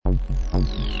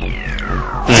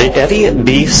The Eddie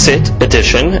B. Sit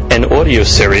edition and audio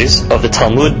series of the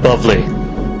Talmud Bavli.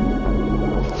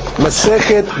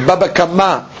 Masechet Baba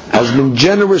Kamma has been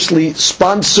generously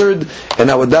sponsored in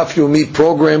our Daf Yomi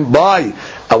program by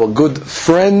our good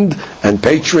friend and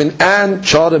patron and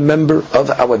charter member of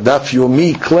our Daf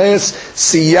Yomi class,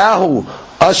 Siyahu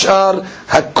Ashar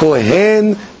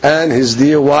HaKohen, and his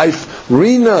dear wife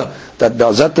Rina, that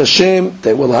B'ezrat Hashem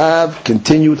they will have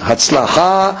continued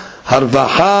Hatzlacha,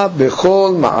 Harvaha,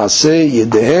 Bechol, Ma'aseh,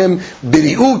 Yedehem,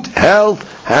 Biriut, health,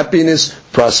 happiness,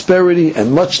 prosperity,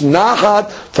 and much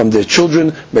Nahat from their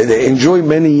children. May they enjoy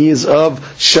many years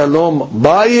of Shalom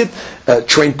Bayit,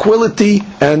 tranquility,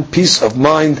 and peace of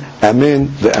mind. Amen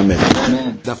ve'amen.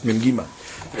 Daf Mem Gima.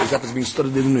 Ezap is being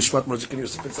studied in Nishmat Marazikin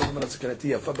Yosef Ben Salman Atzakanati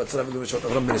Yafa Batzalav and Nishmat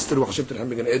Avram Ben Esther Hashem Terham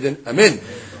Ben Eden. Amen.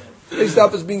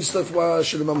 Ezap is being studied for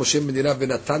Shalom Moshe Medina Ben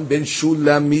Natan Ben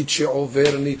Shulamit she'over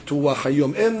nituach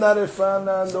hayom. Inna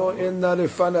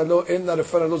refana lo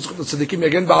zchut tzadikim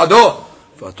again ba'ado.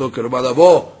 Fa'ato kerubad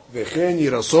avo v'chen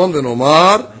yirason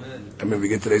v'nomar. Amen. We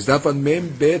get today's daf on Mem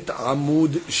Bet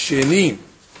Amud Sheni,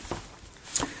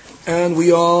 and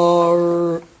we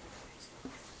are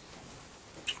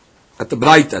at the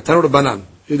Braita, Tanu Rabbanan.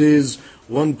 It is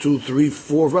 1, 2, 3,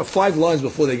 4, about 5 lines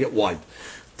before they get wide.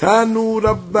 Tanu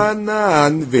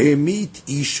Rabbanan vehemit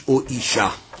ish o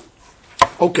isha.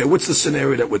 Okay, what's the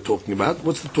scenario that we're talking about?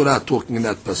 What's the Torah talking in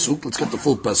that pasuk? Let's get the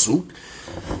full pasuk.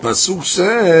 Pasuk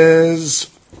says,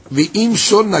 V'im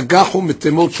shon nagahu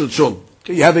metemot shel shon.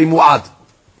 Okay, you have a mu'ad.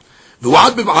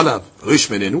 V'u'ad b'ba'alav, rish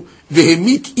menenu,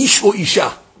 vehemit ish o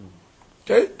isha.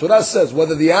 Okay, Torah says,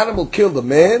 whether the animal killed a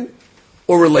man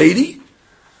or a lady,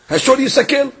 Hashor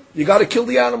Yisakil, you got to kill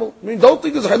the animal. I mean, don't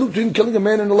think there's a haluk between killing a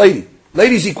man and a lady.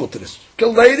 Lady's equal to this.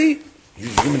 Kill lady,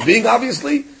 she's a human being,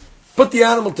 obviously. Put the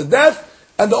animal to death,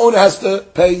 and the owner has to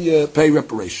pay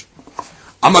reparation.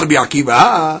 Amar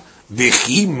bi'akiva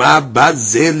v'chima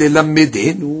bazel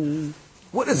lelamedenu.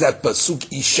 What is that pasuk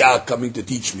isha coming to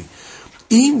teach me?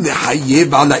 Im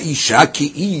lehayev ala isha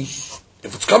ki ish.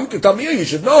 If it's coming to tell me, you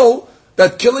should know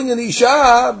that killing an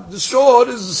isha, the short,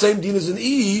 is the same deen as an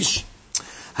ish.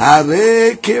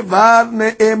 Hare kevar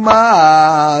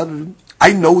ne'emar.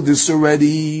 I know this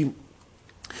already.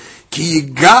 Ki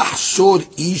yigah shor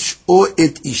ish o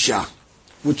et isha.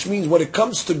 Which means when it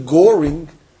comes to goring,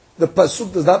 the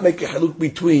pasuk does not make a haluk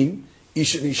between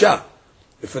ish and isha.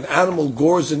 If an animal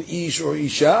gores an ish or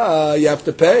isha, you have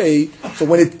to pay. So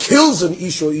when it kills an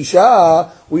ish or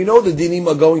isha, we know the dinim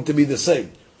are going to be the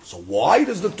same. So why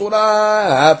does the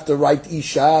Torah have to write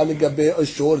isha legabe a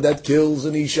shor that kills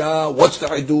an isha? What's the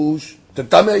hidush? To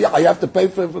tell me I have to pay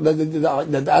for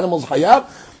the animal's hayab?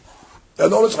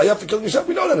 And all this hayab to kill an isha?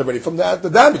 We know that already from the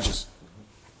damages.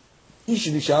 Ish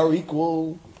and isha are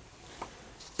equal.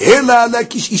 Ela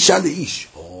lakish isha leish.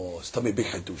 Oh, it's tell me a big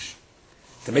hidush.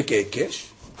 To make a kish,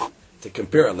 to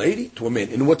compare a lady to a man.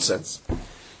 In what sense?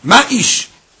 Ma ish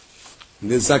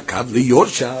nizakav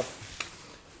liyorshav.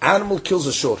 Animal kills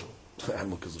a shor.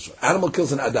 Animal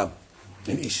kills an adam,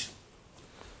 an ish.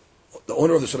 The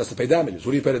owner of the shor has to pay damages.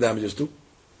 What do you pay the damages to?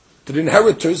 To the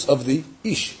inheritors of the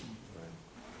ish.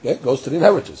 Yeah, it goes to the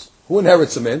inheritors. Who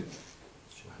inherits a man?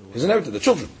 His inheritor, the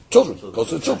children. Children. Goes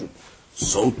to the children.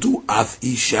 So to af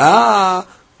isha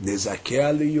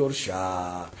nezakeh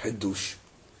liyorsha hadush.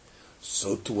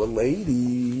 So to a lady,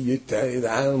 you tell the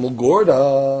animal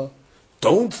gorda.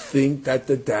 Don't think that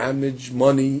the damage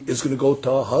money is going to go to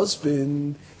her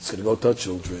husband. It's going to go to her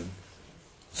children.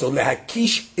 So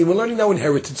lehakish, we're learning now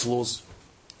inheritance laws.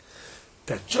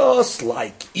 That just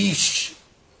like ish,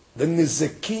 the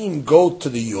nizakim go to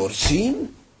the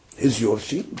yorshin, his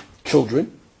yorshin,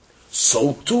 children.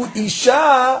 So too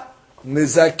isha,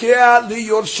 nizakeh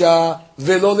liyorsha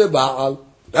velo lebaal.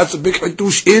 That's a big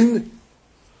hitush in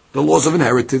the laws of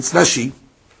inheritance. Nashi.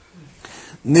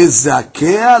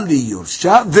 Nizakeh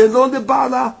liyorsha velo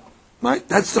lebala. Right?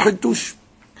 That's the hitush.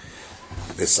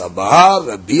 V'sabar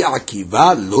Rabbi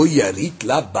Akiva lo yarit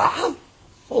la baal.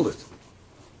 Hold it.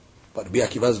 But Rabbi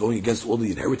Akiva is going against all the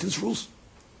inheritance rules.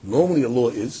 Normally, a law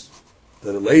is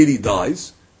that a lady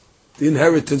dies, the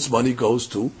inheritance money goes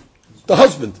to the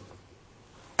husband.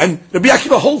 And Rabbi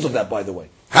Akiva holds of that, by the way.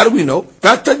 How do we know?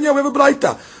 V'atanya we have a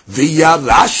braita.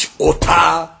 V'yarash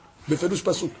ota. Beferush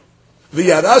pasuk.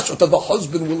 V'yarash ota, the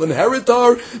husband will inherit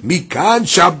her. Mikan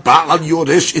shaba'al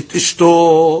yoresh et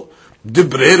ishto.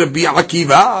 Debre Rabbi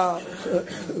Akiva.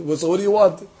 So what do you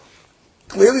want?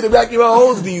 Clearly, Rabbi Akiva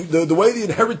holds the way the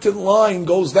inherited line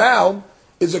goes down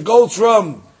is it goes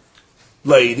from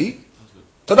lady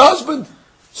to the husband.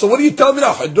 So what do you tell me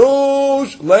now?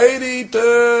 Hadush, lady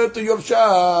to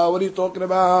Yorsha. What are you talking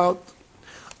about?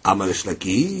 Amar Reish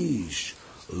Lakish,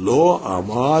 Lo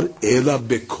Amar Ela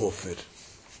Bekofer.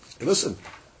 And listen,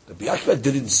 the Akiva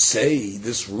didn't say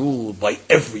this rule by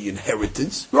every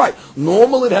inheritance. Right.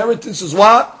 Normal inheritance is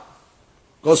what?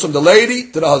 Goes from the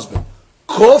lady to the husband.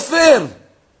 Kofer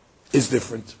is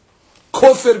different.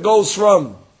 Kofer goes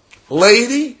from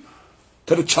lady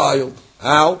to the child.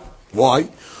 How? Why?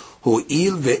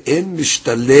 Ho'il ve'en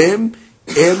mishtalem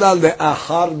ela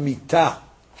le'achar mitah.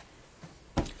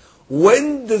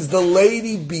 When does the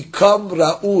lady become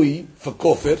ra'ui for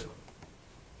kofer?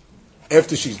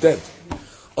 After she's dead.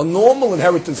 A normal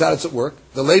inheritance, how does it work?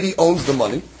 The lady owns the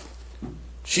money.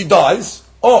 She dies.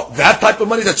 Oh, that type of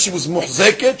money that she was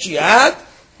muhzeket, she had,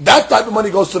 that type of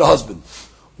money goes to the husband.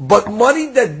 But money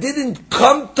that didn't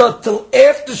come to till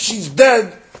after she's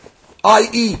dead,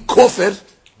 i.e. kofer,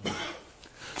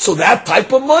 so that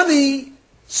type of money,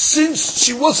 since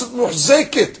she wasn't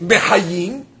muhzeket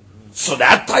behayim, so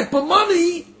that type of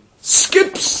money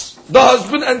skips the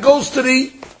husband and goes to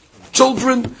the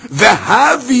children.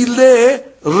 Vehavile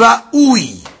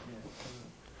ra'ui.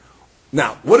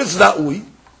 Now, what is ra'ui?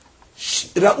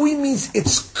 Ra'ui means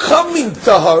it's coming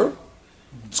to her.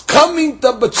 It's coming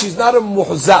to, but she's not a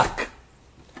muhzak.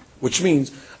 Which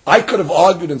means, I could have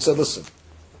argued and said, listen,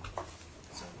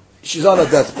 she's on a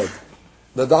deathbed.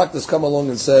 The doctors come along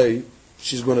and say,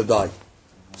 she's going to die.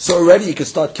 So already you can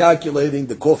start calculating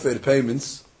the kofir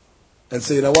payments and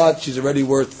say, you know what, she's already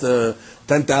worth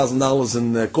 $10,000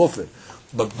 in kofir.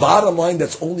 But bottom line,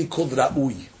 that's only called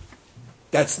ra'ui.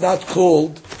 That's not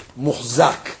called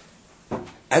muhzak.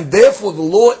 And therefore the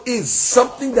law is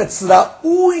something that's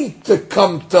ra'ui to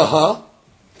come to her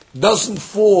doesn't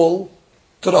fall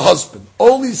to the husband.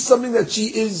 Only something that she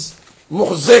is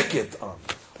muhzeket on.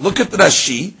 Look at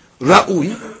Rashi,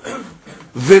 ra'ui,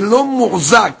 velo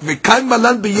muhzak, v'kain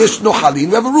malan beyesh nohalin.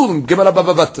 We have a rule in Gemara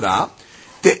Bava Batra,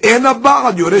 te'ena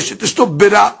ba'al yoresh et eshto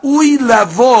bera'ui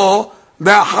lavo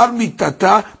la'achar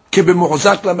mitata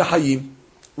kebemuhzak la'mehayim.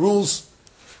 Rules.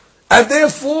 And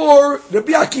therefore,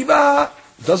 Rabbi Akiva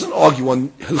doesn't argue on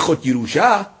Hilchot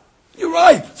Yerusha. You're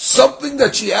right. Something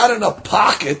that she had in her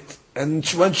pocket, and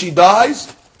when she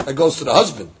dies, it goes to the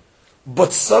husband.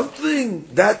 But something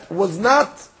that was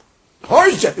not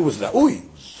hers yet, it was ra'ui. It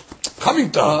was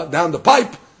coming to her down the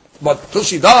pipe, but till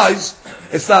she dies,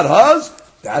 it's not hers.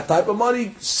 That type of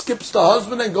money skips the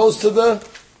husband and goes to the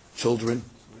children.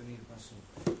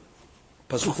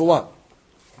 Pasuk for what?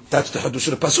 That's the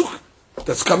Hadush of the Pasuk.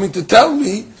 That's coming to tell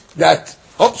me that.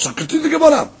 Oh, so continue the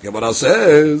Gemara. Gemara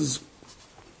says,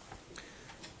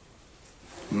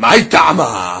 "My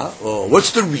ta'ama." Oh,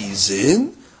 what's the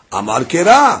reason? Amar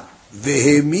kera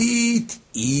vehemit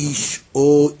ish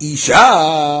o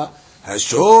isha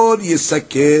hashor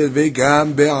yisaker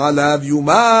vegam be'alav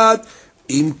yumat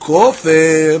im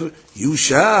kofer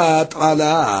yushat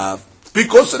alav.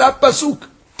 Because of that pasuk.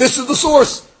 This is the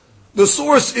source. The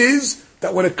source is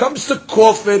that when it comes to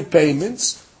kofer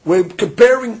payments, we're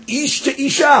comparing ish to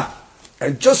isha.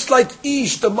 And just like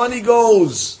ish, the money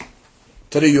goes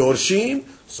to the yorshim,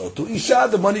 so to isha,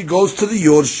 the money goes to the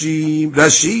yorshim.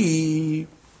 Rashi,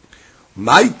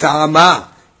 my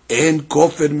ta'ama en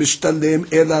kofer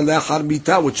mishtalem ela lachar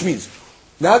mita, which means,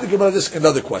 now the Gemara asks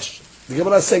another question. The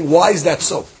Gemara is saying, why is that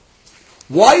so?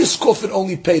 Why is kofer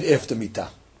only paid after mita?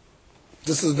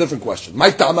 This is a different question.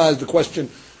 My ta'ama is the question.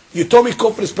 You told me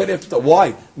kofir is paid after.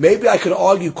 Why? Maybe I could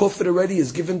argue kofir already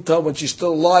is given to her when she's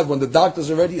still alive, when the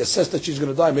doctors already assessed that she's going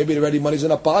to die. Maybe already money's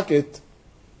in her pocket.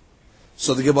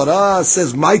 So the Gemara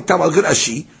says, "My tama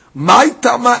ashi, my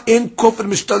tama in kofir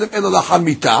mishtalim en lachar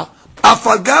mita,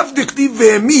 afagav diktiv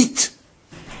ve'emit,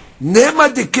 nema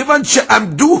dekivan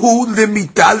she'amduhu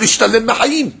lemita lishtalim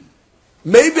mehayim."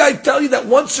 Maybe I tell you that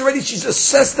once already she's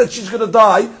assessed that she's going to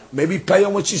die, maybe pay her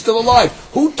when she's still alive.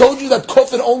 Who told you that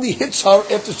kofir only hits her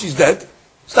after she's dead?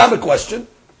 It's not a question.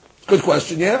 Good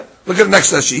question, yeah? Look at the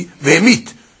next Rashi.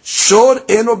 Ve'emit. Shor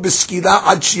eno beskila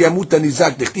ad shiyamut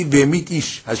anizak dechtiv ve'emit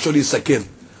ish. Hashor yisakil.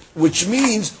 Which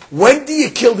means, when do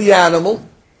you kill the animal?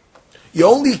 You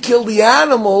only kill the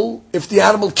animal if the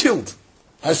animal killed.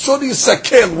 Hashor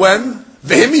yisakil, when?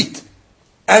 Ve'emit.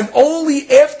 And only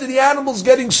after the animal's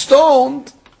getting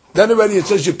stoned, then already it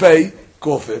says you pay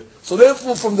kofir. So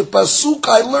therefore, from the pasuk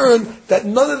I learned that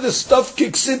none of this stuff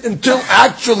kicks in until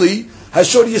actually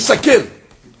hashor yisakil.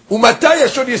 Umatay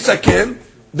hashor yisakil,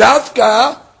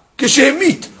 davka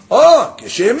keshemit.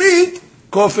 Keshemit,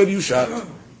 kofir yushat.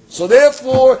 So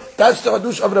therefore, that's the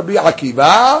hadush of Rabbi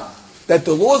Akiva, that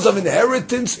the laws of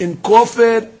inheritance in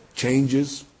kofir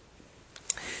changes.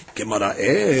 Gemara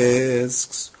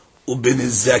asks,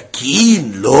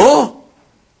 ובנזקין לא?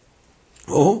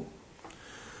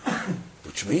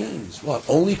 Which means, what,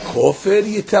 only kofir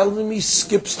you're telling me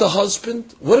skips the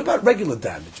husband? What about regular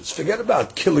damages? Forget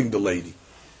about killing the lady.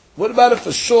 What about if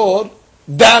a sword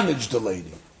damaged the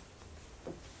lady?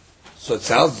 So it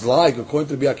sounds like, according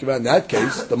to the Akiva, in that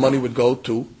case, the money would go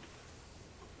to,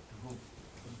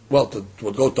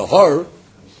 would go to her,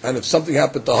 and if something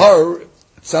happened to her, it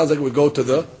sounds like it would go to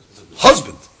the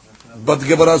husband. But the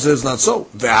Gemara says not so.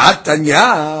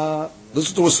 Ve'atanya,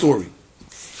 listen to a story.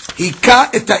 Hika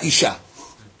et ha'isha.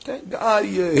 Okay, guy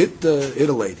hit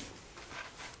a lady.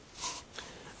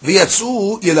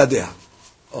 V'yatzu yeladeha.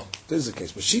 Oh, this is the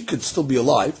case. But she could still be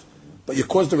alive, but you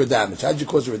caused her a damage. How did you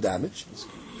cause her a damage?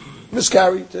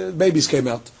 Miscarried, babies came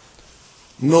out.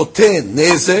 Noten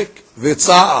nezek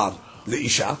v'tza'ar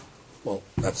le'isha. Well,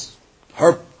 that's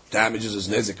her damages is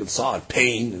nezek and tsa'ar,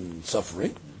 pain and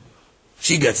suffering.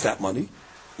 She gets that money.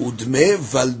 Udme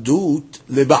valdut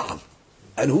leba'al.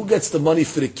 And who gets the money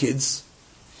for the kids?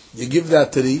 You give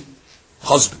that to the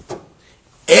husband.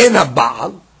 En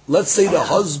ha'ba'al. Let's say the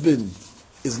husband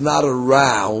is not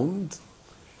around.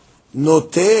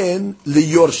 Noten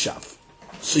liyorshav.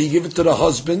 So you give it to the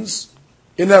husband's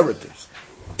inheritors.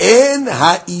 En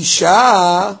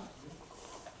ha'isha.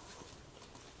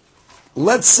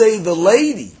 Let's say the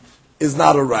lady is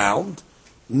not around.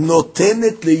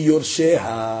 Notenet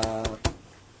liyorsheha.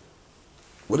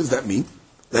 What does that mean?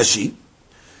 That's she.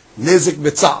 Nezik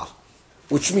v'tzar.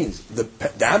 Which means the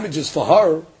damage is for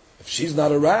her. If she's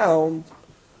not around,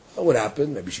 what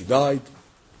happened? Maybe she died.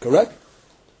 Correct?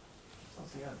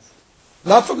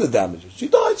 Not from the damages. She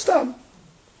died, Stam.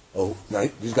 Oh, now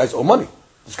these guys owe money.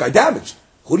 This guy damaged.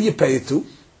 Who do you pay it to?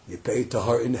 You pay it to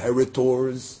her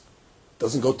inheritors.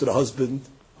 Doesn't go to the husband.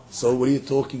 So what are you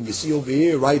talking? You see over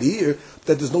here, right here,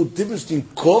 that there's no difference between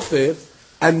kofir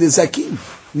and nizakim.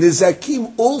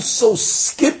 Nizakim also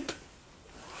skip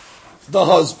the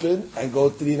husband and go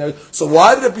to the inheritors. So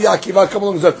why did the Akiva come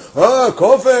along and say,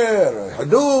 kofir,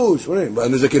 hadush, what do you mean?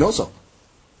 But nizakim also.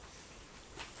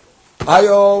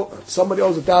 Somebody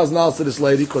owes $1,000 to this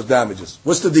lady because damages.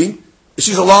 What's the deen? If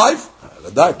she's alive,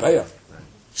 die, pay her.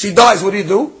 She dies, what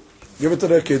do? Give it to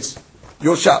their kids.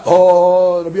 Your shot.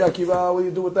 Oh, Rabbi Akiva, what do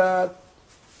you do with that?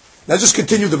 Now just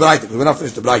continue the Braita, because we're not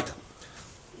finished the Braita.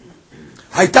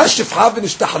 Hayta shifha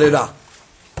v'nishtahreira.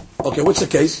 Okay, what's the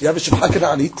case? You have a shifha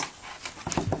kana'anit.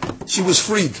 She was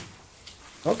freed.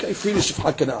 Okay, freed is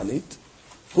shifha kana'anit.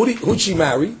 Who'd she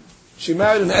marry? She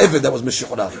married an Eved that was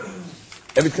Meshihorah.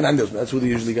 Eved Kana'anit, that's who they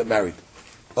usually get married.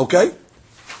 Okay?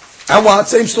 And what?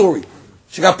 Same story.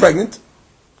 She got pregnant.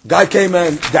 Guy came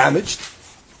and damaged.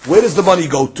 Where does the money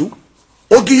go to?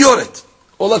 Or giyoret.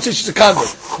 Or let's say she's a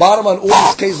convert. Bottom on all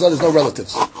these cases, there's no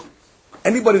relatives.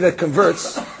 Anybody that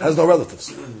converts has no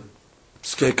relatives.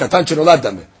 So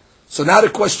now the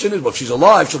question is, well, if she's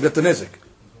alive, she'll get the nizik.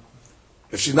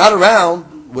 If she's not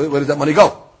around, where does that money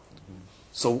go?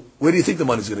 So where do you think the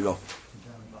money's going to go?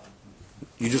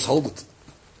 You just hold it.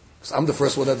 Because I'm the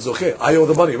first one that's okay. I owe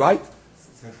the money, right?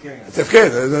 It's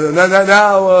hefker.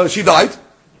 Now she died.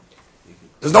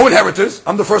 There's no inheritors.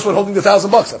 I'm the first one holding the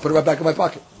 $1,000. I put it right back in my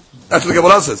pocket. That's what the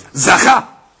Gemara says. Zacha.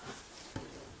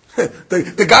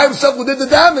 the guy himself who did the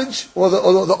damage, or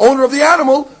the owner of the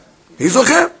animal, he's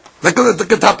okay. Like the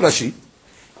Ketap Rashi.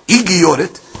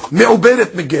 Igiyoret.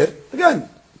 Me'uberet megir. Again,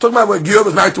 talking about where Giyor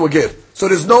was married to a ger. So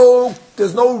there's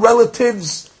no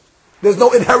relatives, there's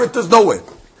no inheritors nowhere.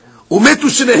 Umetu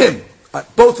shenehim.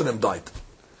 Both of them died.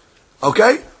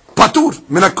 Okay? Patur,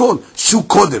 minakol, shu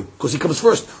kodem, because he comes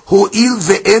first. Ho'il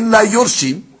ve'en la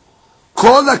yorshim,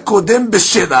 kol ha-kodem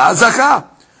b'shela zacha,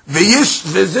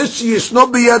 ve'zeh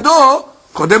sheyeshno biyado,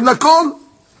 kodem lakol.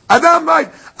 Adam, right?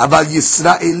 Aval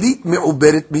Yisraelit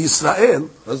me'uberet mi-Yisrael.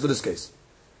 Let's do this case.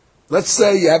 Let's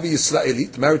say you have a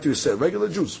Yisraelit, married to Yisrael, regular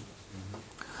Jews.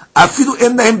 Afilu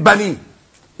en lahem banim,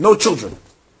 no children.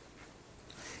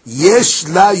 Yesh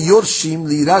la yorshim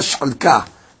lirash halka,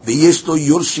 ve'yesh lo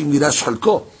yorshim lirash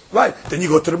halko. Right, then you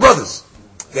go to the brothers.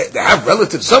 They have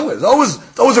relatives somewhere. There's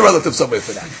always a relative somewhere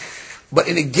for that. But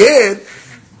in a ger,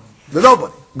 there's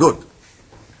nobody. Good.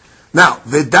 Now,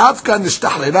 v'davka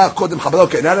nishtachlera kodem chabad.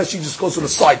 Okay, now that she just goes to the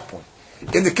side point.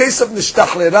 In the case of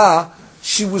nishtachlera,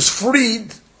 she was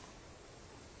freed,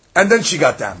 and then she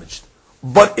got damaged.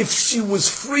 But if she was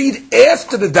freed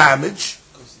after the damage,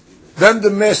 then the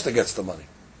master gets the money.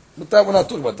 But that we're not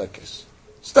talking about that case.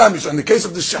 In the case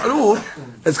of the Shiur,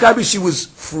 it's got to be she was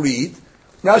freed.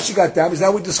 Now she got damaged. Now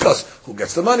we discuss who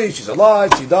gets the money. She's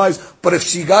alive. She dies. But if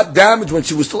she got damaged when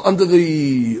she was still under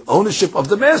the ownership of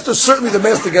the master, certainly the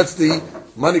master gets the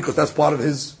money because that's part of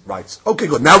his rights. Okay,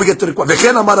 good. Now we get to the question.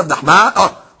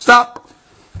 Stop.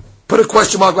 Put a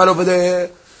question mark right over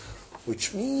there.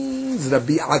 Which means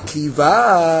Rabbi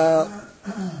Akiva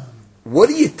What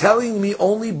are you telling me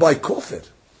only by kofir?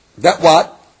 That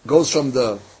what? Goes from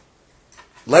the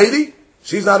lady,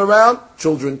 she's not around,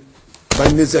 children. By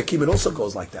nizakim, it also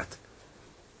goes like that.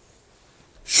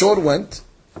 Short went,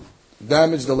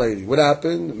 damaged the lady. What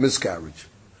happened? Miscarriage.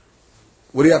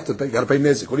 What do you have to pay? You got to pay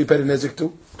nizik. What do you pay the nizik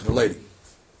to? To the lady.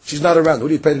 She's not around. Who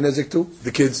do you pay the nizik to?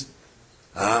 The kids.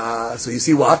 So you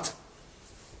see what?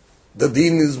 The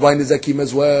deen is by nizakim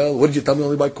as well. What did you tell me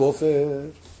only by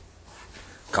kofir?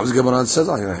 Comes the Gemara and says,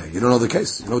 you don't know the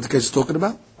case. You know what the case is talking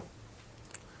about?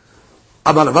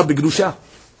 Amalava bigrusha.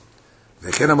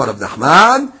 V'chen amar Rav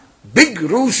Nachman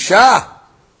bigrusha.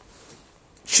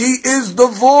 She is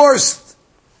divorced.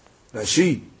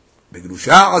 Rashi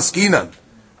bigrusha askinan.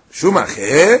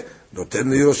 Shumache noten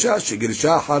lirosha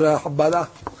shegirsha hara habala.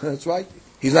 That's right.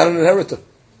 He's not an inheritor.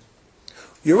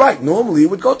 You're right. Normally it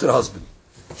would go to the husband.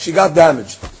 She got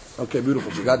damaged. Okay,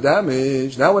 beautiful. She got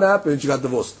damaged. Now what happened? She got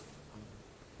divorced.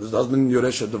 Does the husband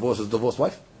Yoresh divorce his divorced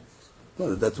wife?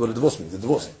 No, that's what a divorce means. A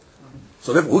divorce.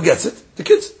 So therefore, who gets it? The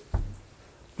kids.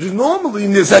 Because normally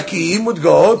Nizakim would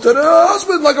go to the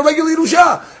husband like a regular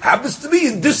Yerusha. Happens to be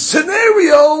in this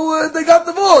scenario, they got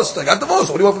divorced. They got divorced.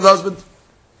 What do you want from the husband?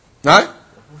 Right?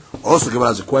 Also, Gemara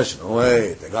has a question. Oh,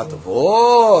 wait, they got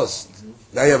divorced.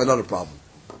 Now you have another problem.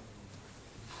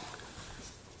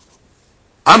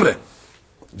 Amre.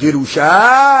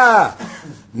 Yerusha.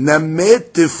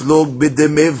 Namet tiflog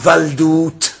b'demei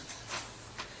valdut.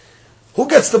 Who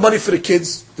gets the money for the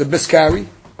kids that miscarry?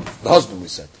 The husband, we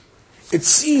said. It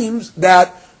seems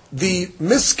that the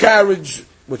miscarriage,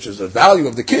 which is the value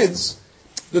of the kids,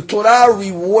 the Torah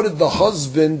rewarded the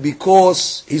husband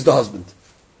because he's the husband.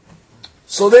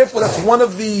 So therefore, that's one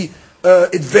of the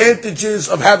advantages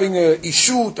of having a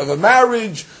ishut, of a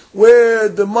marriage, where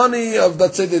the money of,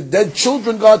 let's say, the dead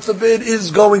children, God forbid,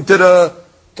 is going to the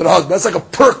husband. That's like a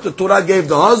perk the Torah gave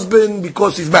the husband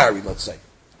because he's married, let's say.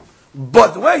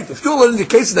 But wait, if you're in the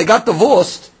case that they got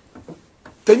divorced,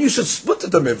 then you should split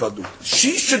the mevadut.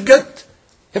 She should get,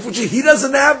 he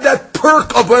doesn't have that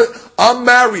perk of I'm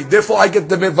married, therefore I get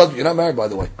the mevadut. You're not married, by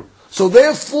the way. So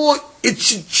therefore, it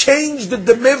should change the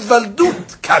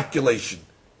mevadut calculation.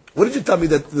 What did you tell me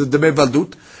that the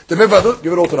mevadut? The mevadut,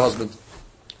 give it all to the husband.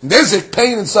 Nezik,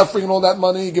 pain and suffering and all that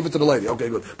money, give it to the lady. Okay,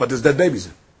 good. But there's dead babies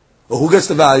in. Well, who gets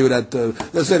the value of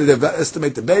that? Let's say they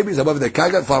estimate the babies, however they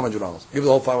calculate, $500. Give the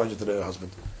whole $500 to the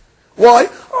husband. Why?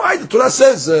 All right, the Torah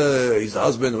says he's the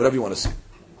husband, whatever you want to say.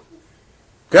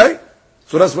 Okay?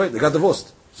 So that's right, they got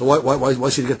divorced. So why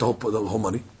should he get the whole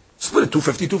money? Split it,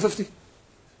 250.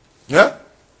 Yeah?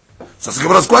 So that's the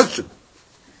Gemara's question.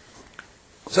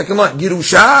 Second line,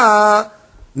 Girusha,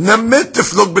 namet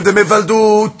tiflog b'demei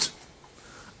valdut,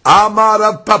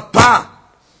 amar papa.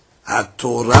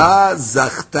 HaTorah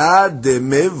zachta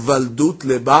demei valdut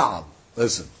leBaal.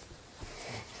 Listen.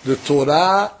 The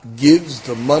Torah gives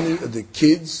the money of the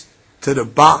kids to the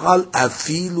Baal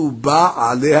afilu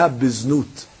ba'aleha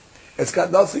biznut. It's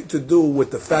got nothing to do with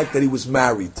the fact that he was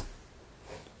married.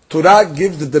 Torah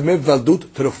gives the demei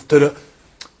valdut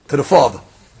to the father,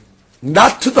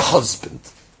 not to the husband.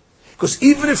 Because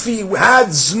even if he had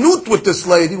znut with this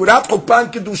lady without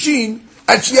Chopan Kedushin,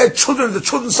 and she had children, the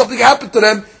children, something happened to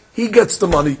them, he gets the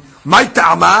money. My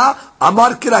ta'ama,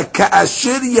 amar kira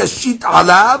ka'asher yashit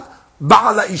alav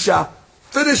ba'ala isha.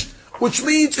 Finished. Which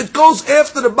means it goes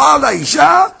after the ba'ala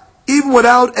isha, even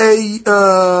without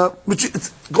which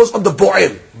it goes on the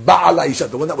bo'el. Ba'ala isha,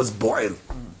 the one that was bo'el.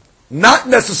 Not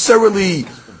necessarily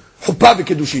chuppah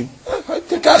v'kedushin.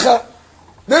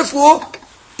 Therefore,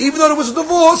 even though there was a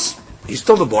divorce, he's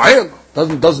still the bo'el.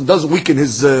 Doesn't weaken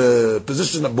his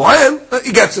position of bo'el.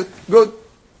 He gets it. Good.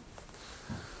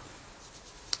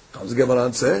 The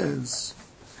Gemara says,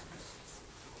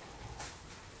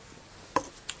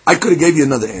 I could have gave you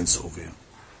another answer over here.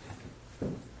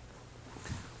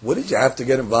 What did you have to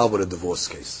get involved with a divorce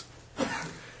case?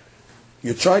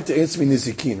 You're trying to answer me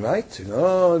nizikin, right?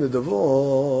 No, the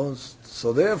divorce.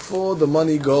 So therefore, the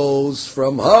money goes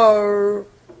from her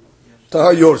to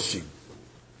her yorshim.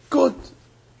 Good.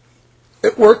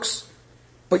 It works.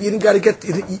 But you didn't got to get.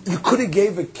 You could have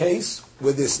gave a case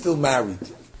where they're still married.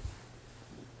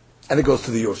 And it goes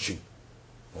to the Yorshim.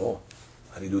 Oh,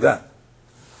 how do you do that?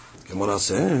 Gemara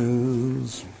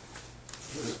says,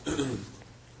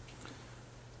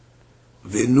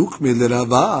 V'nukme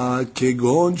l'Rava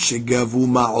kegon shegavu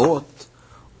ma'ot,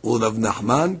 u'Rav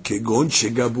Nachman kegon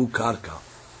shegavu karka.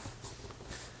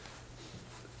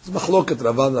 It's machloket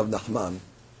Rav and Rav Nachman,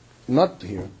 not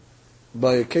here,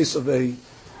 by a case of a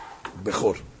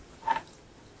bechor.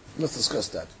 Let's discuss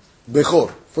that. Bechor,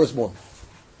 firstborn.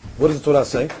 What does the Torah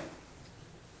say?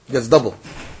 Gets double.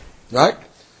 Right?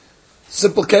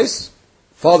 Simple case.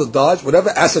 Father dies, whatever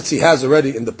assets he has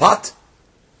already in the pot,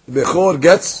 the Bechor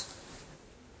gets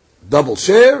double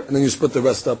share, and then you split the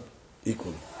rest up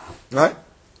equally. Right?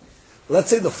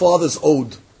 Let's say the father's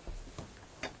owed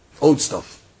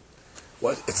stuff.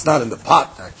 Well, it's not in the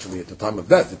pot, actually, at the time of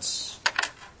death. It's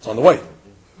on the way.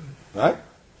 Right?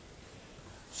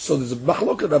 So there's a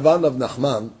machlok Ravan of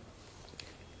Nachman.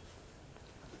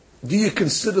 Do you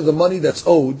consider the money that's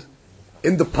owed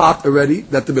in the pot already,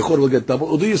 that the Bechor will get double?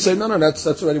 Or do you say, no, that's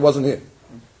already wasn't here.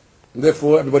 And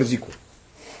therefore, everybody's equal.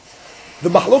 The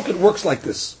mahloket works like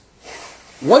this.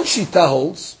 One shita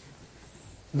holds,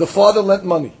 the father lent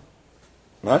money.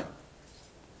 Right?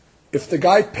 If the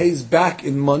guy pays back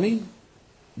in money,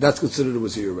 that's considered it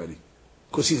was here already.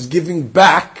 Because he's giving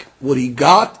back what he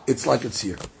got, it's like it's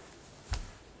here.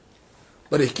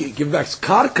 But if he gives back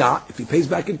karka, if he pays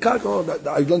back in karka,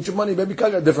 I lent you money, maybe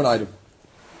karka, a different item.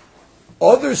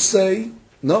 Others say,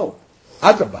 no,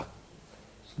 adrabah.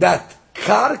 That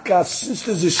karka, since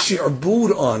there's a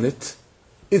shi'bud on it,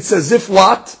 it's as if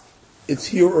what? It's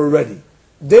here already.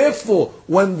 Therefore,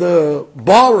 when the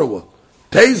borrower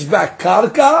pays back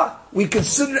karka, we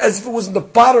consider it as if it was in the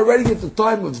pot already at the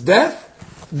time of death.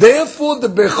 Therefore, the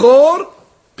Bechor,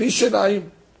 Pishanayim.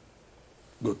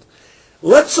 Good.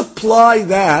 Let's apply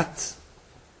that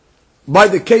by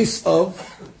the case of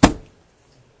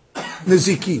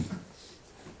Nizikim.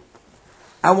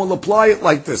 And we'll apply it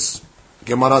like this.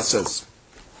 Gemara says,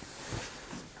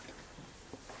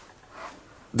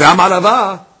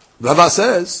 the Rava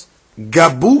says,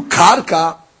 Gabu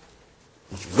Karka.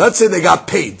 Let's say they got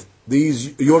paid, these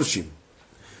Yorshim.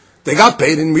 They got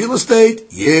paid in real estate.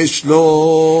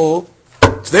 Yeshlo.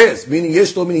 It's theirs, meaning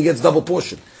Yeshlo, meaning he gets double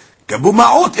portion. Gabu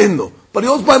Ma'ot inno. But he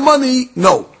owes by money,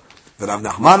 no. The Rav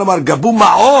Nachman Amar Gabu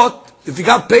Ma'ot, if he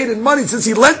got paid in money, since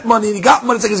he lent money and he got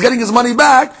money, it's like he's getting his money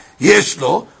back.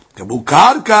 Yeshlo. Gabu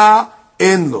Karka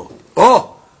inno.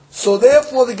 Oh. So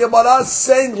therefore the Gemara is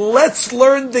saying, let's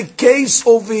learn the case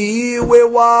over here where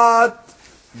what?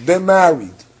 They're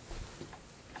married.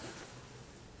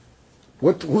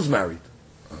 Who's married?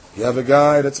 You have a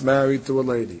guy that's married to a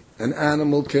lady. An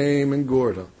animal came and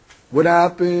gored her. What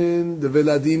happened? The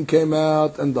Veladim came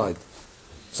out and died.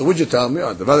 So would you tell me?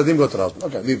 The Veladim go to the husband.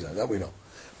 Okay, leave that we know.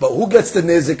 But who gets the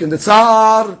nizik and the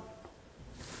tsar?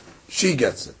 She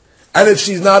gets it. And if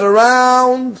she's not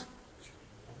around,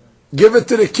 give it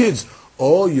to the kids.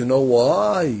 Oh, you know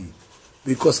why?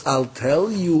 Because I'll tell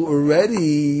you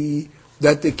already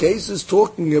that the case is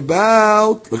talking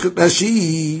about, look at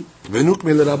Rashi, Venuk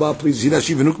mil Rabba, please,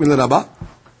 Rashi, Venuk mil Rabba.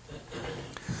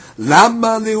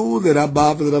 Lama lehu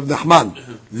l'Rabba v'Rav Nachman,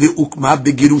 le'ukma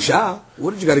begirusha.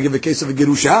 What did you got to give a case of a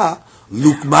girusha?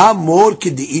 Lukma more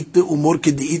kedi'ite umor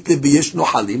kedi'ite b'yesh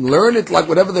nohalim. Learn it like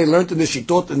whatever they learned in the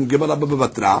Shitot and Gemara Bava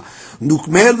Batra.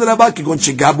 Nukmer l'Rabba kigon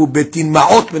shegabu betin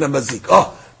ma'ot min ha'mazik.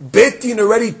 Oh, betin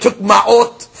already took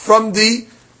ma'ot from the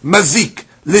mazik.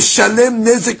 לשלם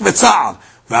נזק וצער,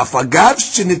 ואף אגב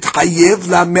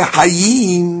שנתחייב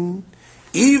למחיים,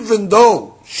 even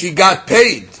though she got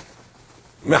paid,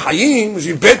 מחיים,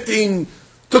 she betting,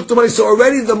 took the money, so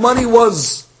already the money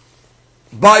was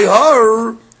by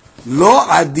her, לא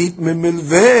עדיף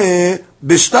ממלווה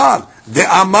בשטר.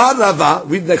 דאמר רבה,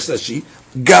 read next Rashi,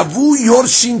 גבו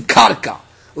יורשים קרקע.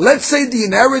 Let's say the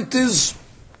inheritors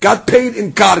got paid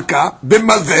in קרקע,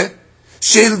 במלווה,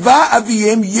 Shelva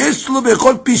aviem yeshlo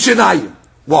bechol pishenayim.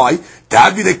 Why?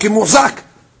 Ta'avile kemuzak.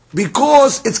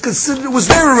 Because it's considered it was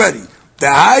there already.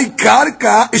 Ta'ai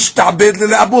karka ishtabed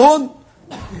le'abuhon.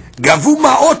 Gavu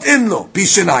ma'ot inlo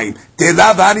pishenayim.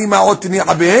 Te'la v'ani ma'ot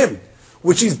ni'abehem.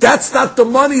 Which is, that's not the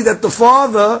money that the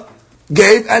father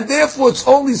gave, and therefore it's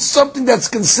only something that's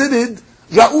considered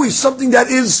ra'ui, something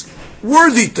that is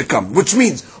worthy to come. Which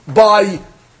means, by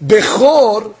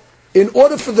bechor, in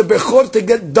order for the Bechor to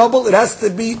get double, it has to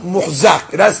be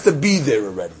muhzak. It has to be there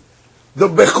already. The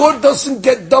Bechor doesn't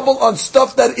get double on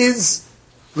stuff that is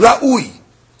ra'ui.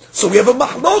 So we have a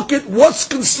mahloket, what's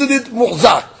considered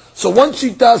muhzak. So one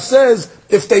shita says,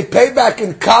 if they pay back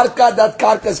in karka, that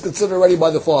karka is considered already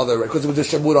by the father, right? Because it was a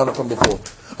shabur on it from before.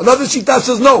 Another shita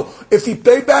says, no, if he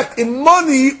paid back in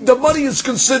money, the money is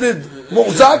considered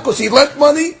muhzak, because he lent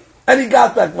money, and he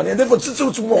got back money. And therefore, since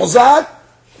it's muhzak,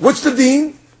 what's the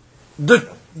deen? The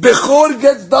Bechor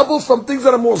gets double from things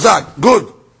that are mu'zak. Good.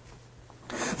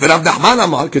 V'Rav Nachman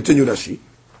Amar, continue Rashi,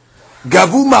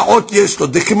 Gavu ma'ot yesh lo,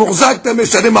 deki mu'zak te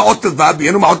mesharem ma'ot tedvad,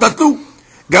 b'yenu ma'ot natlu.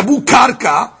 Gavu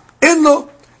karka, en lo,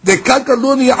 de karka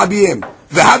lo ni'abiyem,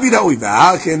 v'havi ra'ui,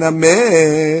 v'achen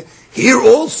ameh. Here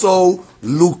also,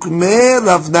 lukme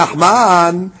Rav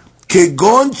Nachman,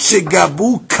 kegon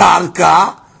shegabu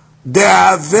karka,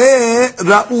 de'ave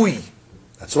ra'ui.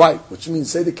 That's right, which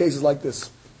means, say the case is like this.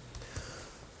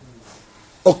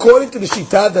 According to the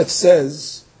Shita that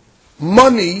says,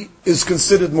 money is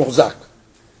considered muhzak,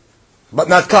 but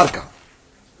not karka.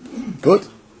 Good?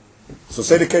 So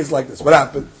say the case like this. What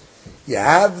happened? You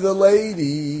have the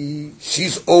lady,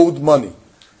 she's owed money,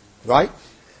 right?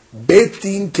 Beit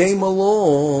Din came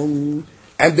along,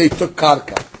 and they took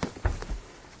karka.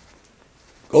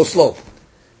 Go slow.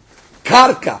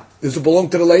 Karka, does it belong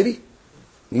to the lady?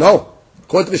 No.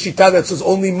 According to the Shita that says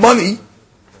only money,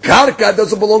 karka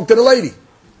doesn't belong to the lady.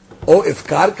 Oh, if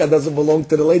karka doesn't belong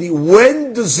to the lady,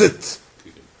 when does it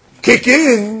kick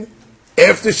in?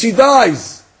 After she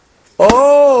dies.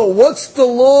 Oh, what's the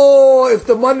law? If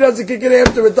the money doesn't kick in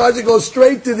after it dies, it goes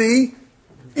straight to the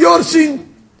Yorshin.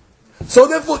 So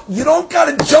therefore, you don't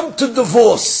gotta jump to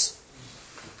divorce.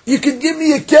 You can give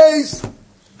me a case.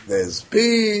 There's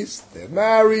peace, they're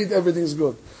married, everything's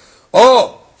good.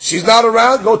 Oh, she's not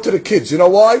around, go to the kids. You know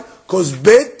why? Because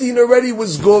Beit Din already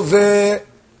was goveh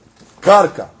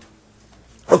karka.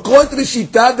 According to the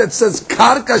Shita that says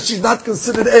karka, she's not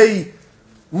considered a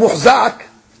muhzak.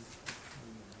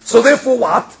 So therefore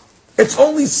what? It's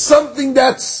only something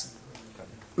that's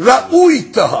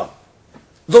ra'ui to her.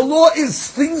 The law is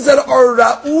things that are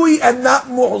ra'ui and not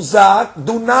muhzak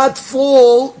do not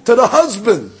fall to the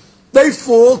husband. They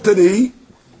fall to the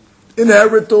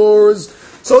inheritors.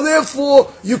 So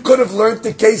therefore, you could have learned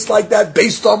the case like that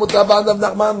based on Mutaban of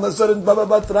Nachman, Nasar, and Bava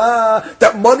Batra,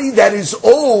 that money that is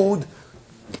owed,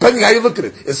 depending how you look at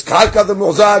it, is karka the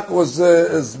muhzak,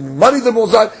 is money the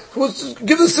muhzak?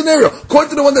 Give the scenario.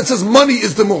 According to the one that says money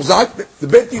is the muhzak, the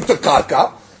Beit Din took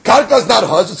karka. Karka is not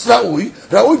hers, it's ra'ui.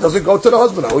 Ra'ui doesn't go to the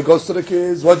husband, ra'ui goes to the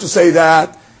kids. Why'd you say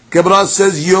that? Gemara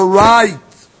says, you're right.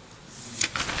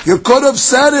 You could have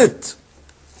said it.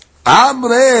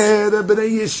 Amre, the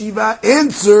Bnei Yeshiva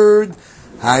answered,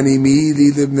 Hanimi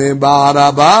li libnei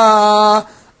ba'araba,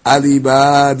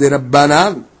 aliba de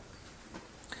Rabbanan.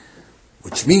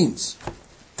 Which means,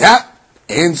 that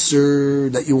answer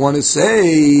that you want to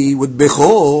say with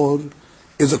Bechor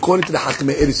is according to the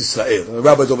Hakmei Eretz Yisrael. The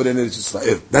rabbis over there in Eretz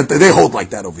Yisrael. That they hold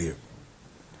like that over here.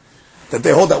 That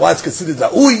they hold that why it's considered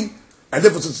Ra'ui, and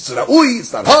therefore since it's Ra'ui,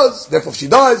 it's not hers, therefore if she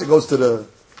dies, it goes to the...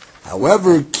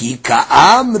 However, Ki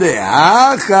ka'amre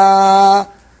ha'cha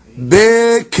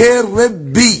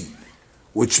be'kerebi,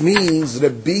 which means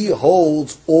Rabbi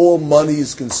holds all money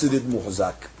is considered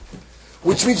muhzak.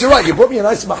 Which means you're right, you brought me a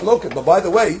nice mahloket, but by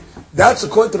the way, that's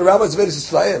according to the rabbis of Eretz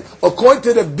Yisrael. According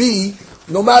to Rabbi,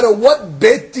 no matter what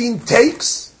Beit Din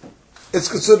takes, it's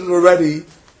considered already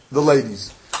the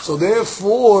ladies. So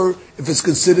therefore, if it's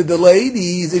considered the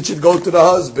ladies, it should go to the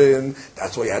husband.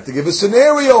 That's why you have to give a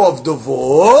scenario of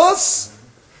divorce,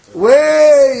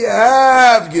 where you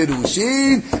have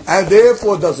Gerushin, and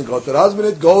therefore it doesn't go to the husband,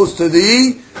 it goes to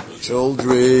the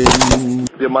children.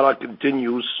 The Gemara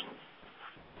continues.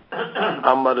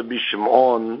 Amar Rabbi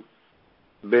Shimon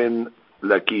ben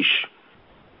Lakish.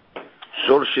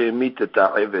 Shor she'emit et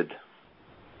ha'eved.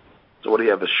 So what do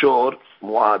you have? A shor,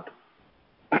 mu'ad.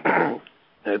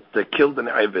 It killed an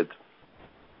eved.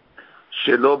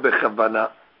 Shelo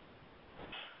bechavana.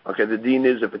 Okay, the deen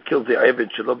is if it kills the eved,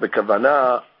 shelo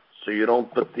bechavana, so you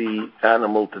don't put the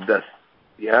animal to death.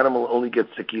 The animal only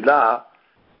gets tekilah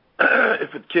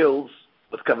if it kills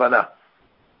with kavana.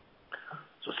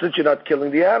 So since you're not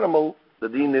killing the animal, the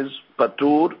deen is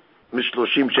patur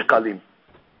mishloshim shekalim.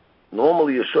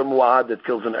 Normally, a shor mu'ad that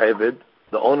kills an eved,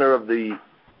 the owner of the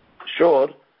shor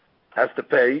has to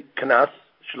pay knas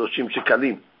shloshim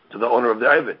shekalim to the owner of the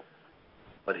eved.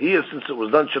 But here, since it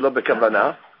was done shelo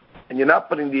bekavana, and you're not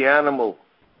putting the animal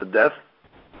to death,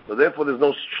 so therefore there's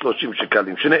no shloshim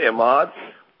shekalim. Shnei emad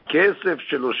kesef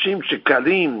shloshim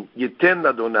shekalim yiten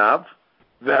ladonav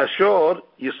ve'ashor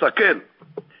yisakel.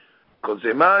 Kol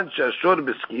zeman she'ashor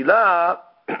b'skila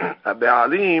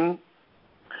הבעלים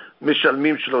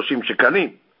משלמים 30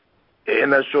 שקלים.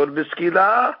 אין השור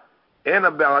בסקילה, אין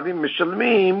הבעלים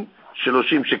משלמים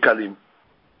 30 שקלים.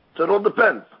 So it all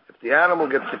depends. If the animal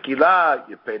gets sekila,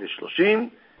 you pay the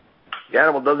 30. The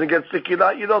animal doesn't get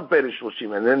sekila, you don't pay the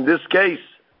 30. And in this case,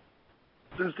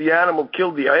 since the animal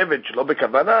killed the eved shelo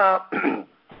bekavana,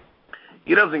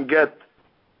 he doesn't get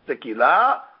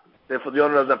sekila, therefore the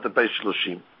owner doesn't have to pay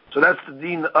 30. So that's the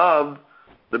deen of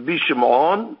the Rabbi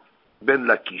Shimon ben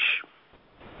Lakish.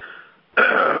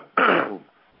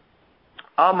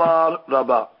 Amar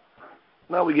Rabba.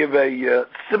 Now we give a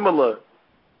similar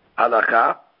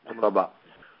halakha from Rabba.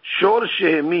 Shor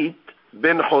shehemit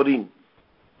ben horin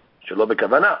shelo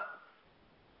bekavana.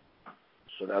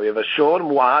 So now we have a shor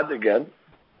muad again.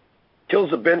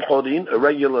 Kills a ben horin, a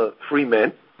regular free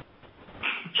man.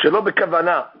 Shelo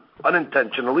bekavana,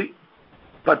 unintentionally.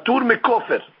 Patur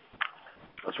mekofer.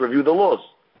 Let's review the laws.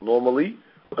 Normally,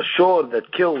 a shor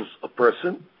that kills a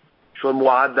person, shor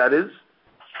mu'ad that is,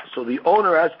 so the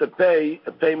owner has to pay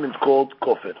a payment called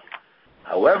kofir.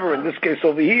 However, in this case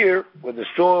over here, where the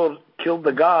shor killed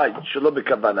the guy, shelo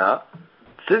b'kavana,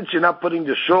 since you're not putting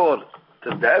the shor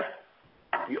to death,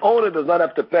 the owner does not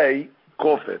have to pay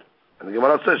kofir. And the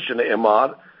Gemara says,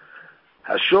 Shne'emar,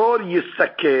 Hashor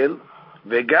yisakel,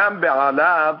 vegam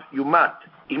be'alav yumat.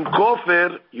 Im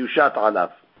kofir yushat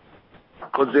alav.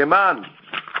 כל זמן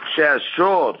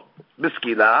שהשור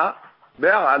בסקילה,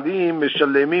 בעלים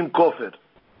משלמים כופר.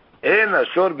 אין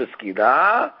השור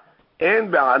בסקילה,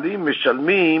 אין בעלים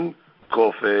משלמים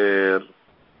כופר.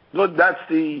 Look, that's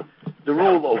the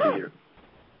rule over here.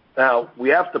 Now, we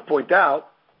have to point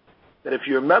out that if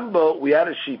you remember, we had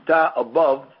a shita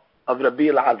above of Rabbi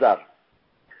Elazar.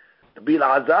 Rabbi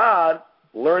Elazar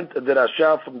learned a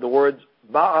derasha from the words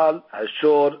Baal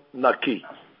Hashor Naki.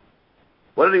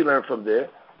 What did he learn from there?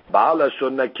 Baal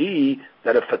Hashor Naki,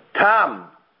 that if a tam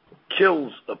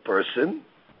kills a person,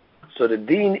 so the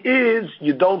deen is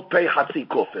you don't pay Hatzi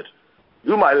Kofir.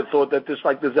 You might have thought that there's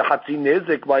a Hatzi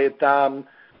Nezik by a tam,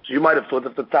 so you might have thought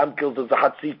that the tam kills there's a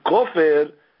Hatzi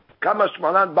Kofir. Kamma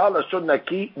Shmalan Baal Hashor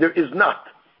Naki, there is not.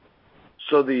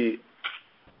 So the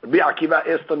Rabbi Akiva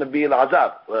asked on the Rabbi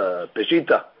Elazar,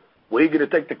 Peshita, where are you going to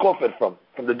take the Kofir from?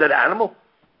 From the dead animal?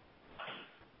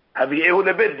 Have you Ehu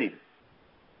Lebedin?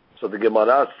 So the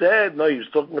Gemara said, no, he was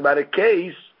talking about a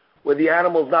case where the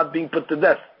animal is not being put to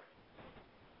death.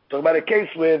 Talking about a case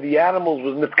where the animal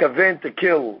was mitkaven to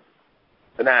kill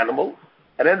an animal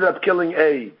and ended up killing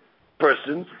a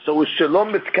person. So it was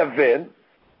shalom mitkaven.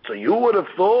 So you would have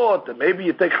thought that maybe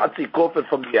you take hatzi kofir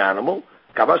from the animal.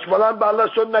 Kamash malan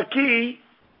ba'alashon naki.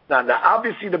 Now,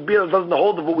 obviously the beer doesn't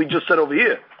hold of what we just said over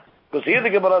here. Because here the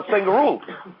Gemara is saying a rule.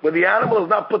 When the animal is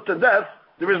not put to death,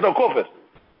 there is no kofir.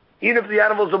 Even if the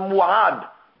animal is a mu'ad,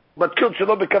 but killed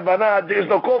shelo b'kavanah, there is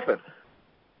no kofir.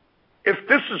 If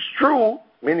this is true,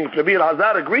 meaning if Rabbi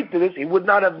Elazar agreed to this, he would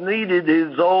not have needed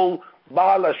his whole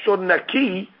Baal Hashor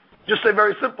Naki. Just say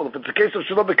very simple. If it's a case of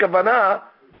shelo b'kavanah,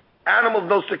 animals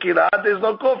no sekirah, there is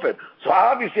no kofir. So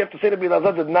obviously you have to say that Rabbi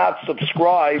Elazar did not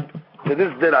subscribe to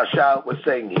this derasha we're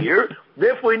saying here.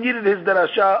 Therefore he needed his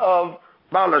derasha of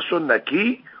Baal Hashor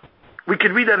Naki. We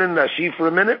could read that in Rashi for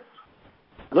a minute.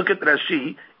 Look at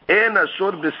Rashi. אין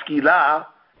השור בסקילה,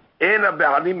 אין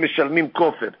הבעלים משלמים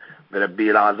כופר.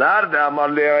 ורבי אלעזר ואמר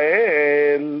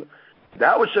לעיל,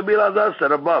 that was Rabbi Elazar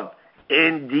said above,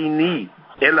 אין דיני,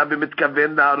 אלא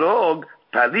במתכוון להרוג,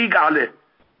 תריג עלה.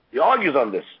 He argues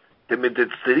on this.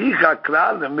 תמצריך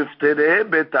הכלל למפטרה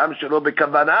בטעם שלו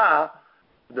בכוונה,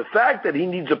 the fact that he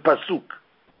needs a pasuk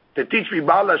to teach me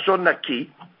Baal Hashor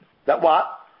Naki, that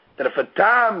what? That if a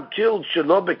tam killed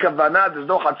שלו בכוונה, there's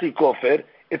no hatzi kofir.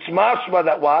 It's mashma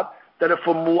that what? That if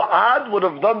a mu'ad would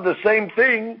have done the same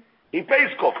thing, he pays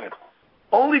kofir.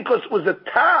 Only because it was a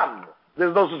tam,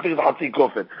 there's no such thing as hatzi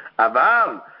kofir.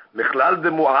 Aval, michlal de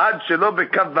mu'ad shelo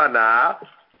bekavana,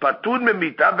 patun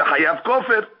memita v'chayav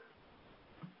kofir.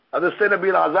 Understand Rabbi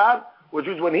Elazar? Which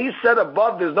is when he said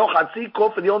above there's no hatzi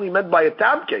kofir, he only meant by a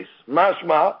tam case.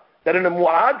 Mashma, that in a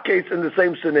mu'ad case in the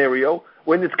same scenario,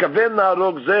 when it's kaven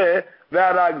na'arog zeh,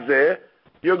 ve'arag zeh,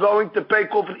 you're going to pay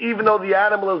kofir even though the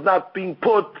animal is not being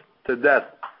put to death.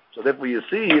 So therefore you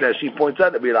see that she points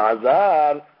out that Rabbi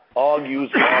Elazar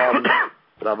argues on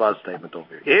Rava's statement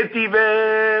over here.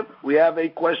 Etive, we have a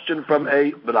question from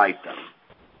a Braita.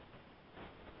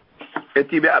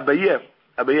 Etive Abaye.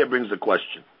 Abaye brings a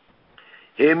question.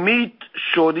 Hemit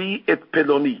shori et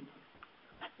peloni.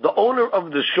 The owner of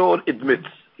the shore admits.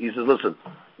 He says, listen,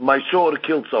 my shore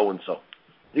killed so-and-so.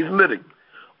 He's admitting.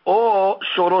 Or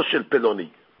shoro shel peloni.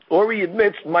 Or he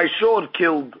admits, my shore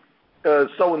killed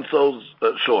so-and-so's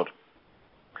shore.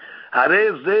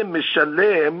 Hare ze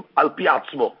mishalem al pi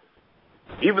atzmo.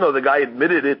 Even though the guy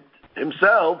admitted it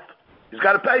himself, he's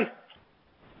got to pay.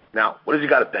 Now, what does he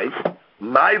got to pay?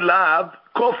 My lav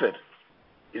kofir.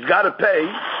 He's got to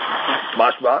pay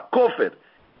mashma kofir.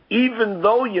 Even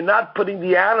though you're not putting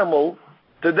the animal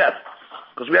to death.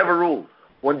 Because we have a rule.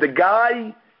 When the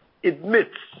guy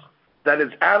admits that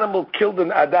his animal killed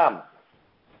an Adam,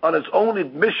 on its own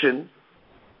admission,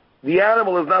 the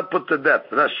animal is not put to death.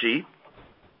 Rashi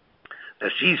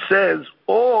says,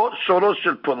 "O shoros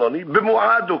shel poloni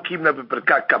b'mu'ad ukimna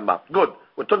b'perka Kamma." Good.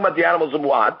 We're talking about the animals of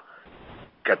mu'ad.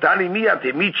 Katani miyat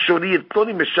emit shori et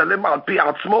poloni meshalem al pi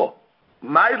atzmo.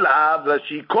 My love,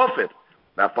 Rashi kofir.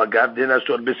 Nafagav din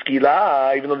ashor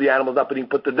b'skila. Even though the animal is not being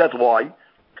put to death, why?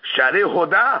 Sharei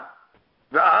hoda.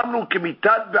 ואמרו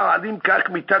כמיתת בעלים כך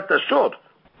מיתת השור,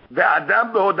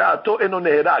 ואדם בהודעתו אינו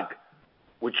נהרג.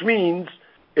 Which means,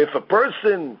 if a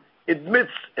person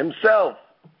admits himself,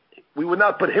 we would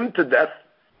not put him to death.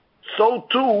 So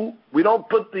too, we don't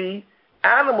put the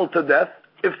animal to death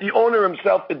if the owner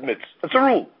himself admits. That's a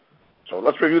rule. So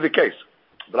let's review the case.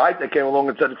 Right? They came along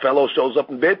and said, the fellow shows up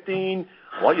in Bet Din.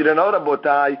 I want you to know,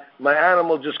 Rabotai, my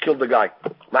animal just killed the guy.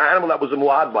 My animal, that was a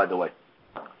mu'ad, by the way.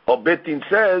 Well, Bet Din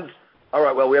says, all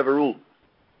right, well, we have a rule.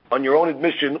 On your own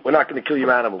admission, we're not going to kill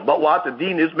your animal. But what? The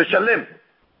deen is mishalim.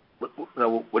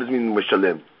 What does it mean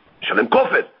mishalim? Mishalim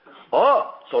kofir.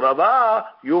 Oh, so Rava,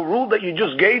 your rule that you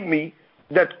just gave me,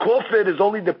 that kofir is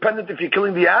only dependent if you're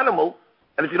killing the animal,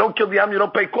 and if you don't kill the animal, you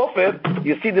don't pay kofir.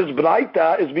 You see, this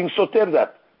braita is being soter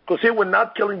that. Because here we're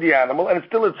not killing the animal, and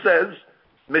it says,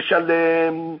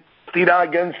 mishalim, tira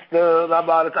against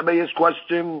Rava, it's Abaye's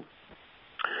question.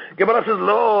 Gemara says,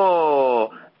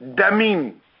 lo,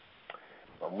 damim.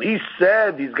 When we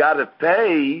said he's got to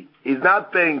pay, he's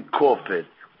not paying kofir.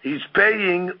 He's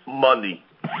paying money.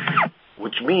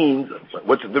 Which means,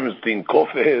 what's the difference between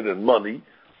kofir and money?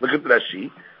 Look at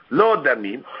Rashi. Lo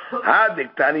damim.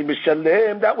 Hadik tani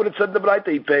mishalem. That would have said the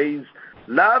Braita, he pays.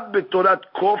 Lav betorat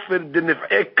kofir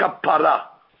denif'e kapara.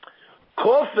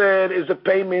 Kofir is a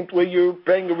payment where you're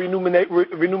paying a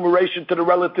remuneration to the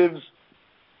relatives.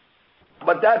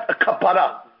 But that's a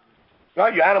kapara.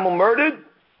 Right? Your animal murdered?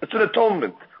 It's an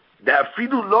atonement.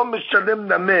 Da'afidu lo mishalem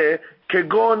nameh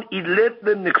kegon ilet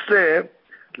le'nikseh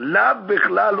lav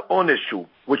bichlal oneshu.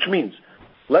 Which means,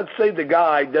 let's say the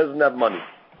guy doesn't have money.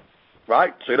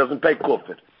 Right? So he doesn't pay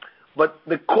kofir. But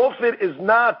the kofir is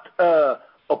not a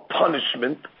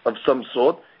punishment of some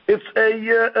sort. It's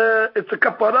a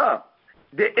kapara.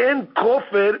 The en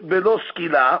kofir below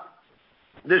skila,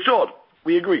 the shor.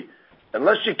 We agree.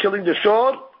 Unless you're killing the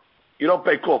shor, you don't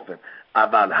pay kofir.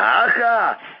 Aval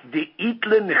hacha the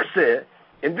itle nechse.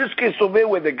 In this case over here,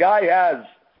 where the guy has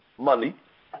money,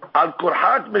 al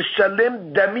korhat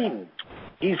mishalem damin.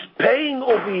 He's paying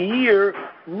over here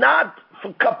not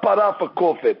for kapara for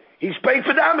kofir. He's paying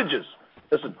for damages.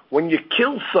 Listen, when you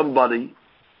kill somebody,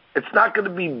 it's not going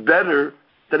to be better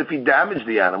than if he damaged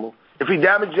the animal. If he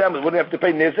damaged the animal, wouldn't he have to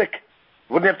pay nizik?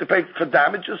 Wouldn't he have to pay for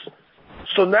damages?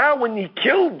 So now when he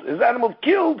killed, his animal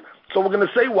killed, so we're going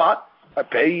to say what? I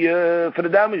pay for the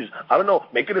damages. I don't know,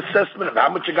 make an assessment of how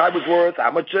much a guy was worth,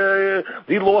 how much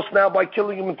he lost now by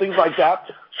killing him and things like that.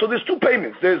 So there's two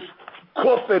payments. There's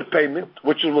kofir payment,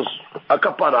 which was a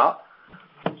kapara,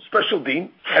 special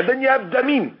deen, and then you have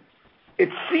damim. It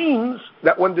seems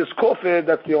that when there's kofir,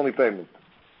 that's the only payment.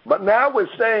 But now we're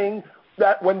saying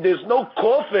that when there's no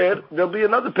kofir, there'll be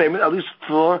another payment, at least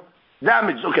for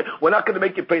damage. Okay, we're not going to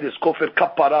make you pay this kofir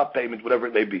kapara payment, whatever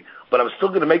it may be, but I'm still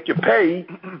going to make you pay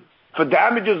for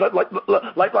damages, like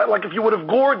if you would have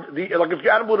gored like if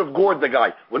your animal would have gored the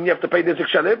guy, wouldn't you have to pay this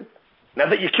shalim? Now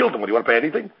that you killed him, would you want to pay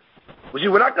anything? Well, see,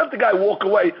 we're not going to let the guy walk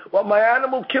away. Well, my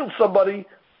animal killed somebody.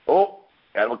 Oh,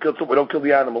 animal killed somebody. We don't kill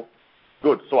the animal.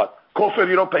 Good. So what? Kofir,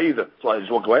 you don't pay either. So I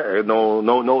just walk away.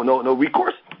 No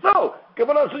recourse. No.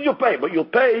 Gemara says you'll pay, but you'll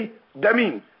pay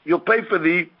damin. You'll pay for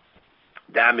the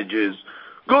damages.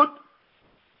 Good.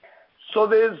 So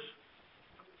there's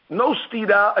no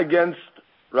stira against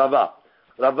Rava.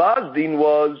 Rava's deen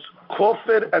was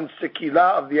kofir and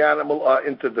sekila of the animal are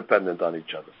interdependent on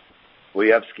each other. We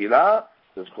have skila,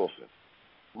 there's kofir.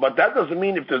 But that doesn't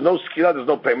mean if there's no skila, there's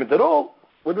no payment at all.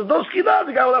 When there's no skila,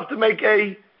 the guy will have to make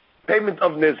a payment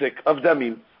of nizik, of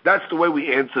damim. That's the way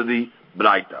we answer the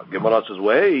braita. Gemara says,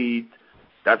 wait,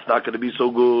 that's not going to be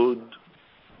so good.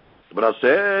 Gemara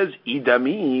says,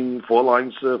 idamim, 5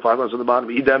 lines on the bottom,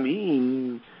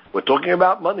 idamim. We're talking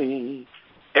about money.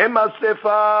 Ema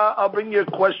sefa, I'll bring you a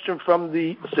question from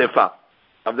the sefa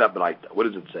of that braita. What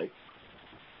does it say?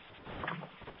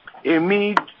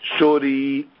 Emit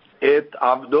shori et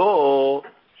avdo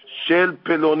shel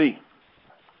peloni.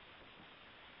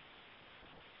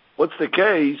 What's the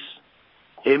case?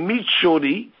 Emit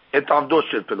shori et avdo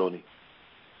shel peloni.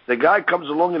 The guy comes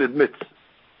along and admits,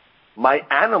 my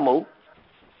animal,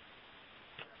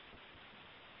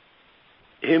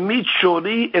 Emit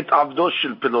shori et avdo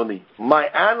shel peloni. My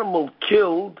animal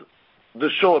killed the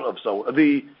shor of so,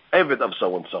 the eved of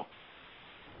so and so.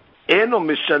 Eno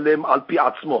mishalem al pi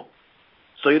atzmo.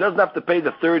 So he doesn't have to pay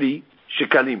the 30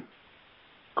 shekalim.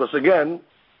 Because again,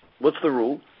 what's the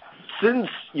rule? Since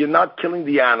you're not killing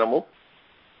the animal,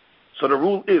 so the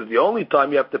rule is the only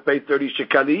time you have to pay 30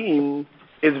 shekalim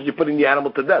is if you're putting the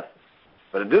animal to death.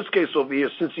 But in this case over here,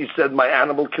 since he said my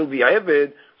animal killed the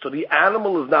eved, so the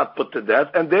animal is not put to death,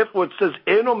 and therefore it says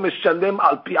eno mishalem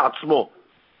al pi atzmo.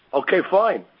 Okay,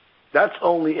 fine. That's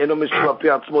only eno mishalem al pi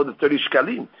atzmo, the 30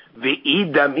 shekalim. The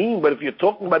idamim, but if you're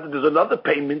talking about it, there's another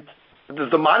payment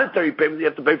There's the monetary payment you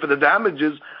have to pay for the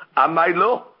damages.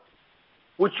 Amaylo.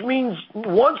 Which means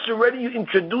once already you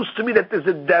introduced to me that there's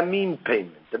a damim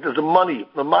payment, that there's a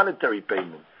monetary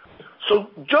payment. So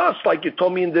just like you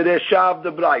told me in the Resha of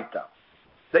the Braita,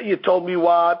 that you told me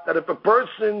what? That if a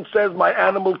person says my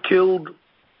animal killed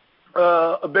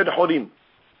a Ben Horim,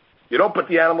 you don't put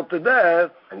the animal to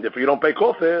death, and therefore you don't pay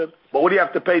kofir. But what do you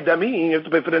have to pay damim? You have to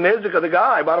pay for the nezik of the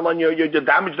guy. Bottom line, you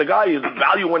damaged the guy, his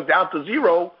value went down to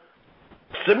zero.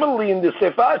 Similarly in the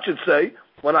Sefer, I should say,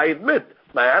 when I admit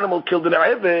my animal killed an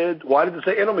Eved, why did it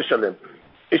say Eno Mishalem?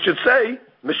 It should say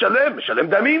Mishalem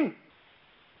Damim.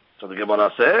 So the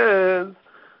Gemara says,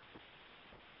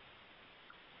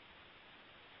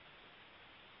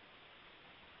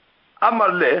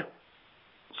 Amar Le.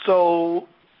 So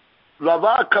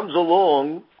Rava comes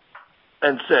along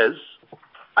and says,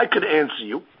 I could answer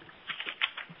you.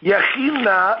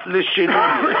 Yachina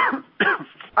l'shenu.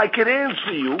 I could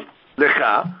answer you.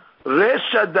 Lecha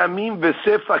resha damim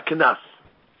v'sefa knas.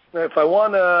 If I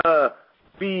want to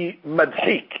be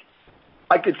madhik,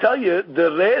 I could tell you the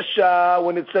resha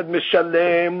when it said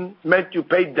mishalem meant you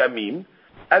paid damim,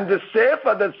 and the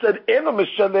sefa that said eno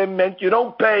mishalem meant you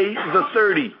don't pay the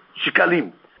 30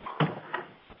 shikalim.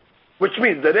 Which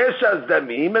means the resha is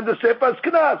damim and the sefa is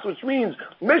knas, which means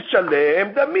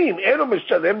mishalem damim, eno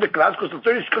mishalem the knas, because the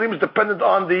 30 shikalim is dependent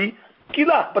on the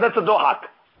kilah, but that's a dohak.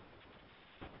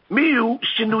 Miu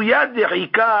shinuyad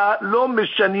de'ika lo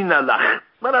mishanina lach.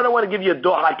 But I don't want to give you a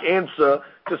dohak answer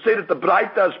to say that the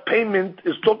Braita's payment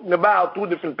is talking about two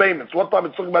different payments. One time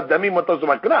it's talking about damim, one time it's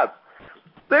talking about knas.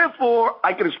 Therefore,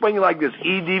 I can explain you like this: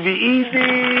 Edi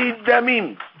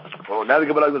damim. Oh, now the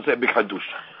Gemara is going to say big hadush.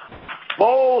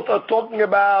 Both are talking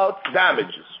about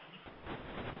damages.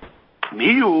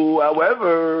 Miu,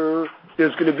 however,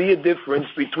 there's going to be a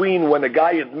difference between when a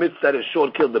guy admits that his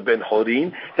shor killed the Ben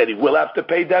Horim, that he will have to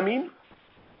pay damim.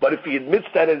 But if he admits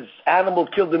that his animal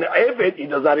killed an Eved, he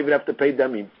does not even have to pay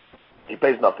damim. He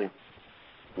pays nothing.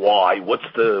 Why? What's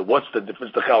the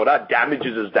difference? The Chaura,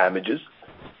 damages is damages.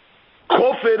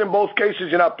 Kofir in both cases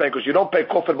you're not paying because you don't pay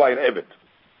kofir by an Eved.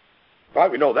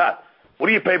 Right? We know that. What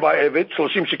do you pay by Eved?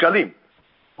 30 shikalim.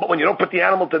 But when you don't put the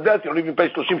animal to death, you don't even pay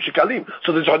 30 shikalim.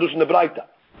 So there's hadush in the Braita.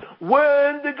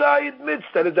 When the guy admits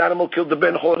that his animal killed the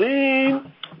Ben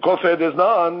Horim, kofir there's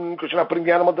none, because you're not putting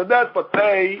the animal to death, but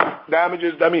pay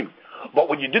damages, damim. But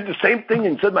when you did the same thing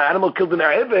and said my animal killed an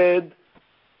Eved,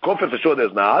 kofir for sure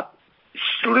there's not.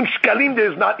 Shlim shkalim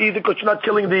there's not either, because you're not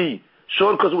killing the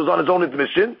shor because it was on his own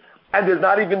admission, and there's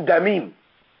not even damim.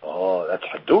 Oh, that's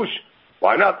hadush.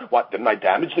 Why not? What, didn't I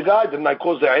damage the guy? Didn't I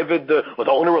cause the Eved, or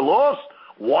the owner a loss?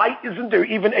 Why isn't there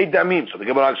even a damim? So the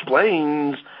Gemara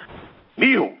explains,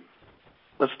 Miu.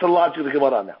 Let's the logic of the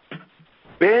Gemara now.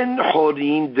 Ben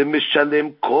Horim de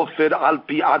Mishalem Kofir al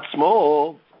pi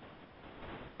atzmo.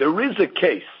 There is a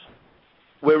case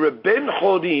where a Ben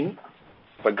Horim,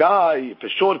 if a guy, if a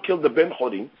shor killed the Ben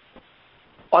Horim,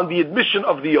 on the admission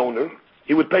of the owner,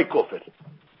 he would pay kofir.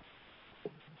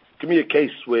 Give me a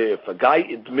case where if a guy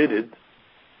admitted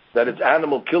that his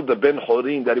animal killed the Ben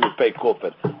Horim, that he would pay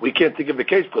kofir. We can't think of the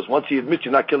case because once he admits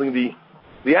you're not killing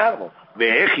the animal.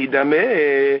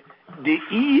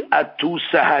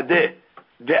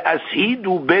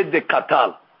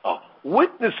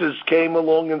 Witnesses came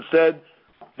along and said,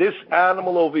 this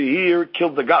animal over here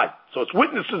killed the guy. So it's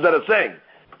witnesses that are saying,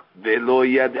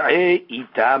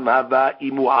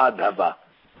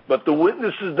 but the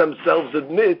witnesses themselves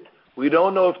admit, we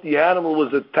don't know if the animal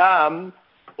was a tam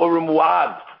or a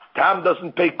mu'ad. Tam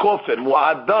doesn't pay kofir,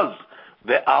 mu'ad does.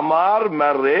 The amar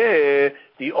mareh,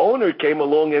 the owner came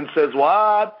along and says,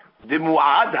 what? The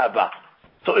mu'ad haba.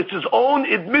 So it's his own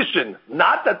admission,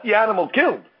 not that the animal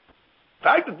killed. The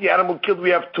fact that the animal killed, we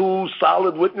have two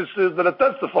solid witnesses that are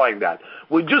testifying that.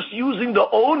 We're just using the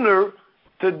owner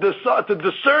to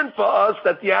discern for us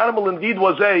that the animal indeed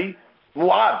was a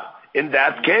mu'ad. In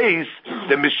that case,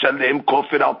 the mishalem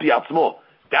kofir al pi atzmo.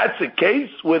 That's a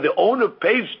case where the owner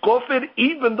pays kofir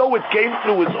even though it came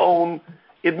through his own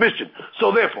admission.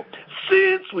 So therefore,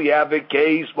 since we have a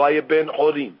case by a Ben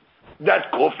Horim,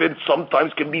 that kofir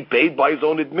sometimes can be paid by his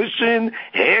own admission,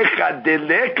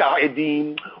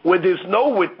 where there's no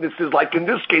witnesses, like in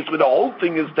this case where the whole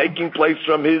thing is taking place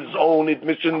from his own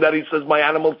admission that he says my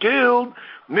animal killed,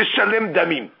 mishalem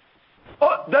damim.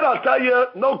 Oh, then I'll tell you,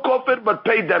 no kofir, but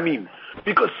pay damim.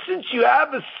 Because since you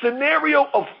have a scenario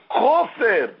of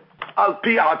kofir al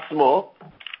pi atzmo,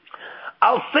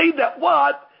 I'll say that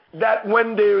what? That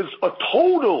when there's a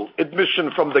total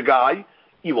admission from the guy,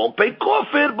 you won't pay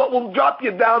kofir, but we'll drop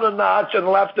you down a notch and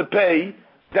we'll have to pay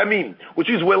damim, which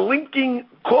is we're linking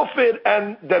kofir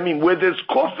and damim, where there's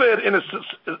kofir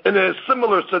in a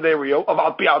similar scenario of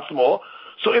al pi atzmo.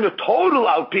 So in a total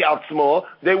al pi atzmo,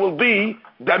 there will be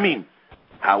damim.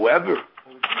 However,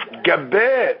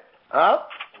 gaber,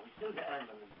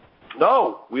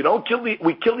 no, we don't kill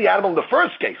we kill the animal in the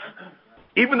first case,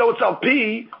 even though it's al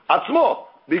pi atzmo,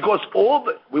 because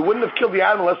we wouldn't have killed the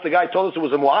animal unless the guy told us it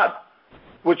was a mu'ad,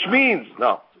 which means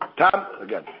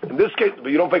again in this case,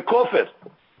 but you don't pay kofir.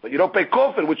 But you don't pay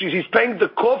kofir, which is he's paying the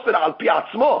kofir al pi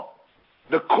atzmo.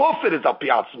 The kofir is al pi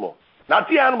atzmo, not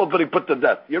the animal that he put to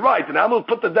death. You're right, an animal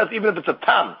put to death even if it's a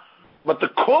tam. But the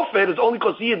kofir is only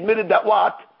because he admitted that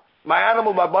what? My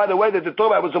animal, by the way, that they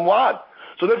told me was a muad.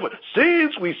 So therefore,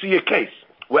 since we see a case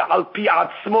where al pi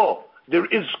atzmo, there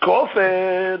is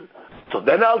kofir, so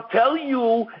then I'll tell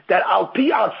you that al pi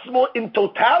atzmo in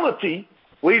totality,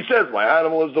 where he says, my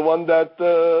animal is the one that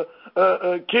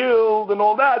killed and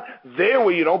all that, there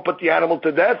where you don't put the animal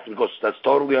to death, because that's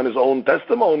totally on his own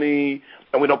testimony,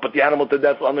 and we don't put the animal to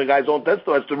death on the guy's own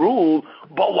testimony, that's the rule.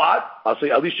 But what? I'll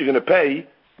say, at least you're going to pay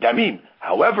damim.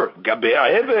 However, gabe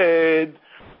ha'eved,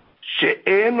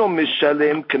 she'eno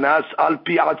mishalem knas al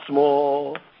pi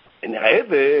atzmo, and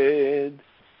ha'eved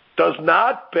does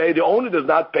not pay, the owner does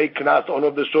not pay knas, the owner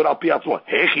of the shor al pi atzmo.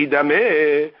 Hechi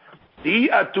dameh, di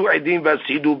atu edim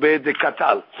vasidu be de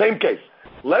katal. Same case.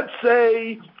 Let's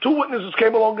say two witnesses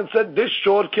came along and said, this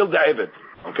shor killed the Eved.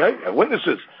 Okay? And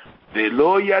witnesses. Same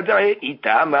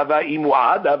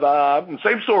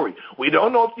story. We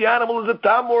don't know if the animal is a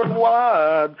tam or a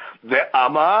muad. The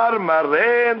amar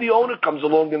mare, and the owner comes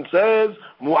along and says,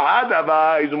 muad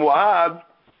ava is muad.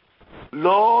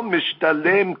 Lo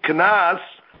mishtalem knas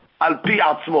al pi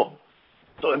atzmo.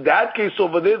 So in that case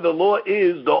over there, the law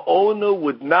is the owner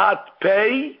would not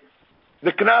pay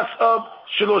the knas of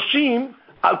shiloshim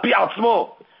al pi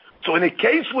atzmo. So in a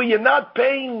case where you're not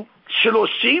paying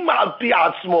shiloshim al pi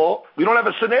atzmo, we don't have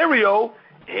a scenario.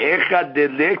 In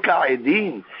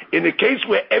a case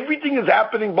where everything is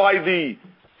happening by the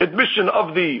admission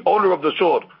of the owner of the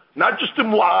shor, not just the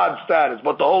mu'ad status,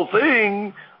 but the whole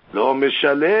thing, lo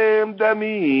mishalem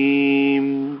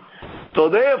damim. So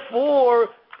therefore,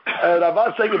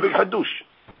 Rava saying a big hadush,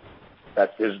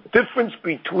 that there's difference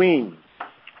between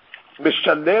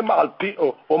mishalem al pi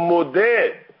or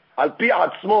modeh al pi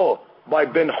atzmo by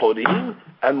ben chorim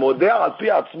and modeh al pi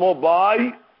atzmo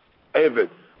by eved.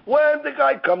 When the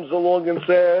guy comes along and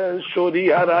says, Shori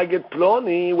haraget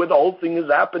ploni, where the whole thing is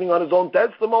happening on his own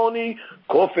testimony,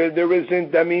 kofir there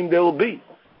isn't, damim there will be.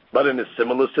 But in a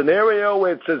similar scenario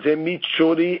where it says, Hemit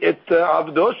Shori et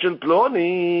avdo shel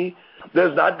ploni,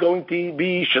 there's not going to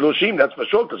be shiloshim, that's for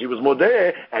sure, because he was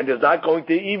modeh, and there's not going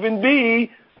to even be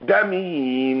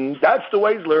damim. That's the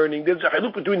way he's learning. There's a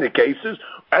haluk between the cases,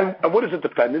 and what is it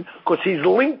dependent? Because he's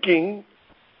linking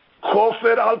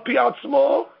kofir al pi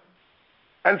atzmo,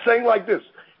 and saying like this,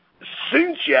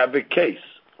 since you have a case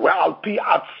where al pi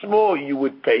atzmo you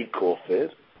would pay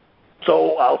kofir,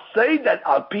 so I'll say that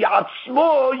al pi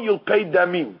atzmo you'll pay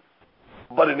damim.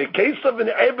 But in the case of an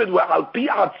ebed where al pi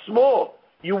atzmo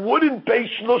you wouldn't pay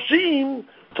shloshim,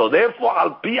 so therefore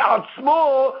al pi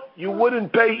atzmo you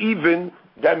wouldn't pay even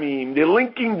damim. They're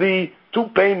linking the two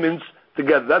payments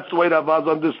together. That's the way Rava's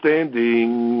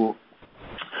understanding.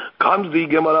 Comes the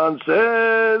Gemara and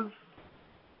says,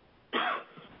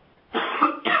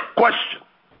 question.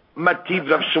 Mativ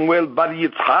Rav Shmuel Bar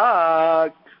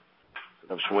Yitzchak.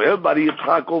 Rav Shmuel Bar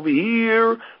Yitzchak over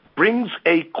here brings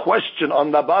a question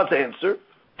on Rava's answer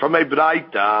from a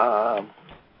Braita.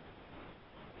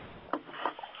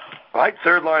 Right,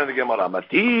 third line of the Gemara.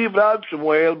 Mativ Rav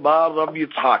Shmuel Bar Rav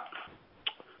Yitzchak.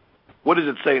 What does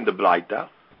it say in the Braita?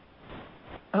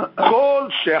 Kol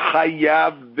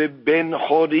shechayav beben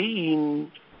chorin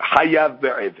chayav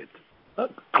be'evet.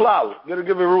 Klal, I'm going to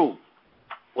give a rule.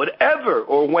 Whatever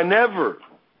or whenever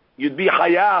you'd be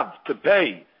chayav to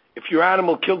pay if your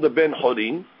animal killed a ben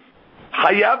chorin,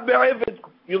 chayav be'evet.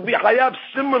 You'll be chayav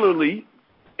similarly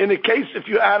in a case if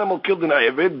your animal killed an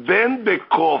evet, ben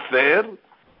be'kofer,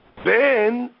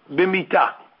 ben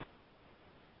b'mita.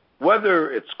 Whether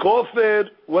it's kofer,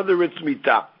 whether it's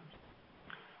mita.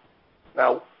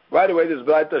 Now, right away, this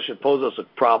Braita should pose us a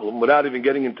problem without even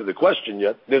getting into the question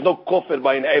yet. There's no kofer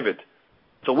by an evet.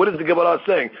 So what is the Gemara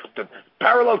saying? The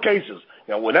parallel cases.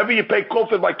 You know, whenever you pay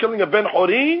kofer by killing a ben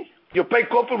chorin, you pay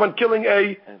kofer when killing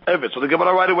a evet. So the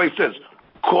Gemara right away says,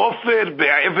 kofer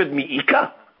be'evet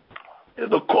mi'ika? There's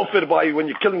no kofer by when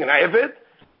you're killing an evet.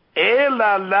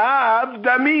 Ela lav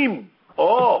damim.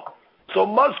 Oh, so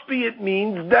must be it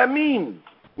means damim.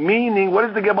 Meaning, what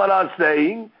is the Gemara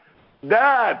saying?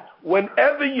 That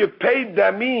whenever you pay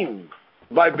damim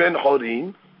by ben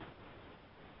chorin,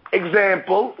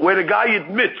 example, where the guy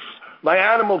admits, my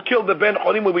animal killed the Ben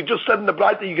Chorim, where we just said in the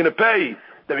Braita you're going to pay.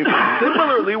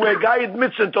 Similarly, where a guy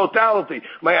admits in totality,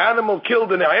 my animal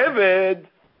killed an Eved,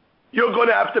 you're going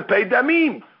to have to pay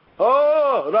Damim.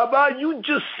 Oh, Rabbi, you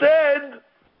just said,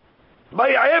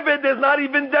 by Eved, there's not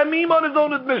even Damim on his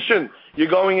own admission. You're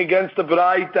going against the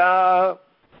Braita.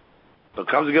 So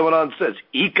comes the Gemara and says,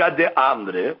 Ika de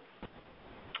Amre.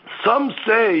 Some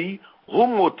say, Hu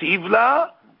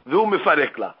motivla, v'hu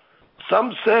mefarekla.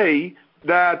 Some say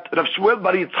that Rav Shmuel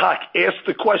Bar Yitzchak asked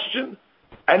the question,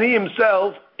 and he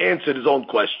himself answered his own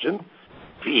question.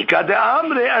 Ika de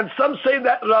Amre, and some say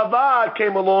that Rava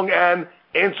came along and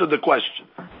answered the question.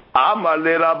 Amar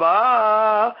le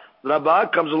Rava. Rava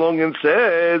comes along and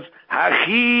says,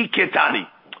 Hachi ketani.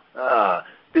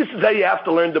 This is how you have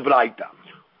to learn the Braita.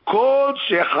 Kol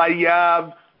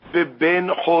shechayav beben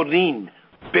chorin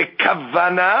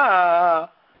bekavana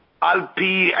al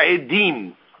pi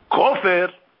edim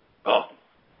kofer.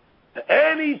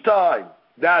 Any time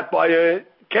that by a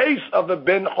case of a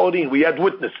ben chorin we had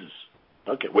witnesses.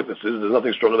 Okay, witnesses. There's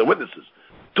nothing stronger than witnesses.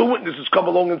 Two witnesses come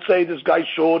along and say this guy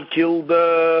sure killed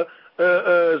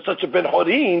such a ben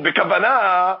chorin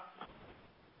bekavana.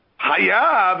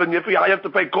 Hayav, and if I have to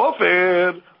pay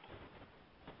kofer,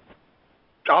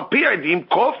 al pi edim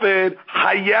kofer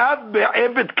hayav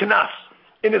be'eved knas.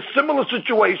 In a similar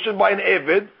situation by an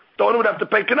eved, the owner would have to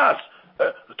pay knas.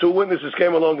 Two witnesses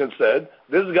came along and said,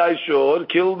 this guy sure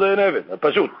killed an eved, a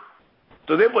pashut.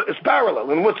 So therefore, it's parallel.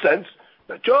 In what sense?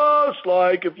 That just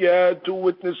like if you had two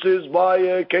witnesses by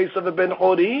a case of a ben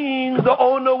chorin, the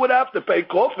owner would have to pay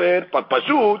kofer, but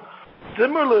pashut.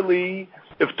 Similarly,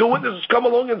 if two witnesses come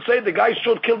along and say the guy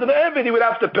sure killed an eved, he would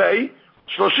have to pay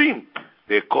shloshim.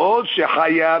 They call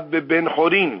shechayav beben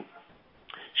chorin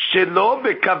shelo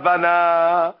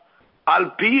bekavana al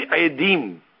pi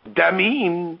edim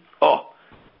damim.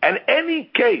 And any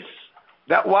case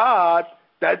that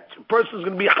person is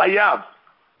going to be chayav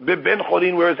beben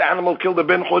chorin, where his animal killed a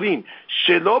ben chorin,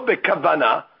 shelo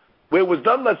bekavana, where it was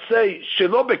done, let's say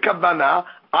shelo bekavana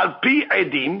al pi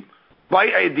edim, by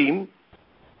edim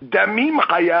damim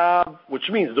chayav, which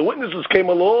means the witnesses came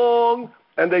along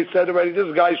and they said already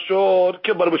this guy sure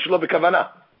killed, but it was shelo bekavana.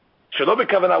 Shelo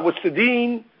bekavana, what's the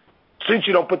deen? Since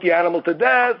you don't put the animal to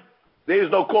death, there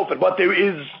is no kofar, but there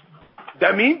is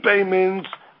damim payments.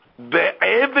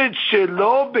 Be'eved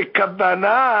shelo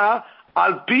bekavana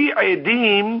al pi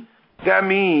edim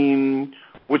damim,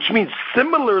 which means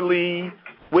similarly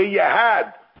where you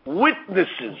had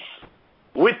witnesses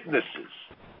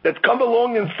that come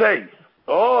along and say,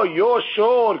 oh, you're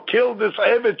sure killed this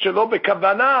eved shelo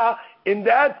bekavana. In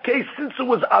that case, since it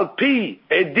was al pi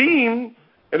edim,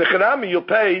 in the Chanami you'll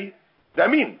pay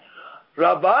damim.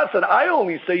 Rava said, I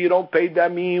only say you don't pay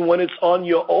damim when it's on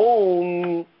your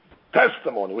own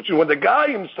testimony, which is when the guy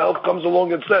himself comes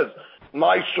along and says,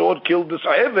 my short killed this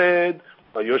eved,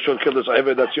 or your short killed this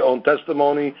eved, that's your own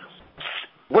testimony.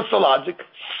 What's the logic?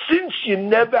 Since you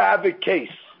never have a case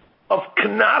of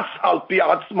knas al pi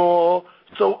atzmo,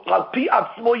 so al pi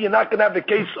atzmo you're not going to have a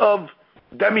case of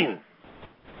damim.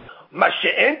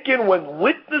 Masha'enkin, when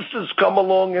witnesses come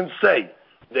along and say,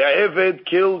 the eved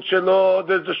killed shelo,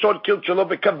 there's a short killed shelo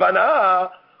bekavana.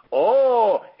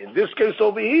 Oh, in this case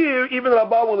over here, even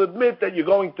Rabbah will admit that you're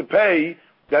going to pay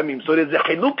damim. So there's a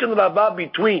chiluk in Rabbah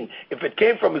between if it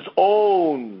came from his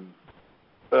own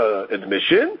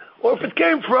admission or if it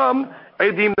came from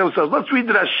edim themselves. Let's read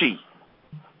Rashi.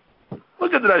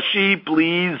 Look at Rashi,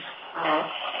 please.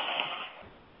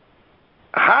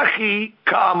 Hachi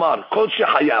ka'amar kol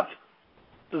shehayav.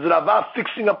 This is Rabbah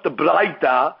fixing up the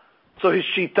braita, so his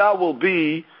shita will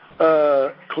be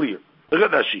clear. Look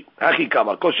at Rashi. Hachi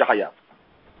kamar kol shehayav.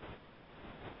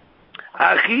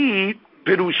 Hachi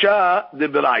pirusha de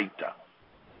braita.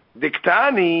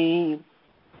 Diktani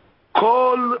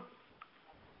kol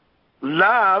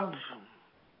lav.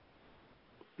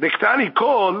 Diktani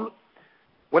kol.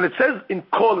 When it says in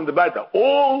kol in the braita,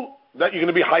 all that you're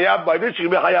going to be hayav by this, you're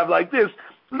going to be hayav like this.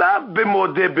 Not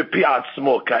b'modeh b'pi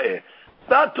atzmo ka'eh.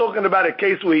 Not talking about a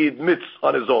case where he admits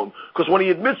on his own. Because when he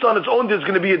admits on his own, there's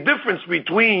going to be a difference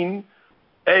between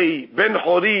a ben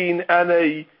chorin and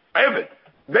a eved.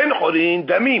 Ben chorin,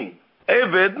 damim.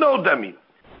 Eved, no damim.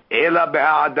 Ela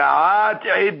be'ada'at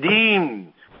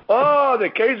edim. Oh, the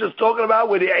case is talking about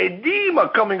where the edim are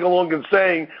coming along and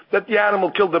saying that the animal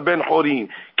killed the ben chorin.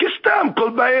 Kistam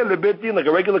kol ba'el lebet din, like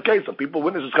a regular case of people,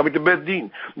 witnesses coming to bet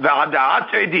din. Be'ada'at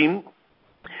edim.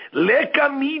 When it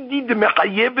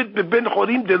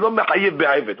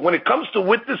comes to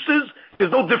witnesses,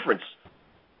 there's no difference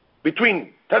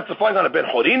between testifying on a ben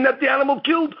chorin that the animal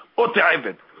killed or to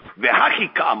eved.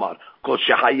 V'hachi ka'amar, kol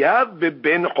shehayav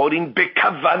beben chorin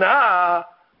bekavana.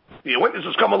 The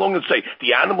witnesses come along and say,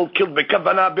 the animal killed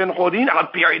bekavana ben chorin, al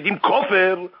pi edim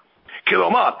kofer.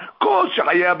 כלומר, כל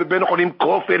שחייב בבן חולים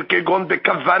כופר כגון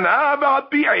בכוונה ועל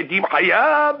פי עדים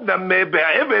חייב דמה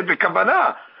בעבד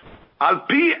בכוונה על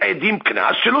פי עדים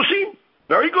קנס 30.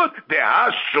 Very good.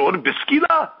 דהשור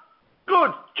בסקילה.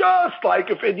 Good. Just like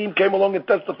if Edim came along and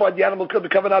testified the animal killed the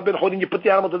Kavanah ben Chodin, you put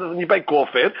the animal to death and you pay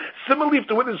kofir. Similarly, if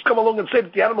the witnesses come along and say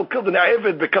that the animal killed an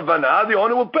Eved b'Kavanah, the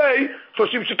owner will pay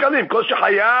 30 shekalim. Kol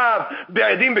shechayav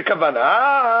be'edim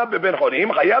b'Kavanah ben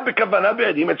Chodin, chayav b'Kavanah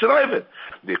be'edim etzel Eved.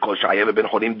 Kol shechayav ben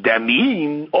Chodin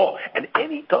damim. Oh, and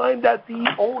any time that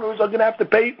the owners are going to have to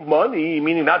pay money,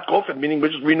 meaning not kofir, meaning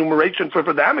which is remuneration for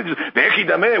damages, ve'echi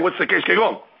dameh, what's the case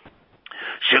kegon?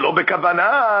 Shelo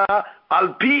b'Kavanah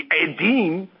al pi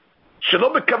edim.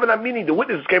 Shelo b'Kavanah, meaning the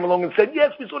witnesses came along and said,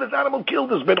 yes, we saw this animal killed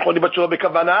this ben choli, but shelo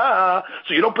b'Kavanah.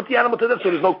 So you don't put the animal to death,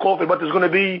 so there's no kofir, but there's going to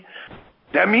be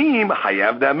damim.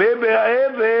 Hayav dameh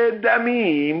be'eved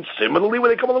damim. Similarly,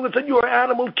 when they come along and said your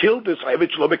animal killed this, hayav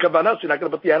shelo b'Kavanah, so you're not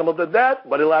going to put the animal to death,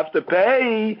 but he'll have to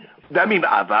pay damim.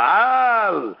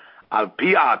 Aval al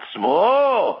pi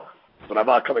atzmo. So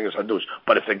Rava coming as hadush.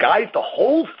 But if the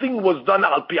whole thing was done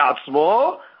al pi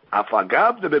atzmo,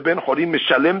 afagav de beben chorim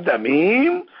mishalem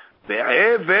damim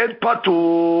ve'eved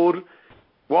patur.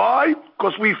 Why?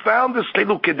 Because we found this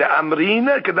chiluk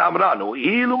kede'amrina kede'amranu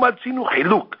ilu matzinu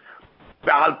chiluk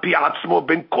ve'al pi atzmo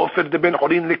ben kofer de ben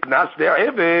chorim liknas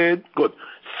ve'eved. Good.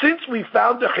 Since we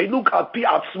found the chiluk al pi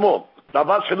atzmo,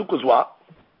 Rava's chiluk was what?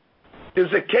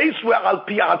 There's a case where al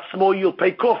pi atzmo you'll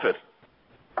pay kofer.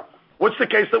 What's the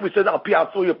case that we said al pi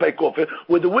atzmo you pay kofir?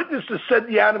 Where the witnesses said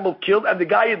the animal killed and the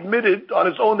guy admitted on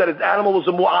his own that his animal was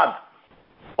a mu'ad.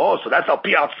 Oh, so that's al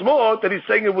pi atzmo that he's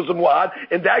saying it was a mu'ad.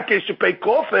 In that case, you pay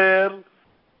kofir.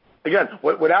 Again,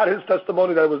 without his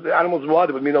testimony that the animal was mu'ad,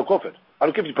 it would mean no kofir. I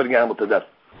don't care if you're putting an animal to death.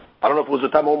 I don't know if it was a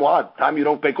time or mu'ad. Time you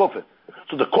don't pay kofir.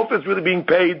 So the kofir is really being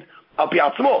paid al pi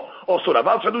atzmo. Also,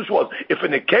 Rava's hadush was, if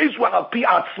in a case where al pi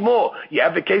atzmo, you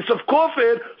have a case of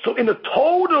kofir, so in a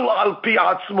total al pi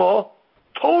atzmo,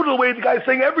 total way the guy's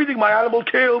saying everything, my animal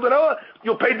killed,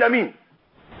 you'll pay damim.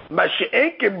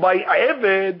 Mashe'ekim by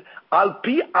Eved al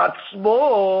pi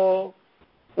atzmo.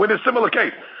 With a similar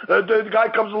case, the guy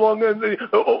comes along and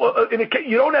in a case,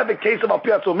 you don't have a case of al pi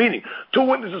atzmo, meaning two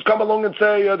witnesses come along and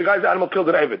say the guy's animal killed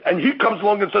an Eved, and he comes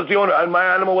along and says the owner, and my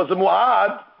animal was a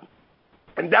mu'ad.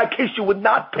 In that case, you would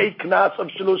not pay knas of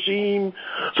shloshim.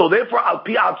 So therefore, al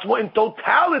pi atzmo in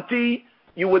totality,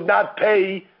 you would not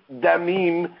pay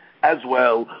damim as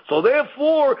well. So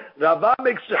therefore, Rava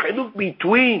makes a chiluk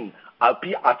between al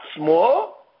pi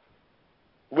atzmo,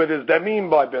 where there's damim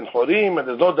by ben chorim and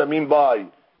there's no damim by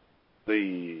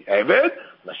the eved.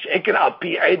 Mashekin al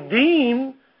pi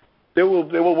edim, they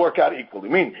will work out equally.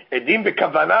 I mean, edim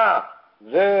bekavana.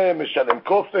 זה משלם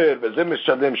כופר וזה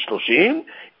משלם 30.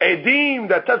 עדים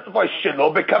that testify שלא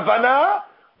בכוונה,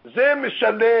 זה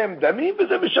משלם דמים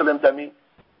וזה משלם דמים.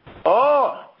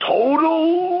 Oh,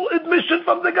 total admission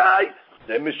from the guy,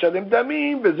 זה משלם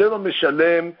דמים וזה לא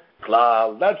משלם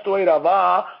כלל. That's the way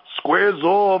Rava squares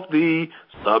off the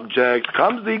subject.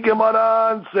 Comes the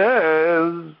Gemara and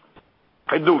says,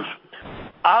 Chidush,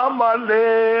 Amar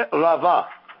le Rava.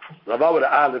 Rava with an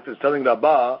aleph is telling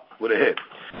Rava with a hit.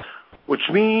 Which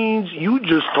means you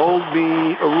just told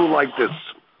me a rule like this.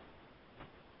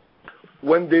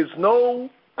 When there's no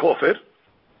kofir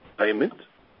payment,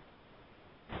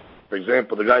 for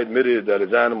example, the guy admitted that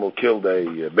his animal killed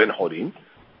a ben chorim.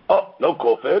 Oh, no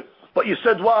kofir. But you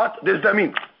said what? There's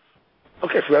damim.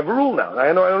 Okay, so we have a rule now.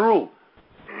 I know a rule.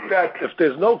 That if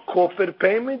there's no kofir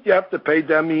payment, you have to pay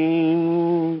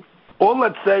damim. Or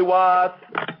let's say what?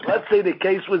 Let's say the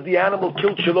case was the animal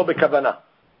killed shelo b'kavana.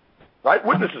 Right?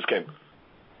 Witnesses came.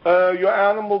 Your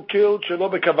animal killed shelo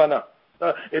b'kavana.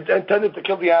 It intended to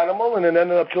kill the animal and then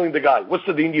ended up killing the guy. What's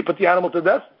the deen? Do you put the animal to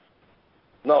death?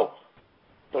 No.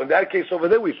 So in that case over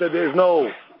there, we said there's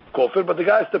no kofir, but the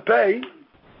guy has to pay.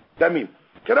 That means.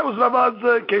 Okay, that was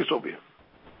Rava's case over here.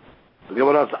 The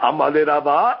Gemara says, Amar le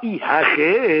Rava,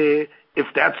 if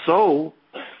that's so,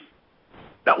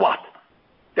 that what?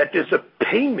 That there's a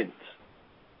payment.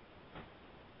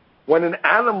 When an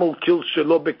animal kills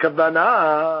shelo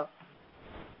bekavana,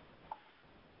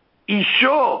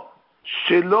 isho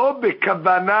shelo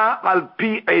bekavana al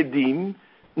pi edim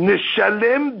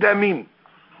neshalem damim.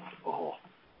 Oh,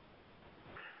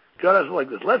 God, like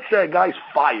this. Let's say a guy's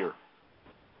fire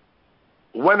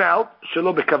went out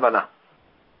shelo bekavana.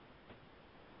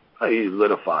 He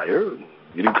lit a fire. You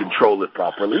didn't control it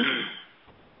properly.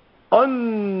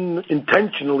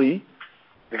 Unintentionally,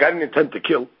 the guy didn't intend to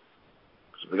kill.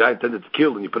 So the guy intended to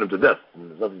kill and you put him to death.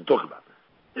 And there's nothing to talk about.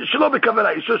 Shelo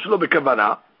b'kavana, Yisur shelo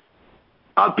b'kavana,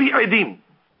 al pi edim.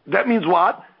 That means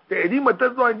what? The edim are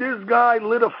testifying this guy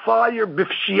lit a fire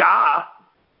b'fshia.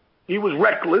 He was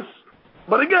reckless.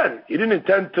 But again, he didn't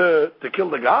intend to kill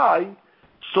the guy.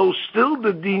 So still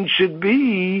the deen should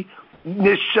be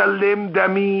nishalim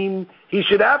damim. He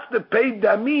should have to pay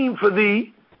damim for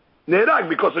the nerag.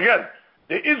 Because again,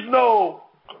 there is no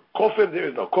kofir. There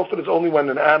is no kofir. It's only when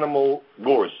an animal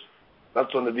gores.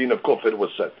 That's when the deen of kofir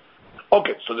was set.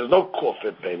 Okay, so there's no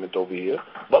kofir payment over here.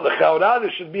 But the chaura,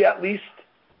 there should be at least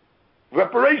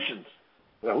reparations.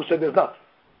 Now, who said there's not?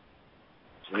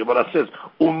 So the Gemara says,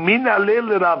 "Umin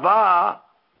alel Rava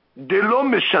delo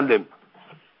mishalim."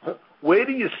 Where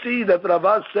do you see that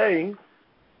Rava is saying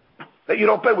that you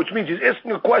don't pay? Which means he's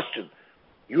asking a question.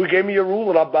 You gave me a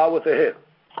rule, Rava with a hair.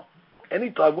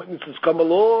 Anytime witnesses come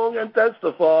along and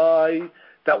testify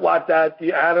that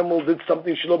the animal did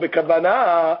something shelo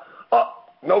b'kavana,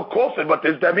 no kofir, but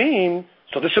there's damim,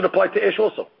 so this should apply to ish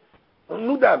also.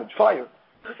 No damage, fire.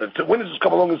 The witnesses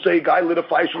come along and say, a guy lit a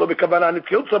fire shelo b'kavana and it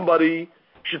killed somebody, you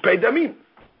should pay damim.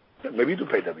 Yeah, maybe you do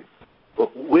pay damim.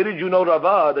 But where did you know,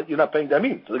 Rava, that you're not paying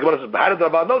damim? So the Gemara says, how did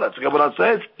Rava know that? So the Gemara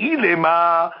says,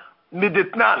 ilema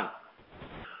miditnan.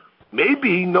 Maybe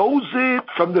he knows it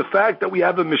from the fact that we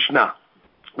have a Mishnah.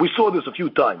 We saw this a few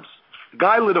times. A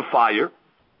guy lit a fire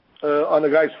on a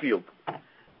guy's field.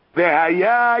 There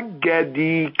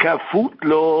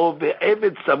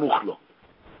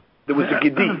was a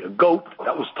gedi, a goat,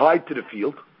 that was tied to the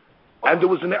field, and there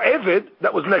was an eved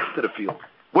that was next to the field.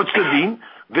 What's the deen?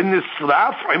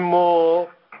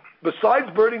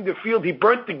 Besides burning the field, he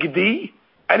burnt the gedi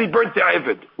and he burnt the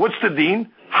eved. What's the deen?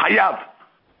 Hayav.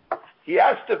 He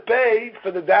has to pay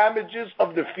for the damages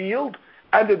of the field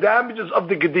and the damages of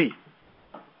the gedi.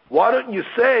 Why don't you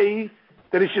say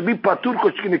that it should be patur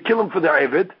because you're going to kill him for the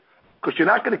eved? Because you're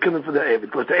not going to kill him for the eved.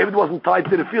 Because the eved wasn't tied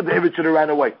to the field, the eved should have ran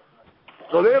away.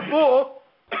 So therefore,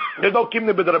 there's no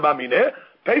kimne b'drabamine.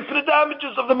 Pay for the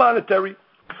damages of the monetary.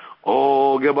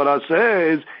 Oh, Gemara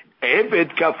says,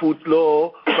 eved kafut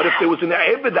lo. But if there was an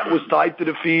eved that was tied to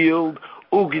the field,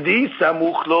 ugdi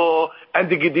samuch lo, and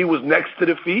the gedi was next to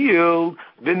the field,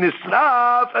 the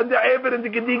nisraf, and the eved and the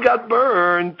gedi got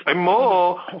burned.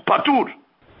 Emo patur.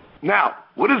 Now,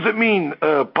 what does it mean,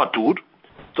 patur?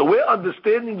 So we're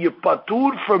understanding your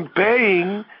patur from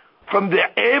paying from the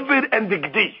eved and the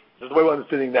gedi. This is the way we're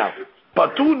understanding now.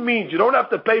 Patur means you don't have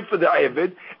to pay for the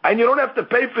eved, and you don't have to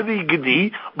pay for the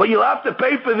gedi, but you'll have to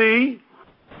pay for the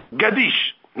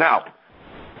gadish. Now,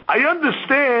 I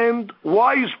understand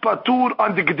why is patur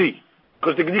on the gedi,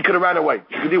 because the gedi could have ran away.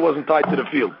 The gedi wasn't tied to the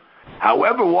field.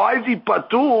 However, why is he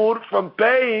patur from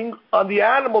paying on the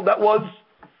animal that was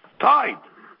tied?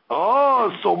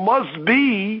 Oh, so must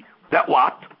be that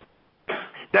what?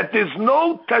 That there's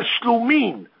no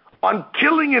tashlumin on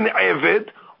killing an eved,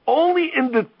 only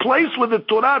in the place where the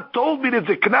Torah told me there's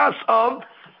a knas of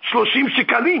 30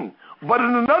 shekalim. But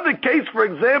in another case, for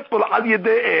example, al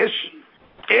yedei esh,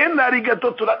 en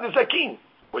narigato Torah nezakin,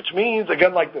 which means,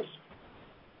 again, like this.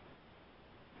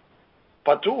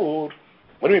 Patur,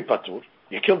 what do you mean patur?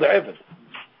 You killed the eved.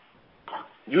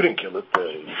 You didn't kill it,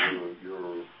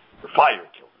 your fire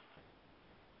killed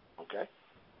it. Okay?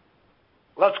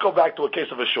 Let's go back to a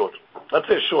case of a short. Let's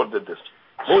say a short did this.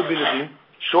 What would be the deen?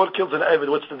 Short kills an eved,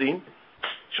 what's the deen?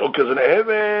 Short kills an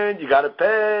eved, you gotta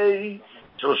pay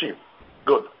shloshim.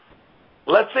 Good.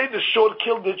 Let's say the short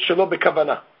killed it shelo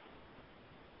b'kavana.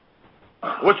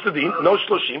 What's the deen? No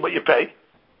shloshim, but you pay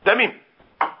damim.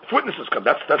 If witnesses come,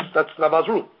 that's Rava's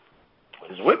rule.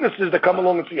 His witnesses that come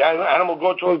along and see animal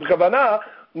go shelo b'kavana,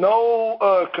 no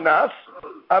knas,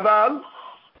 aval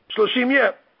shloshim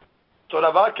yeh. So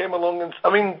Rava came along and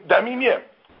damim yeh.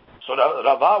 So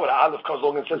Rava with Aleph comes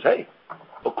along and says, hey,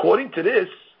 according to this,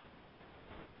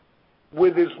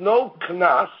 where there's no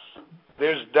knas,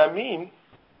 there's damim.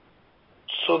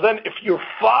 So then if your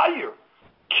fire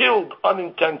killed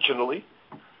unintentionally,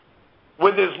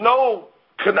 where there's no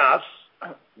knas,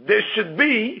 there should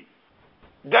be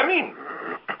damim.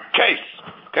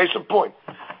 Case in point.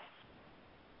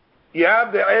 You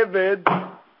have the eved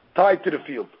tied to the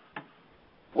field.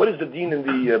 What is the deen in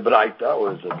the Braita?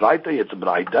 Or is it Braita? It's a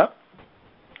Braita.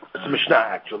 It's a Mishnah,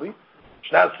 actually.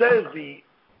 Mishnah says the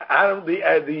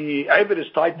eved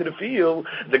is tied to the field.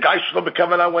 The guy shlo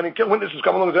b'kavana went and killed. Witnesses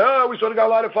come along and say, we saw the guy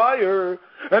light a fire,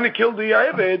 and he killed the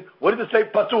eved. What does it say,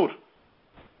 patur?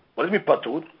 What does it mean,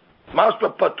 patur? Master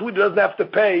patur doesn't have to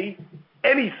pay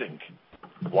anything.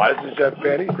 Why doesn't he have to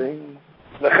pay anything?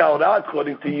 The chaura,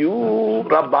 according to you,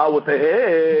 Rabbah with the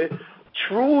hair,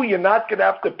 true, you're not going to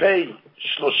have to pay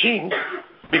shloshim,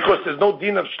 because there's no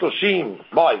din of shloshim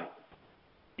by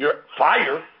your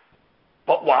fire.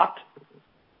 But what?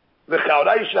 The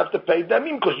chaura you should have to pay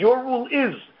damim, because your rule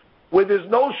is where there's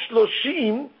no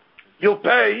shloshim, you'll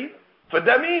pay for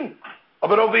damim.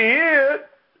 But over here,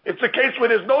 it's a case where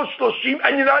there's no shloshim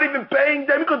and you're not even paying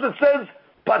them because it says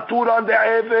patur on the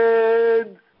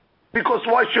eved. Because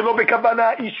why shelo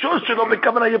bekavana? Ishur shelo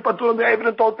bekavana, you're patur on the eved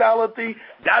in totality.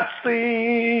 That's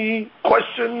the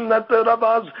question that the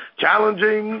Rabbah's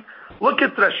challenging. Look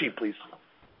at Rashi, please.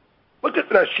 Look at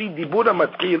Rashi, Dibura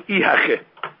Matkil Ihache.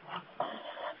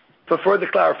 For further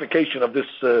clarification of this,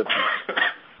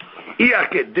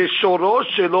 Ihache, Deshoro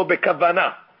shelo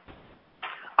bekavana,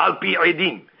 al pi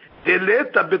edim,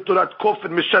 deleta beturat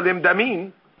kofen mishalem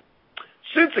damin.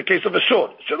 Since the case of a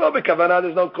short, shelo bekavana,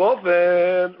 there's no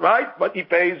kofen, right? But he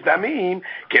pays damim.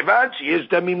 Kevan sheyesh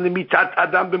damim limitat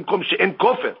adam b'mkom she'en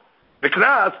kofen.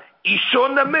 Because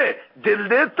ishon nameh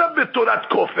deleta beturat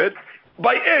kofen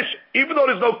by ish, even though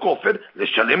there's no kofen,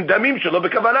 l'shalem damim shelo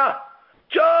bekavana.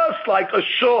 Just like a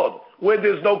short where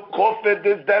there's no kofen,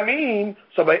 there's damim.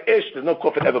 So by ish, there's no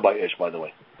kofen ever by ish, by the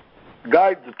way.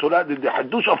 Guys, the Torah, the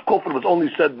hadush of kofen was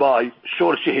only said by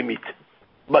shor shehemit,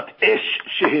 but ish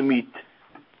shehemit.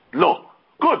 No.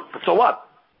 Good. So what?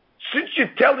 Since you're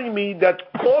telling me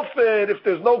that kofen, if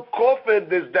there's no kofen,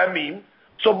 there's damim,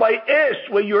 so by ish,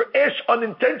 where your ish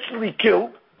unintentionally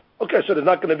killed, okay, so there's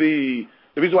not going to be,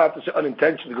 the reason why I have to say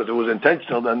unintentionally, because if it was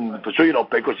intentional, then for sure you don't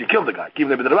pay because you killed the guy.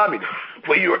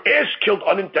 Where your ish killed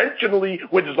unintentionally,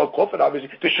 where there's no kofen, obviously,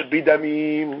 there should be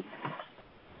damim.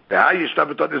 Very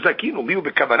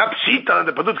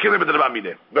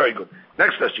good.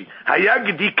 Next Rashi. Haya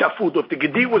gedi kafut. If the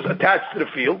gedi was attached to the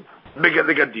field, the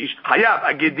gadish. Hayab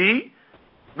a gedi,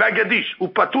 v'gadish.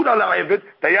 Upatur ala eved,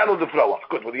 tayalo defroach.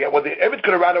 Good. When the eved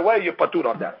could have ran away, you patur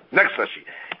on that. Next Rashi.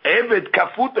 Eved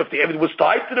kafut. If the eved was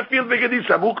tied to the field, v'gadish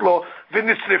samuklo,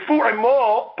 v'nisrefu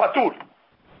imo patur.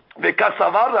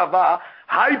 V'kasavar rava,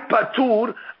 hay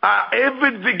patur a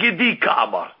eved v'gedi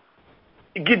ka'amar.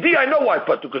 Gedi, I know why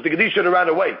patur, because the Gedi should have ran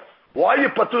away. Why you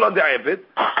patur on the Eved?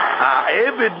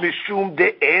 Eved mishum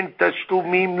de'en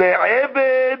tashtumim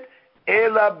le'Eved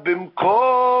ela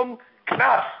bimkom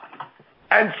knas.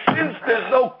 And since there's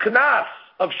no knas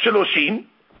of shiloshim,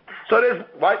 so there's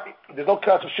no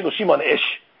knas of shiloshim on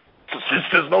ish. So since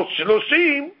there's no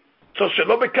shiloshim, so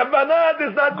shelo bekavana,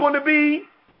 there's not going to be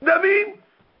damim.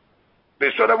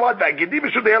 Fine.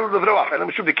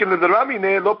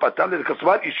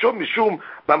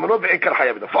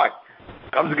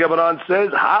 Comes the Gemara and says,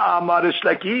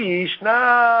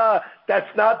 nah,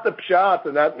 that's not the pshat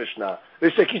in that Mishnah.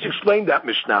 Rish Lakish explained that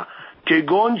Mishnah. You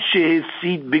know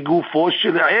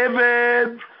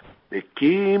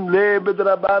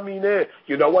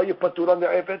why you patur on the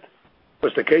Eved?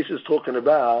 Because the case is talking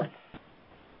about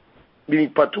meaning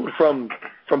patur from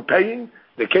paying.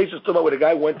 The case is talking about where the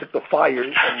guy went to the fire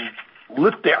and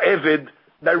lit the Eved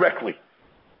directly.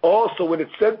 Also, when it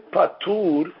said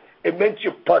patur, it meant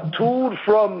you patur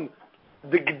from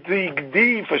the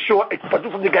gdi for sure. It's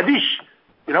patur from the gadish.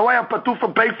 You know why I'm patur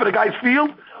from paying for the guy's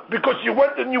field? Because you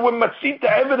went and you were matzit the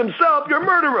Eved himself. You're a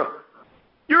murderer.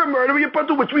 You're a murderer. You're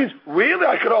patur, which means really,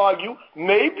 I could argue,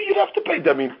 maybe you'd have to pay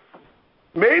damim.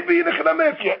 Maybe in the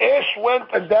Kamma, if your ish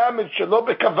went and damaged shelo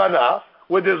bekavana,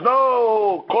 where there's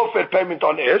no kofet payment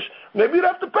on ish, maybe you'd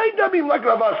have to pay damim, like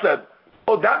Rava said.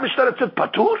 Oh, that Mishnah that said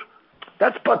patur?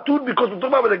 That's patur because we're talking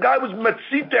about where the guy was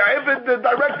metzit the Eved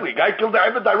directly. Guy killed the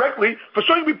Eved directly. For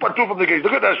sure, you'd be patur from the case.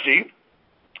 Look at Rashi.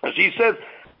 Rashi says,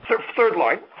 third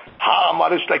line, Ha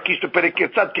amarish lakish to perek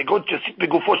ketzad kegon chesit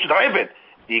begufo shel Eved.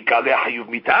 Yikale hayuv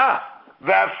mitah.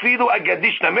 Ve'afilu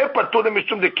agadish nameh patur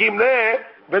mishum dekim le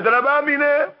v'draba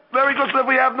mineh. Very good. So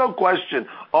we have no question.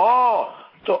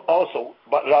 So also,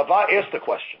 but Rava asked the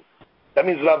question. That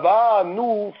means Rava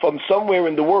knew from somewhere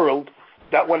in the world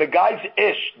that when a guy's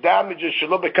ish damages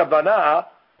shelo bekavana,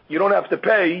 you don't have to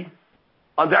pay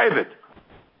on the Eved.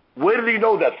 Where did he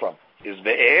know that from? Is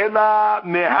ve'ela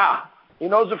meha. He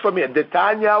knows it from here.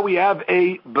 Detanya, we have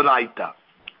a braita.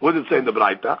 What does it say in the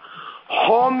braita?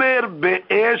 Homer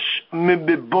be'esh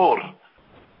mibibor.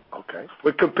 Okay.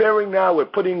 We're comparing now, we're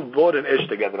putting bor and ish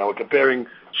together. Now we're comparing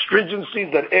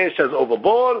stringencies that ish has over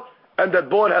bor and that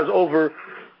bor has over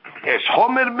ish.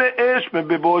 Homer be'esh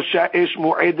mibibor sha'esh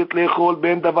mu'edet lechol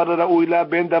ben davar ra'uila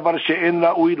ben davar she'en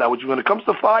ra'uila. Which when it comes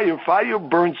to fire, fire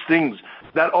burns things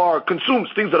that are consumed,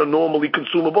 things that are normally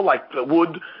consumable, like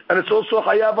wood, and it's also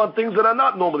hayav on things that are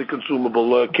not normally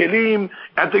consumable, kelim,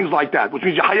 and things like that, which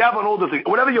means you hayav on all the things.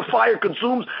 Whatever your fire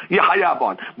consumes, you hayav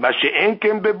on. Mashe'en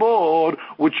ken bebor,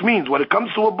 which means when it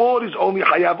comes to a board, he's only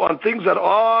hayav on things that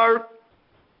are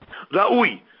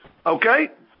ra'ui. Okay?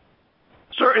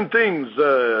 Certain things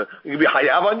you can be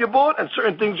hayav on your board, and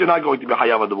certain things you're not going to be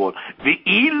hayav on the board. The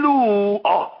ilu,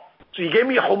 so you gave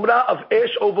me a humrah of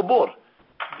esh overboard.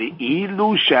 The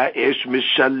ilu sha'esh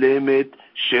mishalemet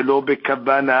shelo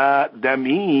bekavana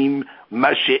damim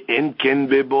ma she'en ken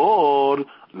bebor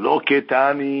lo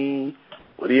ketani.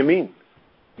 What do you mean?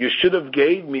 You should have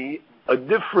gave me a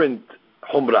different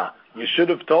humrah. You should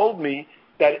have told me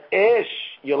that esh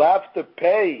you'll have to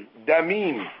pay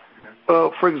damim.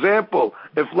 For example,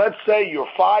 if let's say your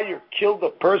fire killed a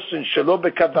person shelo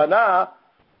bekavana,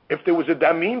 if there was a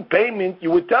damim payment,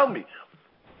 you would tell me.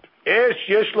 Esh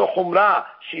yesh lo chumra,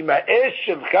 shima esh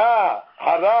shelcha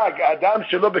harag adam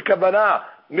shelo bekavana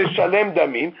mishalem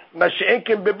damim, ma she'en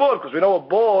ken bebor, because we know a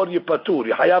bor you patur,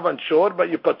 you hayav on shor, but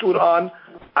you patur on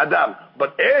adam.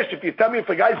 But esh, if you tell me if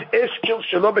a guy's esh killed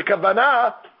shelo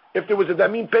bekavana, if there was a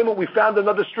damim payment, we found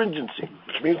another stringency,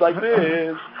 which means like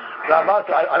this.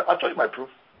 Rabba, I'll tell you my proof.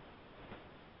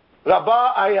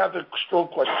 Rabba, I have a strong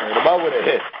question. Rabba with a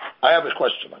hit. I have a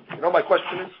question on you. You know what my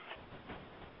question is?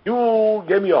 You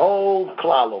gave me a whole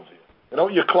klal over here. You know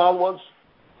what your klal was?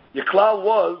 Your klal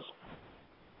was,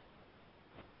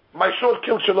 my short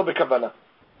killed shelo bekavana.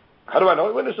 How do I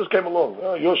know? Witnesses came along.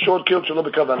 Oh, your short killed shelo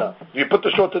bekavana. Do you put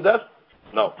the short to death?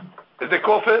 No. Is there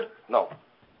kofir? No.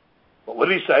 But what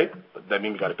did he say? But that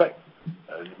means you got to pay.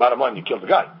 Bottom line, you killed the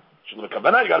guy. You got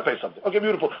to pay something. Okay,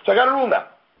 beautiful. So I got a rule now.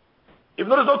 If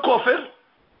there's no kofir,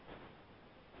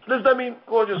 does that mean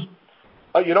gorgeous?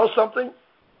 You know something?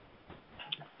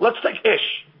 Let's take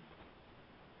ish.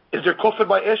 Is there kofir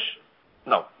by ish?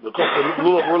 No. The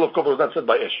rule of kofir was not said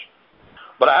by ish.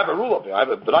 But I have a rule over here. I have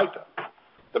a braita.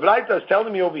 The braita is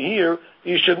telling me over here,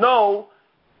 you should know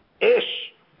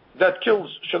ish that kills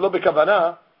shelo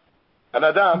bekavana, an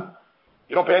adam,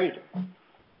 you don't pay anything.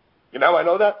 You know how I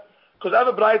know that? Because I have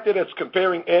a braita that's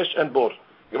comparing esh and bor.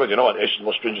 You know what? Esh is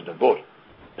more stringent than bor.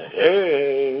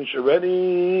 Esh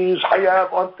already is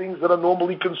hayav on things that are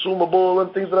normally consumable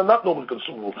and things that are not normally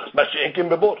consumable. Mashi'enkim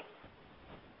bebor.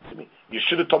 You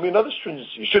should have told me another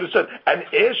stringency. You should have said, an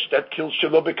esh that kills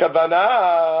shelo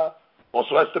bekavana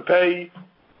also has to pay.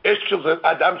 Esh kills an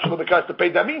adam shelo bekavana has to pay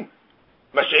damim.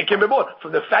 Mashi'enkim bebor.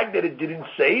 From the fact that it didn't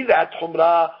say that,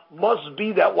 humrah must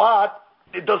be that what?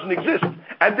 It doesn't exist.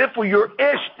 And therefore your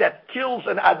ish that kills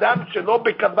an adam shelo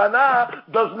bekavana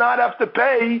does not have to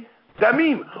pay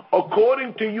damim.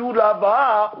 According to you,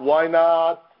 Rava, why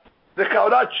not? The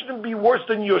kaurat shouldn't be worse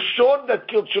than your short that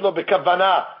killed shelo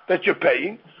bekavana that you're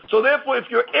paying. So therefore, if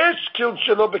your ish killed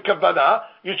shelo bekavana,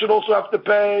 you should also have to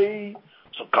pay.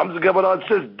 So comes the Gemara and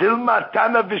says, Dilma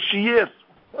tana v'shiyir.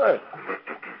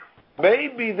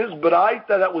 Maybe this braita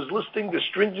that was listing the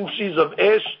stringencies of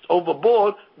esh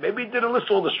overboard, maybe it didn't list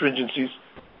all the stringencies.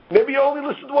 Maybe you only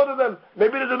listed one of them.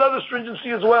 Maybe there's another stringency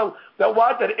as well. That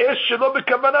what? That esh shelo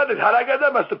bekavana, that harag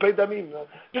adam has to pay damim.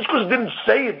 Just because it didn't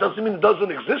say it doesn't mean it doesn't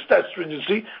exist, that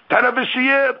stringency. Tana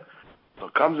v'shiyir. So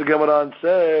comes the Gemara and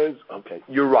says, okay,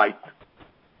 you're right.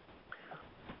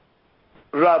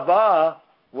 Rava,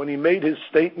 when he made his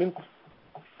statement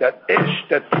that esh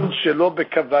that kills shelo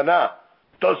bekavana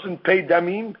doesn't pay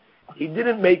damim, he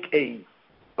didn't make a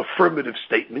affirmative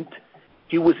statement.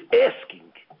 He was asking,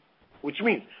 which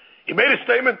means he made a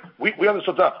statement. We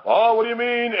understood that. Oh, what do you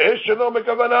mean? Esh shelo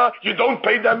bekavana, you don't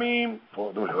pay damim.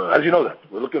 How do you know that?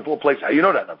 We're looking for a place. How do you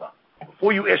know that, Rava?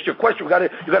 Before you ask your question, you got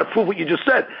to prove what you just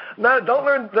said. No, don't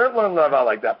learn Rava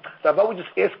like that. Rava was just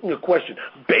asking a question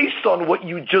based on what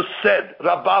you just said.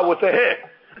 Rava with a hair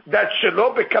that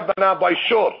shelo bekavana by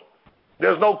shor.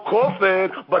 There's no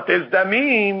kofir, but there's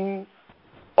damim.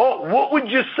 Oh, what would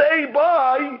you say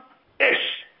by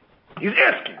ish? He's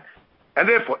asking. And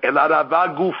therefore,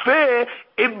 elarava gufe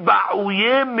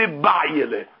ibba'uye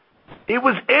mibba'yele. He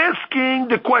was asking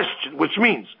the question, which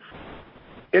means,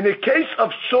 in the case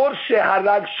of shor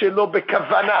sheharag shelo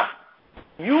bekavana,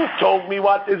 you told me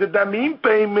what is a damim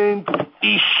payment.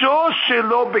 Isho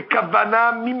shelo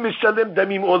bekavana mi mishalem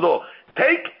damim odo.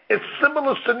 Take a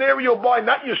similar scenario by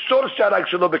not your shor sharag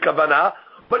shelo bekavana,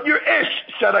 but your ish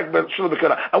sharag shelo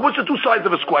bekavana. And what's the two sides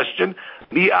of his question?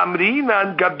 Li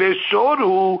amrinan gabe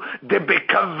shoru de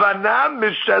bekavana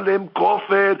mishalem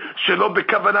kofer shelo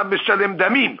bekavana mishalem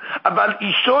damim. Aval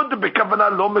isho de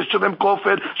bekavana lo mishalem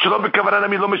kofer shelo bekavana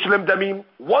damim lo mishalem damim.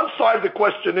 One side of the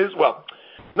question is, well,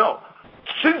 no,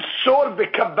 since shor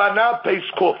bekavana pays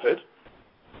kofer,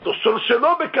 so shor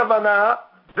shelo bekavana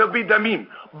there'll be damim.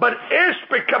 But ish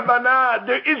bekavana,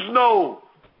 there is no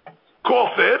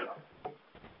kofir,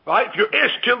 right? If your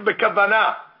ish killed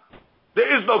bekavana,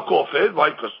 there is no kofir,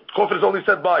 right? Because kofir is only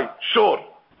said by shor,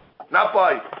 not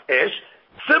by ish.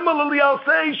 Similarly, I'll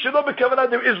say, shelo b'kavanah,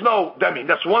 there is no damin.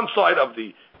 That's one side of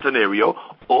the scenario.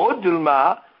 Or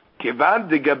dilma, kivan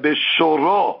degabe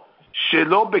shoro,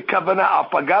 shelo b'kavanah,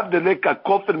 afagav deleka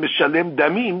kofer mishalem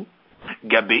damin,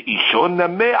 gabe ishon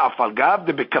name, afagav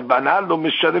de b'kavanah lo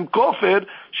mishalem kofer,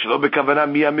 shelo b'kavanah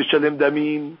miya mishalem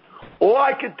damin. Or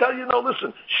I can tell you, no,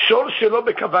 listen, shor shelo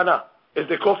b'kavanah, is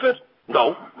there kofer?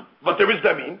 No, but there is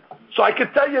damin. So I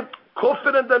can tell you,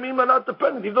 kofer and damim are not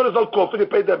dependent. Even though there's no kofer, you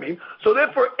pay damim. So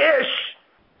therefore, ish,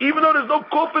 even though there's no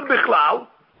kofer bichlal,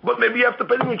 but maybe you have to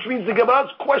pay damim, which means the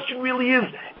Gemara's question really is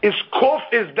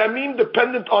damim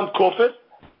dependent on kofer?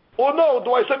 Or no,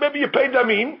 do I say maybe you pay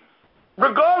damim,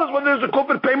 regardless whether there's a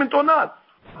kofer payment or not?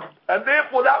 And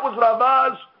therefore, that was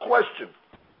Rava's question.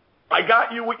 I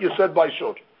got you what you said by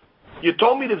Shor. You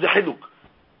told me there's a hiluk.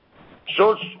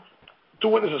 Shor, two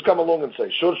witnesses come along and say,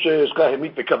 Shor she'eshka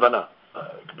hemit b'kavanah.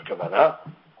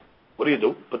 What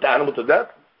do? Put the animal to death?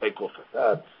 Pay kofer.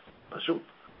 That's pashut.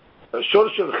 Shor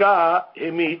shelcha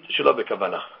hemit shelo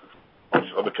b'kavanah.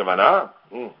 Shelo b'kavanah?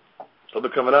 Shelo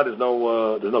b'kavanah, there's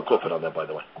no kofer on that, by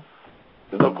the way.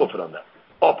 There's no kofer on that.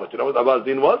 Oh, but you know what Abba's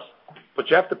din was? But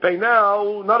you have to pay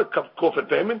now, not a kofer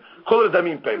payment, call it a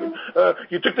damim payment.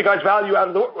 You took the guy's value out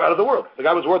of the world. The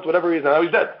guy was worth whatever he is, and now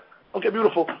he's dead. Okay,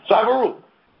 beautiful. So I have a rule.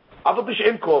 After the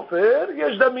she'en kofer,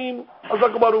 yesh damim.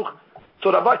 Hazak baruch.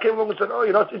 So Rabbi came along and said, oh,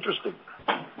 you know, it's interesting.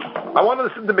 I want to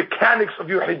listen to the mechanics of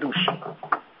your hidush.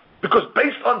 Because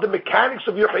based on the mechanics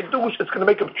of your hidush, it's going to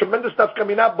make a tremendous stuff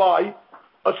coming out by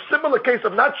a similar case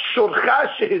of not shorcha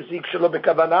shehizik shelo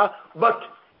b'kavanah, but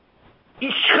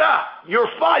ishcha, your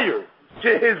fire,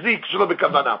 shehizik shelo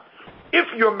b'kavanah. If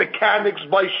your mechanics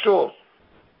by shor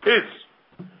is,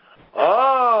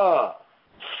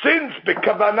 since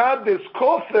b'kavanah there's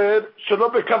kofer,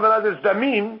 shelo b'kavanah there's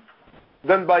damim,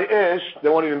 then by esh,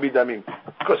 there won't even be damim.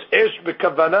 Because esh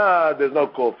b'kavanah, there's no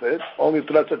kofer. Only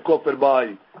to that's a kofer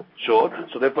by short.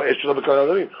 So therefore esh shelo b'kavanah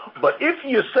damim. But if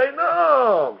you say,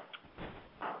 no,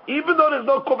 even though there's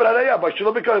no kofer aliyah, by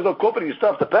shelo b'kavanah there's no kofer, you still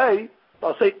have to pay.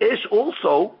 I'll say esh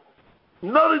also,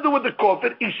 nothing to do with the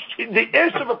kofer. The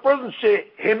esh of a person,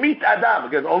 shehemit adam.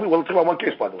 Again, only, we'll talk about one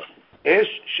case, by the way.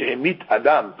 Esh shehemit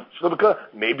adam. Shelo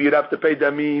b'kavanah, maybe you'd have to pay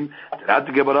damim. Then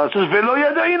the Gemara says, velo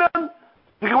yadainan.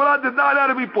 The Gemara did not allow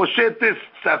to be poshetis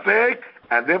safek,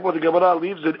 and therefore the Gemara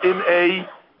leaves it in a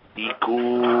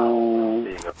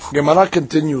iku. Gemara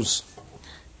continues.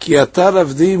 Ki ata Rav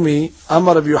Dimi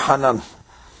amar Rav Yohanan.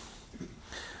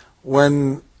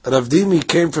 When Rav Dimi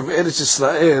came from Eretz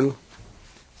Israel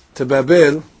to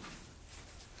Babel,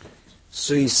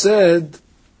 so he said,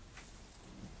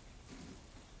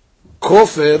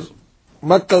 Kofer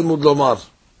mat Talmud lomar,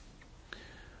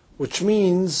 which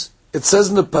means it says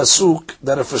in the pasuk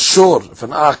that if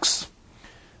an ox,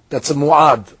 that's a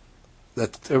mu'ad,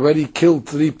 that already killed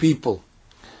 3 people.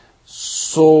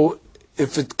 So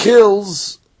if it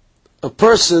kills a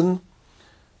person,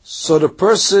 so the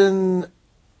person,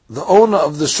 the owner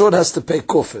of the shor has to pay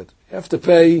kofir. You have to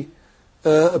pay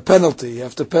a penalty. You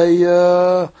have to pay,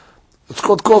 it's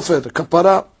called kofir, a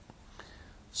kapara.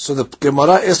 So the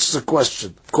Gemara asks a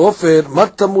question. Kofir,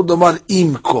 mat tamud omar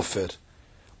im kofir.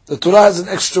 The Torah has an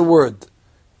extra word.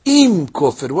 Im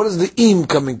kofer. What is the im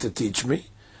coming to teach me?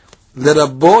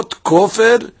 Lerabot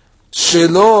kofer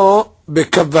shelo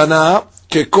bekavana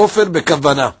ke kofer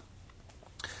bekavana.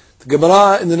 The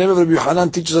Gemara in the name of Rabbi Yohanan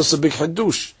teaches us a big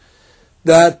hadush.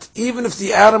 That even if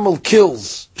the animal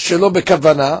kills shelo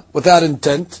bekavana, without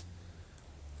intent,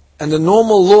 and the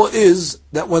normal law is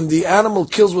that when the animal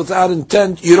kills without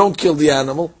intent, you don't kill the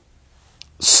animal,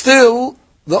 still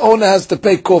the owner has to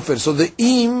pay kofir. So the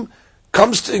im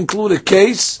comes to include a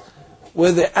case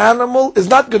where the animal is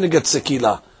not going to get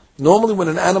sekila. Normally when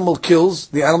an animal kills,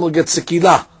 the animal gets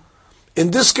sekila. In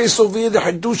this case over here, the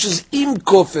hadush is im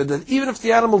kofir, that even if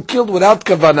the animal killed without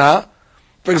kavanah,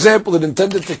 for example, it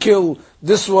intended to kill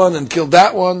this one and kill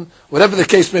that one, whatever the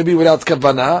case may be without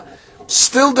kavanah,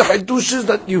 still the hadush is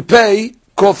that you pay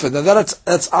kofir. Now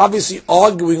that's obviously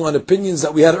arguing on opinions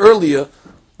that we had earlier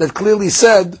that clearly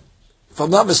said, if I'm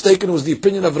not mistaken, it was the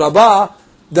opinion of Rabbah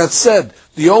that said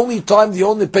the only time the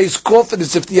owner pays kofir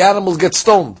is if the animal gets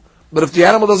stoned. But if the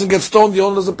animal doesn't get stoned, the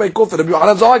owner doesn't pay kofir. Rabbi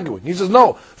Yohanan's arguing. He says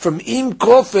no. From im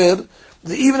kofir,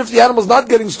 even if the animal's not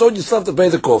getting stoned, you still have to pay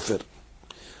the kofir.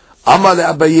 Amar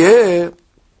le'abaye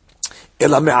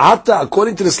ela me'ata.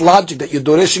 According to this logic that you're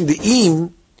doreshing the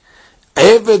im,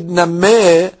 eved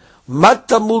nameh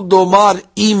matamul domar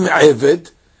im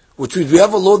eved. Which means we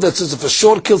have a law that says if a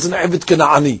shor kills an Eved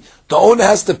Kana'ani, the owner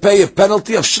has to pay a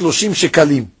penalty of 30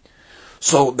 shekalim.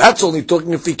 So that's only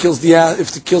talking if he kills the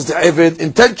Eved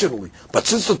intentionally. But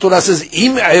since the Torah says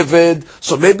im Eved,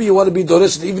 so maybe you want to be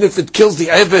doresh even if it kills the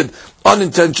Eved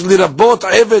unintentionally. Rabot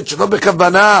Eved shelo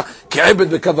bekavana ke'eved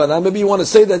bekavana. Maybe you want to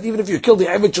say that even if you kill the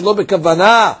Eved shelo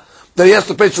bekavana, that he has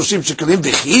to pay 30 shekalim.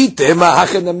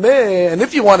 And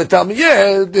if you want to tell me,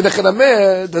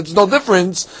 that's no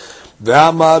difference.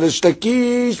 But Rish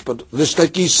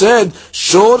Lakish said,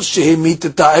 Shor shehemit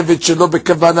et ha'eved shelo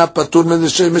bekavana patur min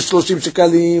 30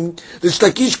 shekalim. Rish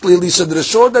Lakish clearly said that a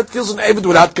shor that kills an eved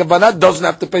without kavana doesn't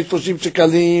have to pay 30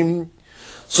 shekalim.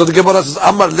 So the Gemara says,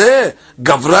 Amar le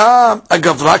gavra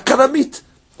karamit.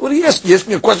 What do you ask? You ask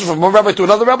me a question from one rabbi to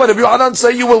another rabbi. Rabbi Yohanan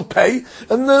say you will pay,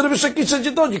 and Rabbi Shakish said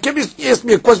you don't. You can't ask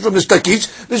me a question from Rish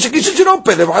Lakish. Rish Lakish said you don't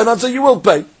pay. Rabbi Yohanan say you will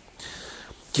pay.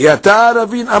 Ki ata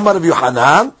ravin Amar Rabbi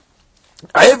Yohanan.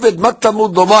 עבד מה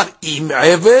תלמוד לומר אם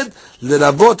עבד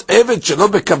לרבות עבד שלא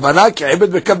בכוונה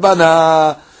כעבד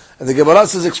בכוונה. And the Gemara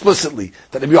says explicitly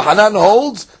that Rabbi Yohanan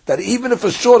holds that even if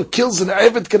a shor kills an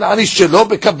עבד כנעני שלא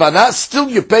בכוונה, still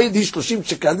you pay these 30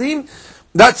 shekalim.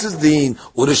 That's his deen.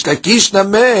 וריש לקיש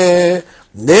נמה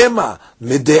נמה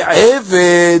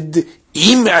מדעבד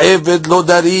אם עבד לא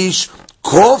דריש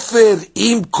כופר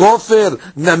אם כופר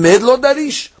נמד לא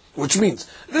דריש. Which means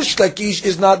Rish Lakish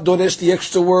is not doresh the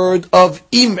extra word of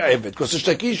im eved, because Rish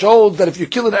Lakish holds that if you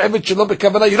kill an eved shelo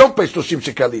bekavana, you don't pay 30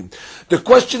 shekalim. The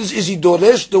question is he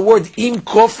doresh the word im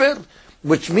kofer,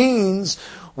 which means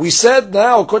we said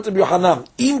now according to Yohanan,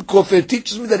 im kofer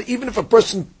teaches me that even if a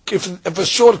person, if a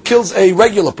shor kills a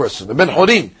regular person, a ben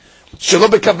horim, shelo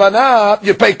bekavana,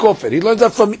 you pay kofer. He learns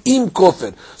that from im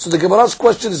kofer. So the Gemara's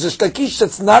question is Rish Lakish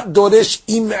that's not doresh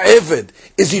im eved,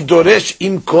 is he doresh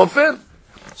im kofer?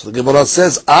 So the Gemara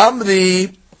says,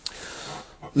 Amri,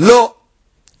 lo,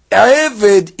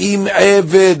 Eved im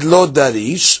Eved lo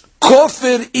darish,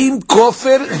 kofer im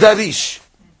kofer darish.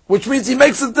 Which means he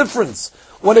makes a difference.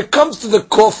 When it comes to the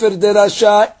kofer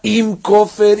derasha, im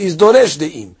kofer is doresh de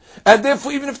im. And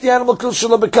therefore, even if the animal kills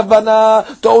shelo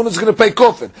bekavana, the owner is going to pay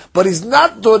kofer. But he's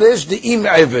not doresh de im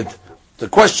Eved. The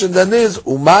question then is,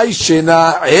 Umay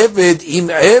shena eved im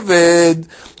eved.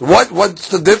 What's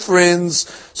the difference?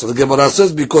 So the Gemara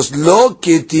says, because lo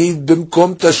ketiv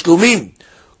bimkom tashlumim.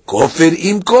 Kofer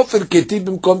im kofer ketiv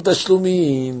bimkom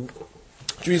tashlumim.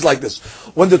 Which means like this.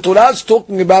 When the Torah is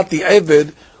talking about the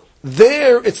eved,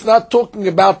 there it's not talking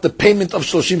about the payment of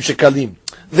 30 shekalim.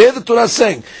 There the Torah is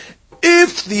saying,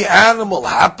 if the animal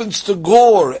happens to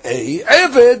gore a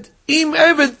eved, im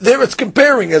eved, there it's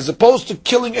comparing, as opposed to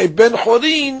killing a ben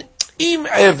horin, im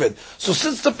eved. So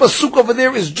since the pasuk over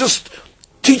there is just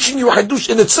teaching you hadush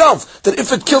in itself, that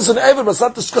if it kills an eved, but it's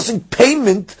not discussing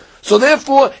payment, so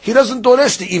therefore he doesn't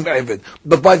doresh the im eved.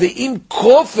 But by the im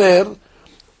kofer,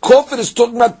 kofer is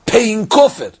talking about paying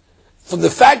kofer. From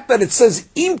the fact that it says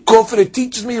im kofer, it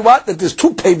teaches me what? That there's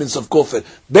two payments of kofer.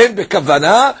 Ben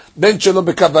bekavana, ben shelo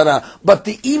bekavana. But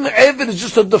the im eved is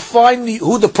just to define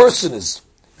who the person is.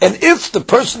 And if the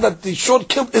person that the short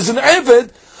killed is an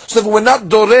eved, so we're not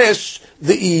doresh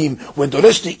the im, we're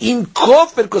doresh the im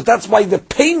kofer, because that's why the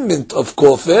payment of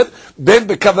kofer, ben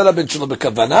bekavana, ben shelo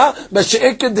bekavana,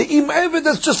 mashe'eken the im eved,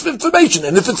 that's just for information.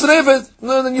 And if it's an eved,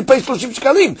 no, then you pay 30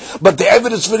 shekalim. But the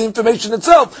eved is for the information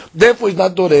itself. Therefore, he's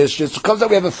not doresh. So it comes out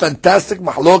we have a fantastic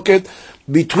mahloket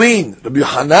between Rabbi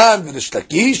Yohanan and Rish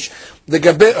Lakish, the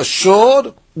gabe a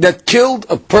shor that killed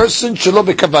a person shelo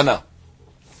bekavana.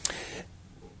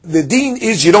 The deen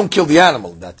is you don't kill the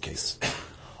animal in that case.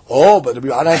 Oh, but Rabbi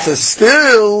Yohanan says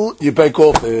still you pay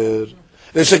kofer.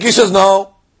 The Shakish says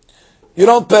no, you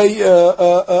don't pay.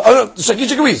 The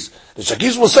Shakish agrees. The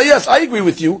Shakish will say yes, I agree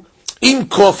with you. In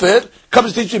kofer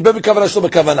comes to teach you bebi kavana shlo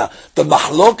bekavana. The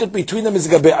mahloket between them is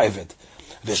gabe eved.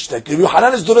 Rabbi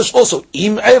Yohanan is doresh also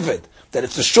im eved, that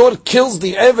if the shor kills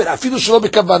the eved, afilu shlo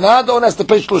bekavana, the owner has to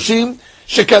pay 30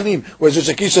 shekalim. Whereas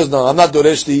the Shakish says, no, I'm not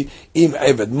doresh the im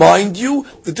eved. Mind you,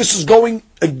 that this is going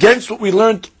against what we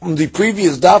learned from the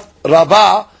previous daf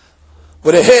Rava,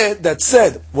 with a head that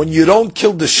said, when you don't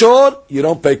kill the shor, you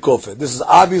don't pay kofer. This is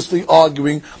obviously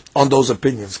arguing on those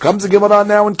opinions. Comes the Gemara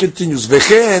now and continues.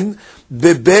 Vechen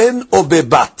beben o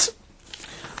bebat.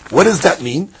 What does that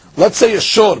mean? Let's say a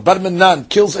shor, bar minan,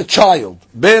 kills a child,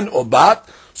 ben or bat.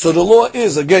 So the law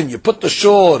is, again, you put the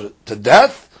shor to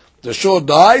death, the shor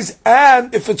dies,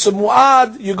 and if it's a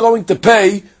mu'ad, you're going to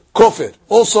pay kofer.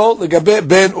 Also, the gabe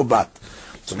ben or bat.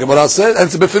 So Gemara says, and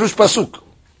it's a befirush pasuk.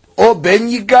 O ben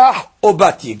yigah, o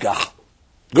bat yigah.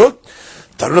 Good?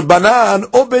 Tarbanan,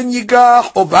 o ben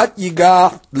yigah, o bat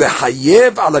yigah,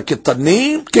 lehayev ala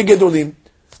ketanim kegedolim.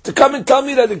 To come and tell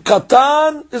me that a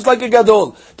katan is like a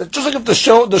gadol. That just like if the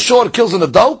shor kills an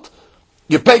adult,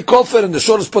 you pay kofer and the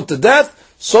shor is put to death,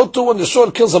 So too when the shor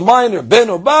kills a minor,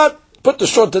 ben or bat, put the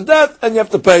shor to death, and you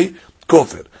have to pay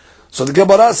kofir. So the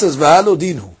Gemara says, V'halo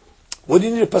dinu. What do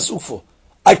you need a pasuk for?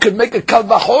 I could make a kal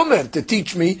v'chomer to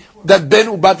teach me that ben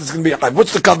or bat is going to be a chayav.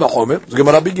 What's the kal v'chomer? The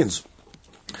Gemara begins.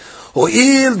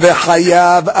 Ho'il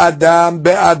v'chayav adam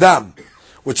be'adam.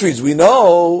 Which means we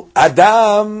know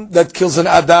Adam that kills an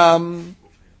Adam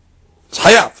is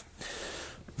Hayav.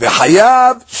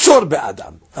 V'Hayav shor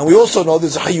be'Adam. And we also know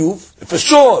there's a Hayuv if a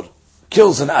shor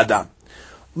kills an Adam.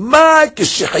 Ma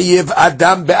kishayiv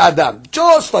Adam be'Adam.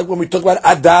 Just like when we talk about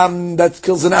Adam that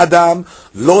kills an Adam,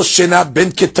 lo shena ben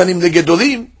ketanim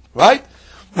legedolim, right?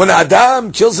 When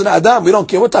Adam kills an Adam, we don't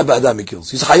care what type of Adam he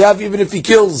kills. He's Hayav even if he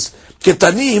kills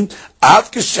Ketanim,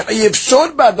 shor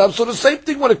b'Adam. So the same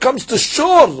thing when it comes to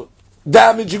shor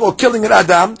damaging or killing an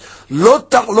Adam, lo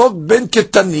ta'log ben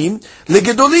Ketanim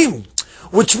legedolim.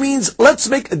 Which means, let's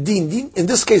make a din. Din, in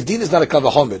this case, din is not a kal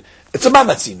v'chomer. It's a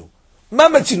mamatzinu.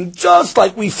 Mamatzinu, just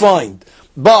like we find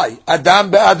by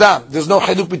Adam be'Adam. There's no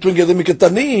chiluk between gedolim and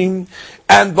Ketanim,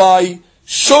 and by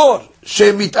shor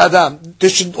shemit Adam. There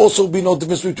should also be no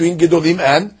difference between gedolim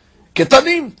and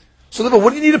Ketanim. So therefore, what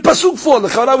do you need a pasuk for?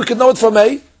 L'chara, we can know it from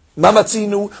a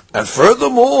mamatzinu. And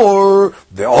furthermore,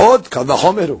 the odd kal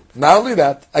v'chomeru. Not only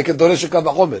that, I can doresh a kal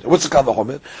v'chomer. What's a kal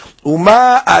v'chomer?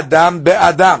 Uma adam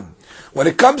be'adam. When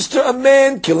it comes to a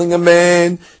man killing a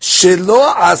man,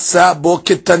 shelo asa bo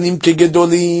ketanim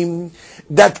kegedolim.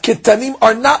 That ketanim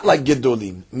are not like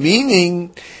gedolim.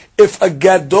 Meaning, if a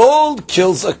gadol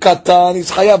kills a katan,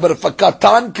 he's chayav. But if a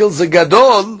katan kills a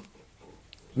gadol,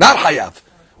 not chayav.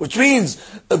 Which means,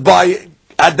 by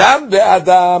Adam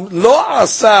be'Adam, lo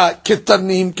asa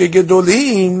ketanim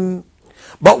kegedolim,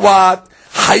 but what?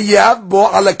 Hayav bo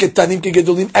ala ketanim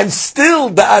kegedolim, and still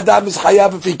the Adam is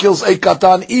hayav if he kills a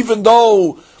katan, even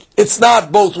though it's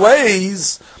not both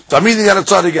ways. So I'm reading the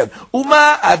Tzad again.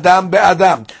 Uma Adam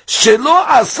be'Adam, shelo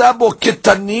asa bo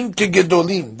ketanim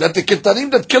kegedolim, that the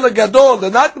ketanim that kill a gadol,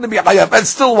 they're not going to be hayav, and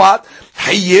still what?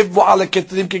 Hayav bo ala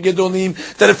ketanim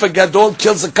kegedolim, that if a gadol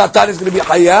kills a katan, he's going to be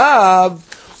hayav.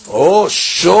 Oh,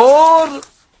 shor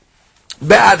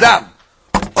be'Adam,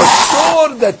 a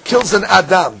shor that kills an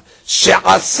Adam,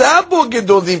 she'asa bo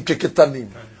gedolim keketanim.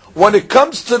 When it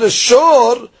comes to the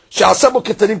shor, she'asa bo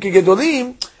ketanim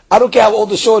kegedolim, I don't care how old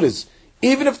the shor is.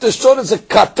 Even if the shor is a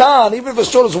katan, even if the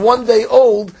shor is 1 day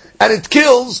old, and it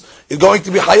kills, it's going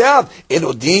to be hayav.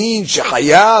 Enodin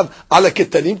she'hayav ala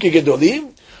ketanim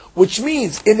kegedolim, which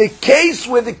means, in a case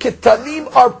where the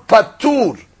ketanim are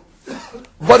patur,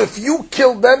 but if you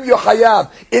kill them, you're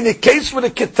hayav. In a case where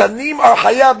the ketanim are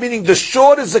hayav, meaning the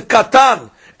shor is a katan,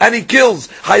 and he kills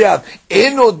hayav.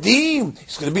 Enodin,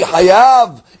 he's going to be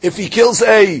hayav if he kills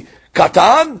a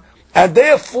katan, and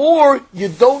therefore, you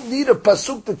don't need a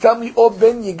pasuk to tell me, oh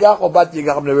ben yigach or bat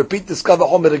yigach. I'm going to repeat this kal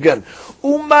v'chomer again.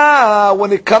 Uma,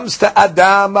 when it comes to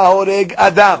Adam, ahoreg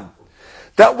Adam,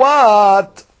 that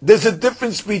what? There's a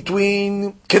difference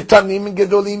between ketanim and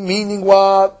gedolim, meaning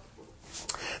what?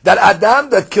 That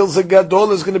Adam that kills a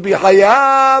gadol is going to be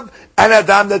hayav, and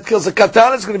Adam that kills a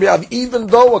katan is going to be hayav, even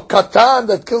though a katan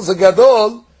that kills a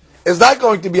gadol is not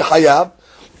going to be hayav.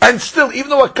 And still,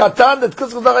 even though a katan that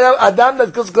kills a gadol, Adam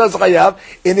that kills a gadol is hayav,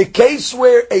 in a case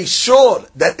where a shor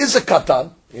that is a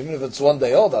katan, even if it's 1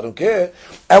 day old, I don't care,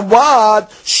 and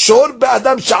what? Shor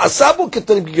be'adam sha'asabu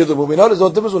ketanim kegedolim. We know there's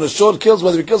no difference when a shor kills,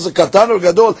 whether he kills a katan or a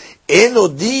gadol,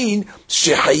 enodin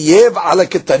shehayev ala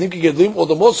ketanim kegedolim, or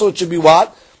the more so it should be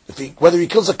what? Whether he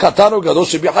kills a katan or gadol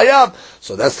should be hayav.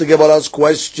 So that's the Gemara's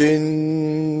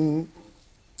question.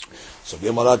 So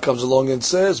Gemara comes along and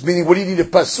says, meaning what do you need a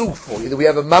pasuk for? Either we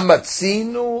have a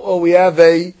mamatzinu or we have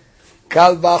a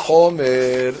kal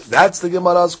v'chomer. That's the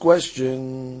Gemara's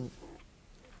question.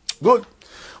 Good.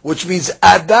 Which means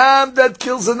Adam that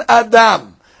kills an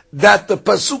Adam, that the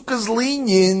pasuk is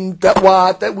lenient, that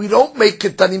what? That we don't make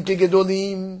ketanim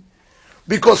kegedolim.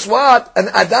 Because what? An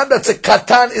Adam that's a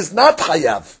katan is not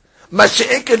hayav.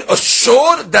 Mashiach, a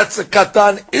shor that's a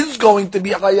katan is going to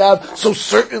be hayav, so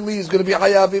certainly he's going to be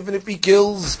hayav even if he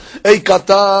kills a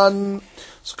katan.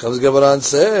 So comes Gemara and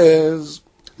says,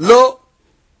 Lo,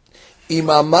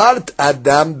 imamart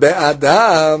Adam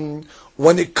be'Adam,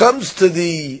 when it comes to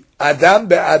the Adam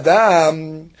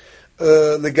be'Adam,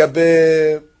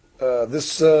 legabe,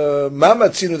 this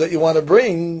mamatzinu that you want to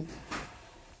bring,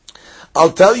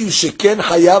 I'll tell you, sheken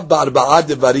hayav ba'arba'a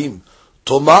devarim.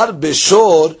 Tomar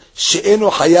beshor she'enu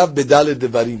hayav bedale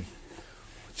devarim.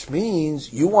 Which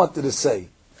means, you wanted to say,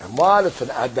 and what if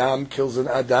an Adam kills an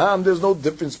Adam? There's no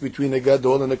difference between a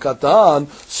gadol and a katan.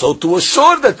 So to a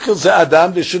shor that kills an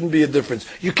Adam, there shouldn't be a difference.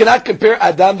 You cannot compare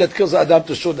Adam that kills Adam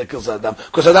to shor that kills Adam.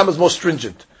 Because Adam is more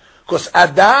stringent. Because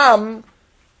Adam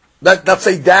let's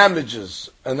say damages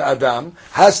an Adam,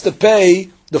 has to pay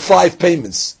the 5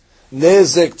 payments.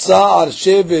 Nezek, Tsar,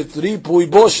 Shevet, Ripui,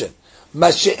 Boshet.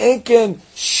 Mashe'enken,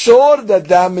 shor that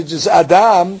damages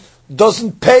Adam,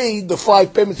 doesn't pay the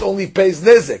 5 payments, only pays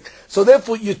Nezek. So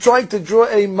therefore, you're trying to draw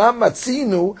a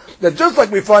mamatzinu, that just like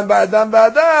we find by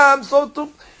Adam, so too,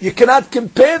 you cannot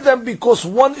compare them because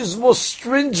one is more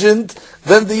stringent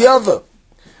than the other.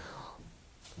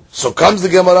 So comes the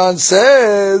Gemara and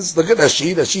says, look at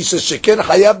Rashi says, Sheken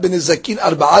Hayab ben Nizakin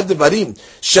arba'at devarim,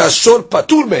 shashor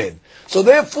patur mehen. So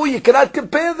therefore you cannot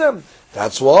compare them.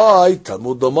 That's why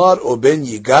Talmud Domar o ben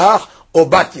yigah o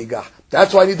bat yigah.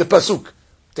 That's why I need the pasuk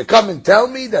to come and tell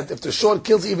me that if the shor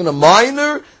kills even a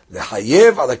minor,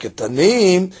 lehayev ala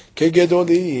ketanim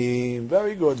kegedolim.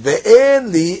 Very good.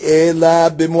 Ve'en li ela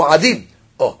b'mu'adim.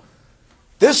 Oh,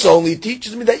 this only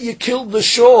teaches me that you killed the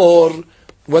shor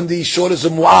when the shor is a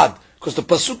mu'ad. Because the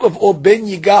pasuk of o ben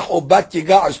yigah o bat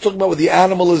yigah is talking about when the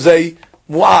animal is a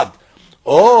mu'ad.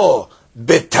 Oh,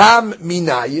 betam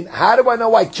minayin. How do I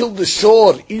know I killed the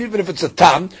shor, even if it's a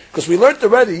tam? Because we learned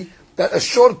already that a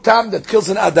shor tam that kills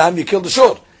an adam, you kill the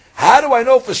shor. How do I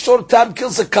know if a shor tam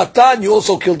kills a katan, you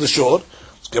also kill the shor?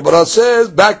 Gemara says,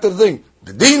 back to the thing.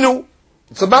 Bedinu,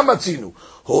 it's a mamatzinu.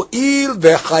 Ho'il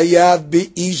vechayav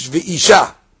be'ish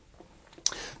ve'isha.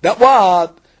 That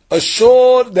what? A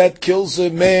shor that kills a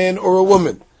man or a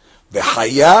woman.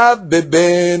 Vechayav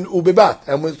beben ubebat.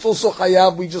 And it's also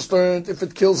chayav, we just learned, if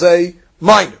it kills a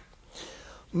minor.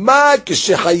 Ma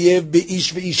keshechayev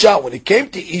beish veisha. When it came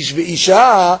to ish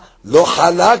veisha, lo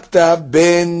halakta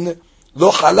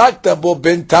bo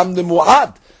ben tam de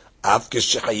mu'ad. Af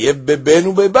keshechayev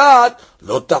beben ubebat,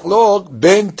 lo tachlok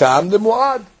ben tam de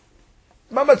mu'ad.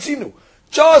 Mamatzinu.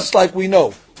 Just like we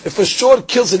know, if a shor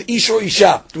kills an ish or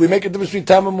isha, do we make a difference between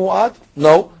tam and mu'ad?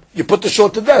 No. You put the shor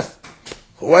to death.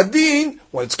 Huadin,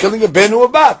 when it's killing a ben or a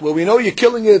bat, well, we know you're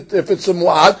killing it if it's a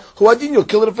mu'ad. Huadin, you'll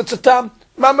kill it if it's a tam.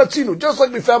 Mamatzinu, just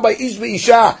like we found by ish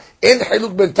ve'isha in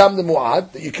haluk ben tam the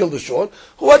mu'ad, that you kill the shor.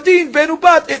 Huadin, ben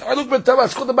ubat, in haluk ben tam,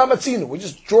 it's called the mamatzinu. We're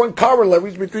just drawing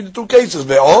corollaries between the two cases.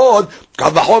 Ve'od,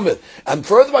 kavahomer. And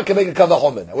further, I can make a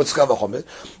kavahomer. Now, what's kavahomer?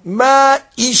 Ma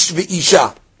ish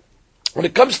ve'isha. When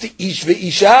it comes to ish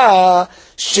ve'isha,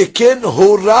 sheken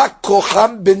hora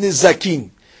kocham ben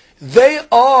nizakin. They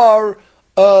are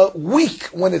weak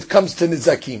when it comes to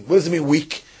nizakim. What does it mean,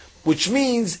 weak? Which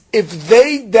means if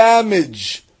they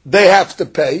damage, they have to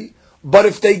pay. But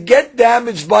if they get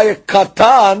damaged by a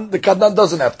katan, the katan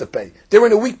doesn't have to pay. They're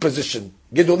in a weak position.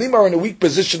 Gedolim are in a weak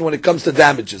position when it comes to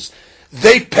damages.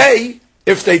 They pay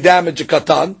if they damage a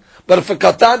katan, but if a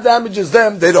katan damages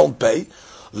them, they don't pay.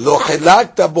 So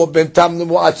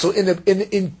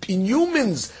in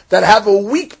humans that have a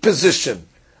weak position,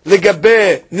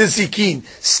 legabe nizikin,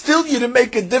 still you didn't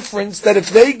make a difference that if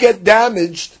they get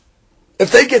damaged,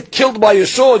 if they get killed by a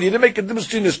sword, you didn't make a difference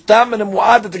between a tam and a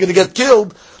mu'ad that they're going to get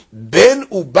killed. Ben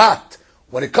ubat.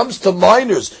 When it comes to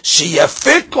minors,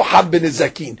 sheyafek kohab ben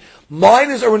nizakin.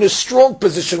 Minors are in a strong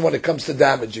position when it comes to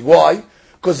damaging. Why?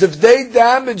 Because if they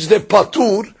damage, they're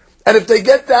patur, and if they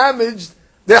get damaged,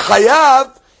 they're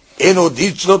chayav.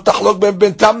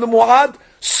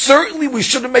 Certainly we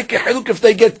shouldn't make a haluk if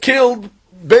they get killed.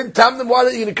 Ben tam them, why are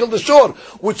you going to kill the shor?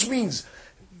 Which means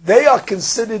they are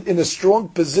considered in a strong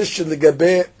position to get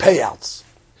payouts.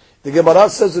 The Gemara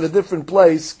says in a different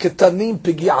place, ketanim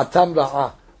pigi'atam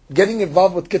ra'a. Getting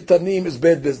involved with ketanim is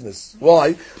bad business.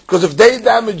 Why? Because if they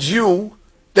damage you,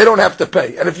 they don't have to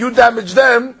pay. And if you damage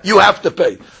them, you have to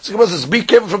pay. So the Gemara says, be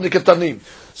careful from the ketanim.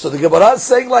 So the Gemara is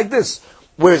saying like this,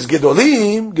 whereas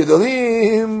Gedolim,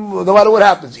 no matter what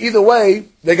happens, either way,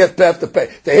 they have to pay.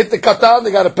 They hit the katan,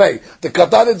 they got to pay. The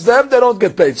katan hits them, they don't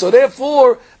get paid. So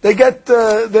therefore, they get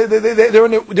they're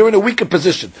in a weaker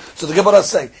position. So the Gemara is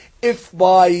saying, if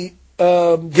by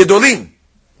Gedolim,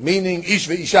 meaning ish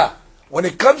ve'isha, when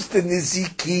it comes to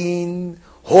nizikin,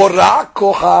 hora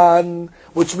kohan,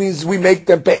 which means we make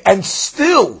them pay, and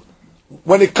still,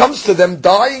 when it comes to them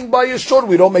dying by a sword,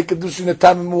 we don't make a difference in the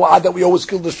time and mu'ad that we always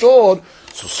kill the sword.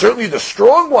 So certainly the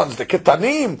strong ones, the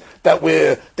ketanim,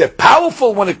 they're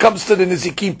powerful when it comes to the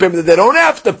nizikim payment, that they don't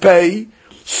have to pay.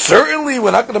 Certainly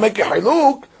we're not going to make a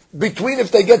haluk between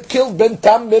if they get killed ben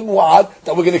tam ben mu'ad,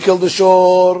 that we're going to kill the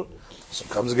shor. So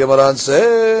comes the Gemara and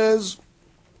says,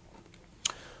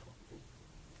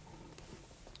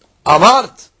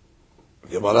 Amart.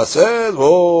 Gemara says,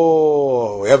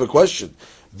 we have a question.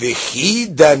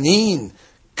 V'chi danin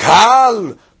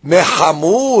kal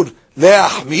mehamur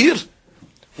leachmir,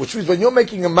 which means when you're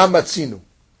making a mamatzinu,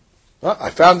 I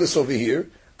found this over here,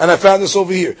 and I found this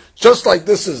over here. Just like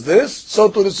this is this, so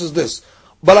too this is this.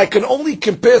 But I can only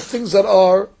compare things that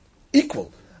are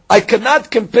equal. I cannot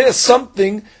compare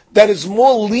something that is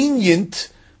more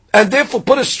lenient and therefore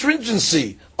put a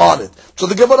stringency on it. So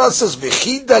the Gemara says,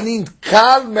 "V'chi danin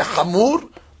kal mechamur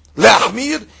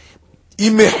leachmir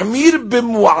imechmir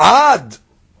b'muad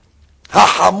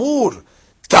hachamur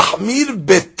tahmir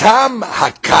betam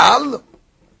hakal,"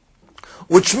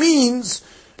 which means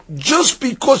just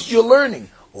because you're learning,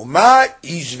 Uma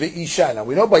ish ve'isha. Now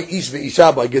we know by ish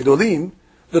ve'isha, by gedolim,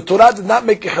 the Torah did not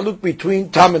make a haluk between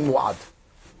tam and muad.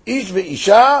 Ish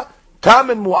ve'isha, tam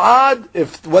and muad,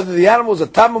 if whether the animal is a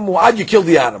tam and muad, you kill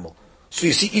the animal. So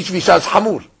you see ish ve'isha is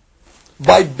hamur.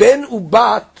 By ben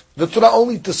ubat, the Torah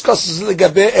only discusses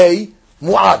legabe a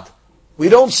muad. We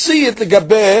don't see it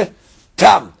legabe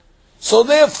tam. So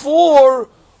therefore,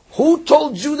 who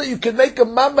told you that you can make a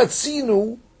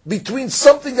mamatzinu between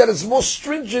something that is more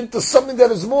stringent to something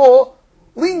that is more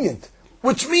lenient?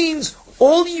 Which means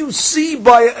all you see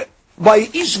by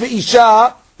ish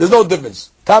ve'isha, there's no difference.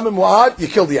 Tam and mu'ad, you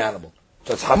kill the animal.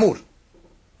 That's hamur.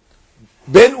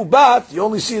 Ben ubat, you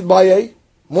only see it by a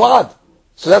mu'ad.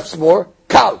 So that's more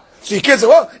kal. So you can't say,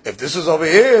 well, if this is over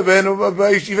here, ben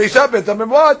ish ve'isha, ben tam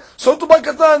and mu'ad, so to by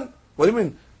katan. What do you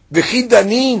mean? V'chi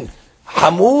danin,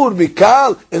 hamur,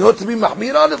 bikal, in order to be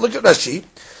mahmir on it. Look at Rashi.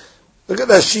 Look at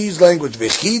Rashi's language.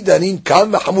 V'chi danin kal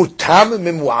hamur tam and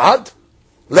mu'ad,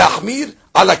 le'achmir,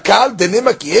 ala kal,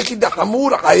 denema ki yechi da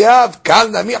hamur, hayav, kal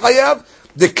nami hayav,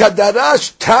 the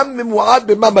kadarash tam mimuad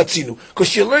b'mamatzinu,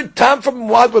 because you learned tam from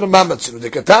mimuad with a mamatzinu. The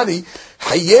katani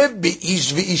hayev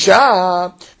be'ish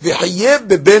ve'isha v'hayev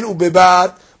beben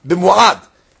ubebat b'muad.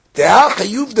 Te'ah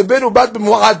hayuv the ben ubat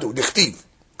b'muadu dichtiv,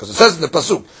 because it says in the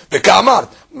pasuk v'ka'amar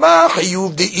ma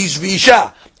hayuv de'ish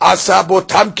ve'isha asa bo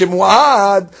tam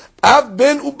kemuad av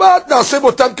ben ubat na'aseh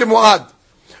bo tam kemuad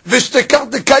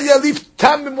v'shtekach dekayalif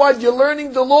tam mimuad. You're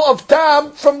learning the law of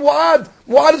tam from muad.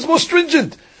 Muad is more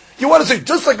stringent. You want to say,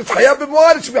 just like it's hayav in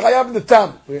mu'ad, it should be hayav in the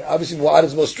tam. Obviously, mu'ad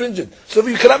is more stringent. So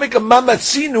you cannot make a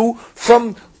mamatzinu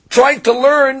from trying to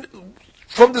learn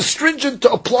from the stringent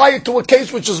to apply it to a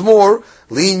case which is more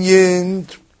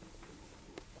lenient.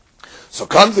 So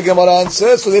comes the Gemara and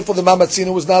says, so therefore the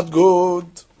mamatzinu was not good.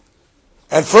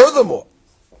 And furthermore,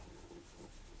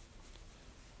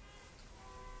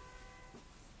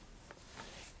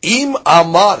 im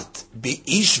amart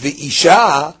bi'ish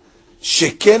ve'isha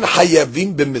שכן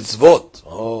חייבים במצוות.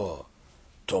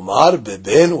 תאמר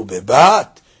בבן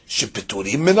ובבת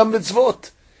שפטורים מן המצוות.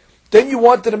 Then you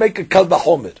wanted to make a kal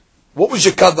v'chomer. What was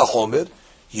your kal v'chomer?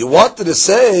 You wanted to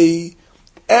say,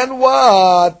 and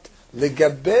what?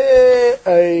 לגבי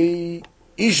a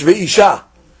ish ve'isha,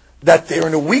 that they're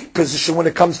in a weak position when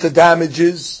it comes to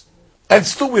damages, and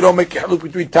still we don't make a haluk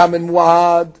between tam and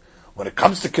muad. When it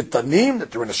comes to kitanim,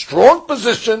 that they're in a strong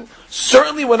position,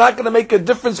 certainly we're not going to make a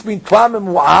difference between tam and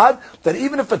mu'ad, that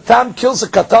even if a tam kills a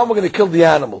katan, we're going to kill the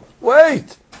animal.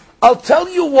 Wait! I'll tell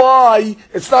you why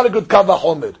it's not a good kal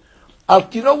v'chomer.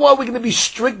 You know why we're going to be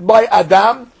strict by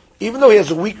Adam? Even though he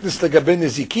has a weakness to Gabin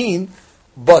Nezikin,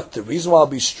 but the reason why I'll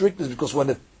be strict is because when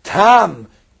a tam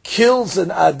kills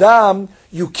an Adam,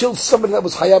 you kill somebody that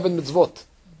was hayav in mitzvot.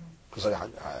 Because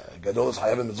Gadol is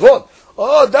hayav in mitzvot.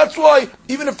 Oh, that's why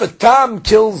even if a tam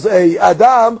kills a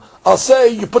Adam, I'll say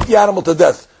you put the animal to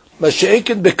death.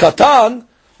 Masha'ekin bekatan,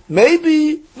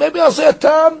 maybe I'll say a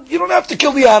tam, you don't have to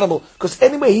kill the animal. Because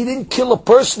anyway, he didn't kill a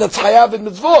person that's hayav in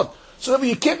mitzvot. So therefore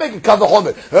you can't make a kal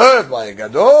v'chomer. By a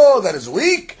Gadol that is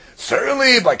weak,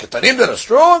 certainly by ketanim that are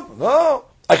strong. No.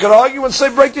 I could argue and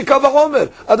say break your kal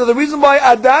v'chomer. The reason why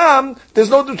Adam, there's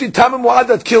no difference between tam and mu'ad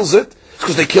that kills it,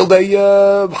 because they killed a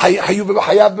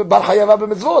hayav bar hayav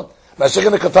b'mitzvot.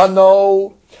 Masha'ekin katan,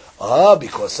 no.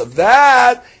 Because of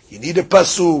that, you need a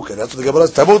pasuk, and that's what the Gemara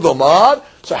says. Tamud lomar.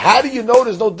 So how do you know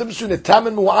there's no difference between a tam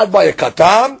and mu'ad by a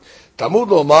katan? Tamud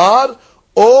lomar,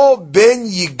 o ben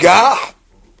yigah,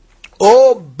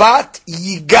 o bat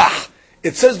yigah.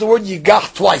 It says the word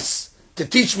yigah twice to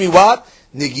teach me what?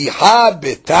 Nigiha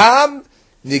betam,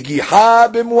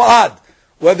 nigiha b'mu'ad.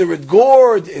 Whether it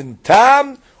gored in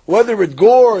tam, whether it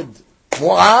gored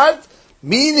mu'ad,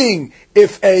 meaning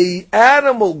if a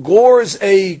animal gores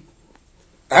a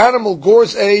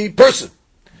person,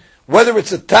 whether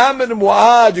it's a tam and a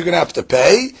mu'ad, you're going to have to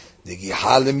pay.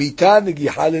 Nigiha le'mita,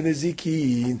 nigiha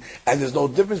le'nezikin. And there's no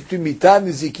difference between mita and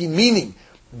nezikin, meaning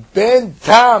ben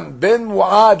tam, ben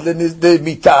mu'ad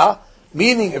le'mita,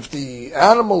 meaning if the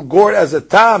animal gored as a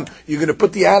tam, you're going to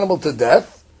put the animal to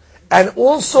death. And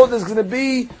also there's going to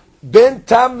be ben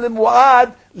tam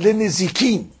le'mu'ad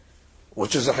le'nezikin,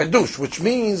 which is a chidush, which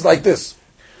means like this.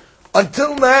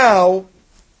 Until now,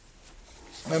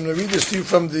 I'm going to read this to you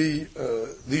from the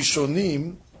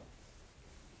Shonim.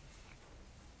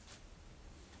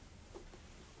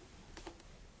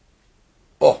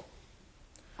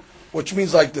 which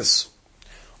means like this.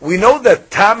 We know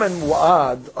that tam and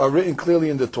mu'ad are written clearly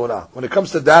in the Torah. When it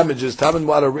comes to damages, tam and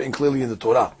mu'ad are written clearly in the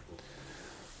Torah.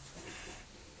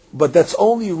 But that's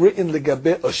only written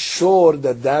legabe a shor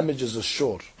that damages a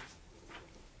shor.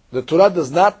 The Torah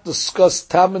does not discuss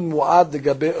tam and mu'ad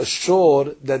legabe a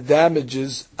shor that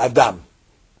damages Adam.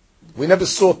 We never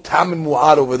saw tam and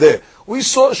mu'ad over there. We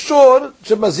saw shor,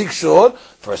 shemazik shor,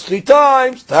 first 3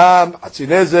 times, tam, hatzi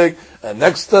nezek, and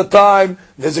next time,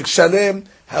 nezek shalem.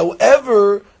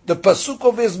 However, the pasuk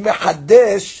over is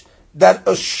mehadesh, that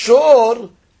a shor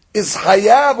is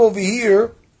hayav over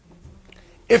here,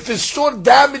 if his shor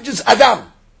damages Adam.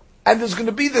 And there's going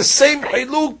to be the same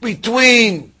hiluk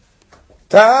between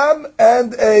tam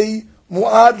and a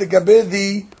mu'ad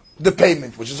legabe the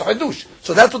payment, which is a hadush.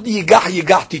 So that's what the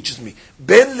yigah teaches me.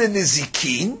 Ben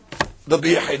lenezikin, there'll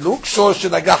be a hiluk, shor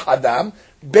shenagah Adam.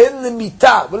 Ben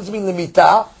lemita, what does it mean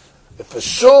lemita? If a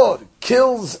shor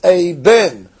kills a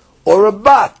ben or a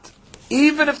bat,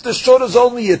 even if the shor is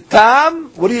only a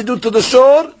tam, what do you do to the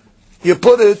shor? You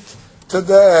put it to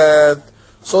death.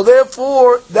 So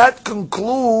therefore, that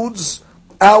concludes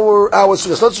our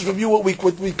suggest. Let's just review what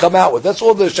we come out with. That's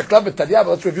all the shaklam and talyah, but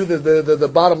let's review the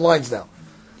bottom lines now.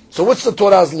 So what's the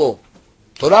Torah's law?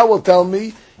 Torah will tell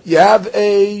me, you have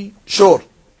a shor.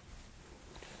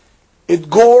 It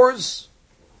gores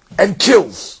and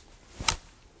kills.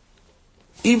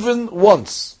 Even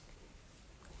once.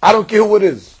 I don't care who it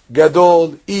is.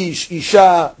 Gadol, Ish,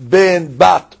 Isha, Ben,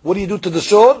 Bat. What do you do to the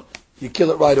shor? You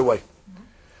kill it right away.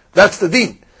 That's the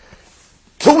deen.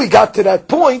 Till we got to that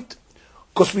point,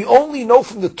 because we only know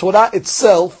from the Torah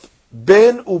itself,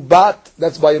 Ben ubat,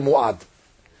 that's by a mu'ad.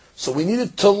 So we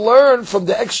needed to learn from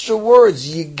the extra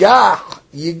words,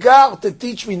 yigah, to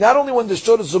teach me not only when the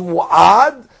shor is a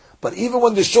mu'ad, but even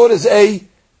when the shor is a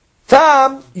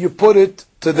tam, you put it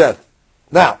to death.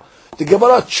 Now, the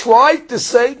Gemara tried to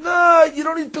say, no, you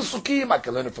don't need Pesukim. I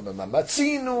can learn it from a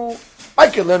Mamatzinu. I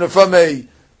can learn it from a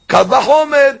Kal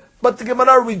Vachomer. But the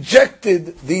Gemara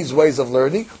rejected these ways of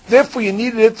learning. Therefore, you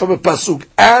needed it from a Pasuk.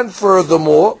 And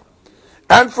furthermore,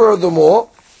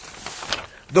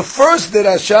 the first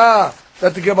derasha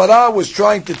that the Gemara was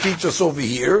trying to teach us over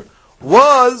here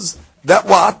was that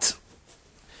what?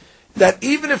 That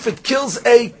even if it kills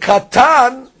a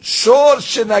katan, shor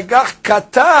shenagach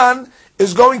katan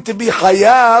is going to be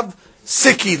hayav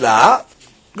sikila.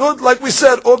 Good, like we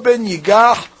said, or ben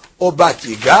yigah, or bat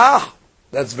yigah.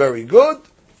 That's very good.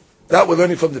 That we're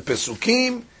learning from the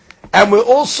Pesukim. And we're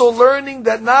also learning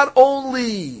that not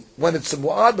only when it's a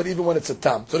mu'ad, but even when it's a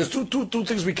tam. So there's two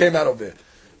things we came out of there.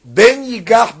 Ben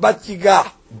yigah, bat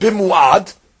yigah,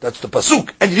 bimu'ad. That's the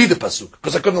pasuk, and you need the pasuk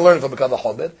because I couldn't learn it from Kamma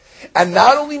Homer. And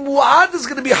not only mu'ad is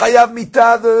going to be hayav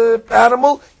mita, the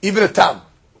animal, even a tam.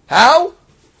 How?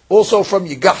 Also from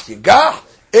yigah,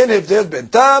 and if there's ben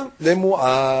tam, le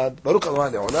mu'ad. Baruch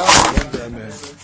Adonai le'olam.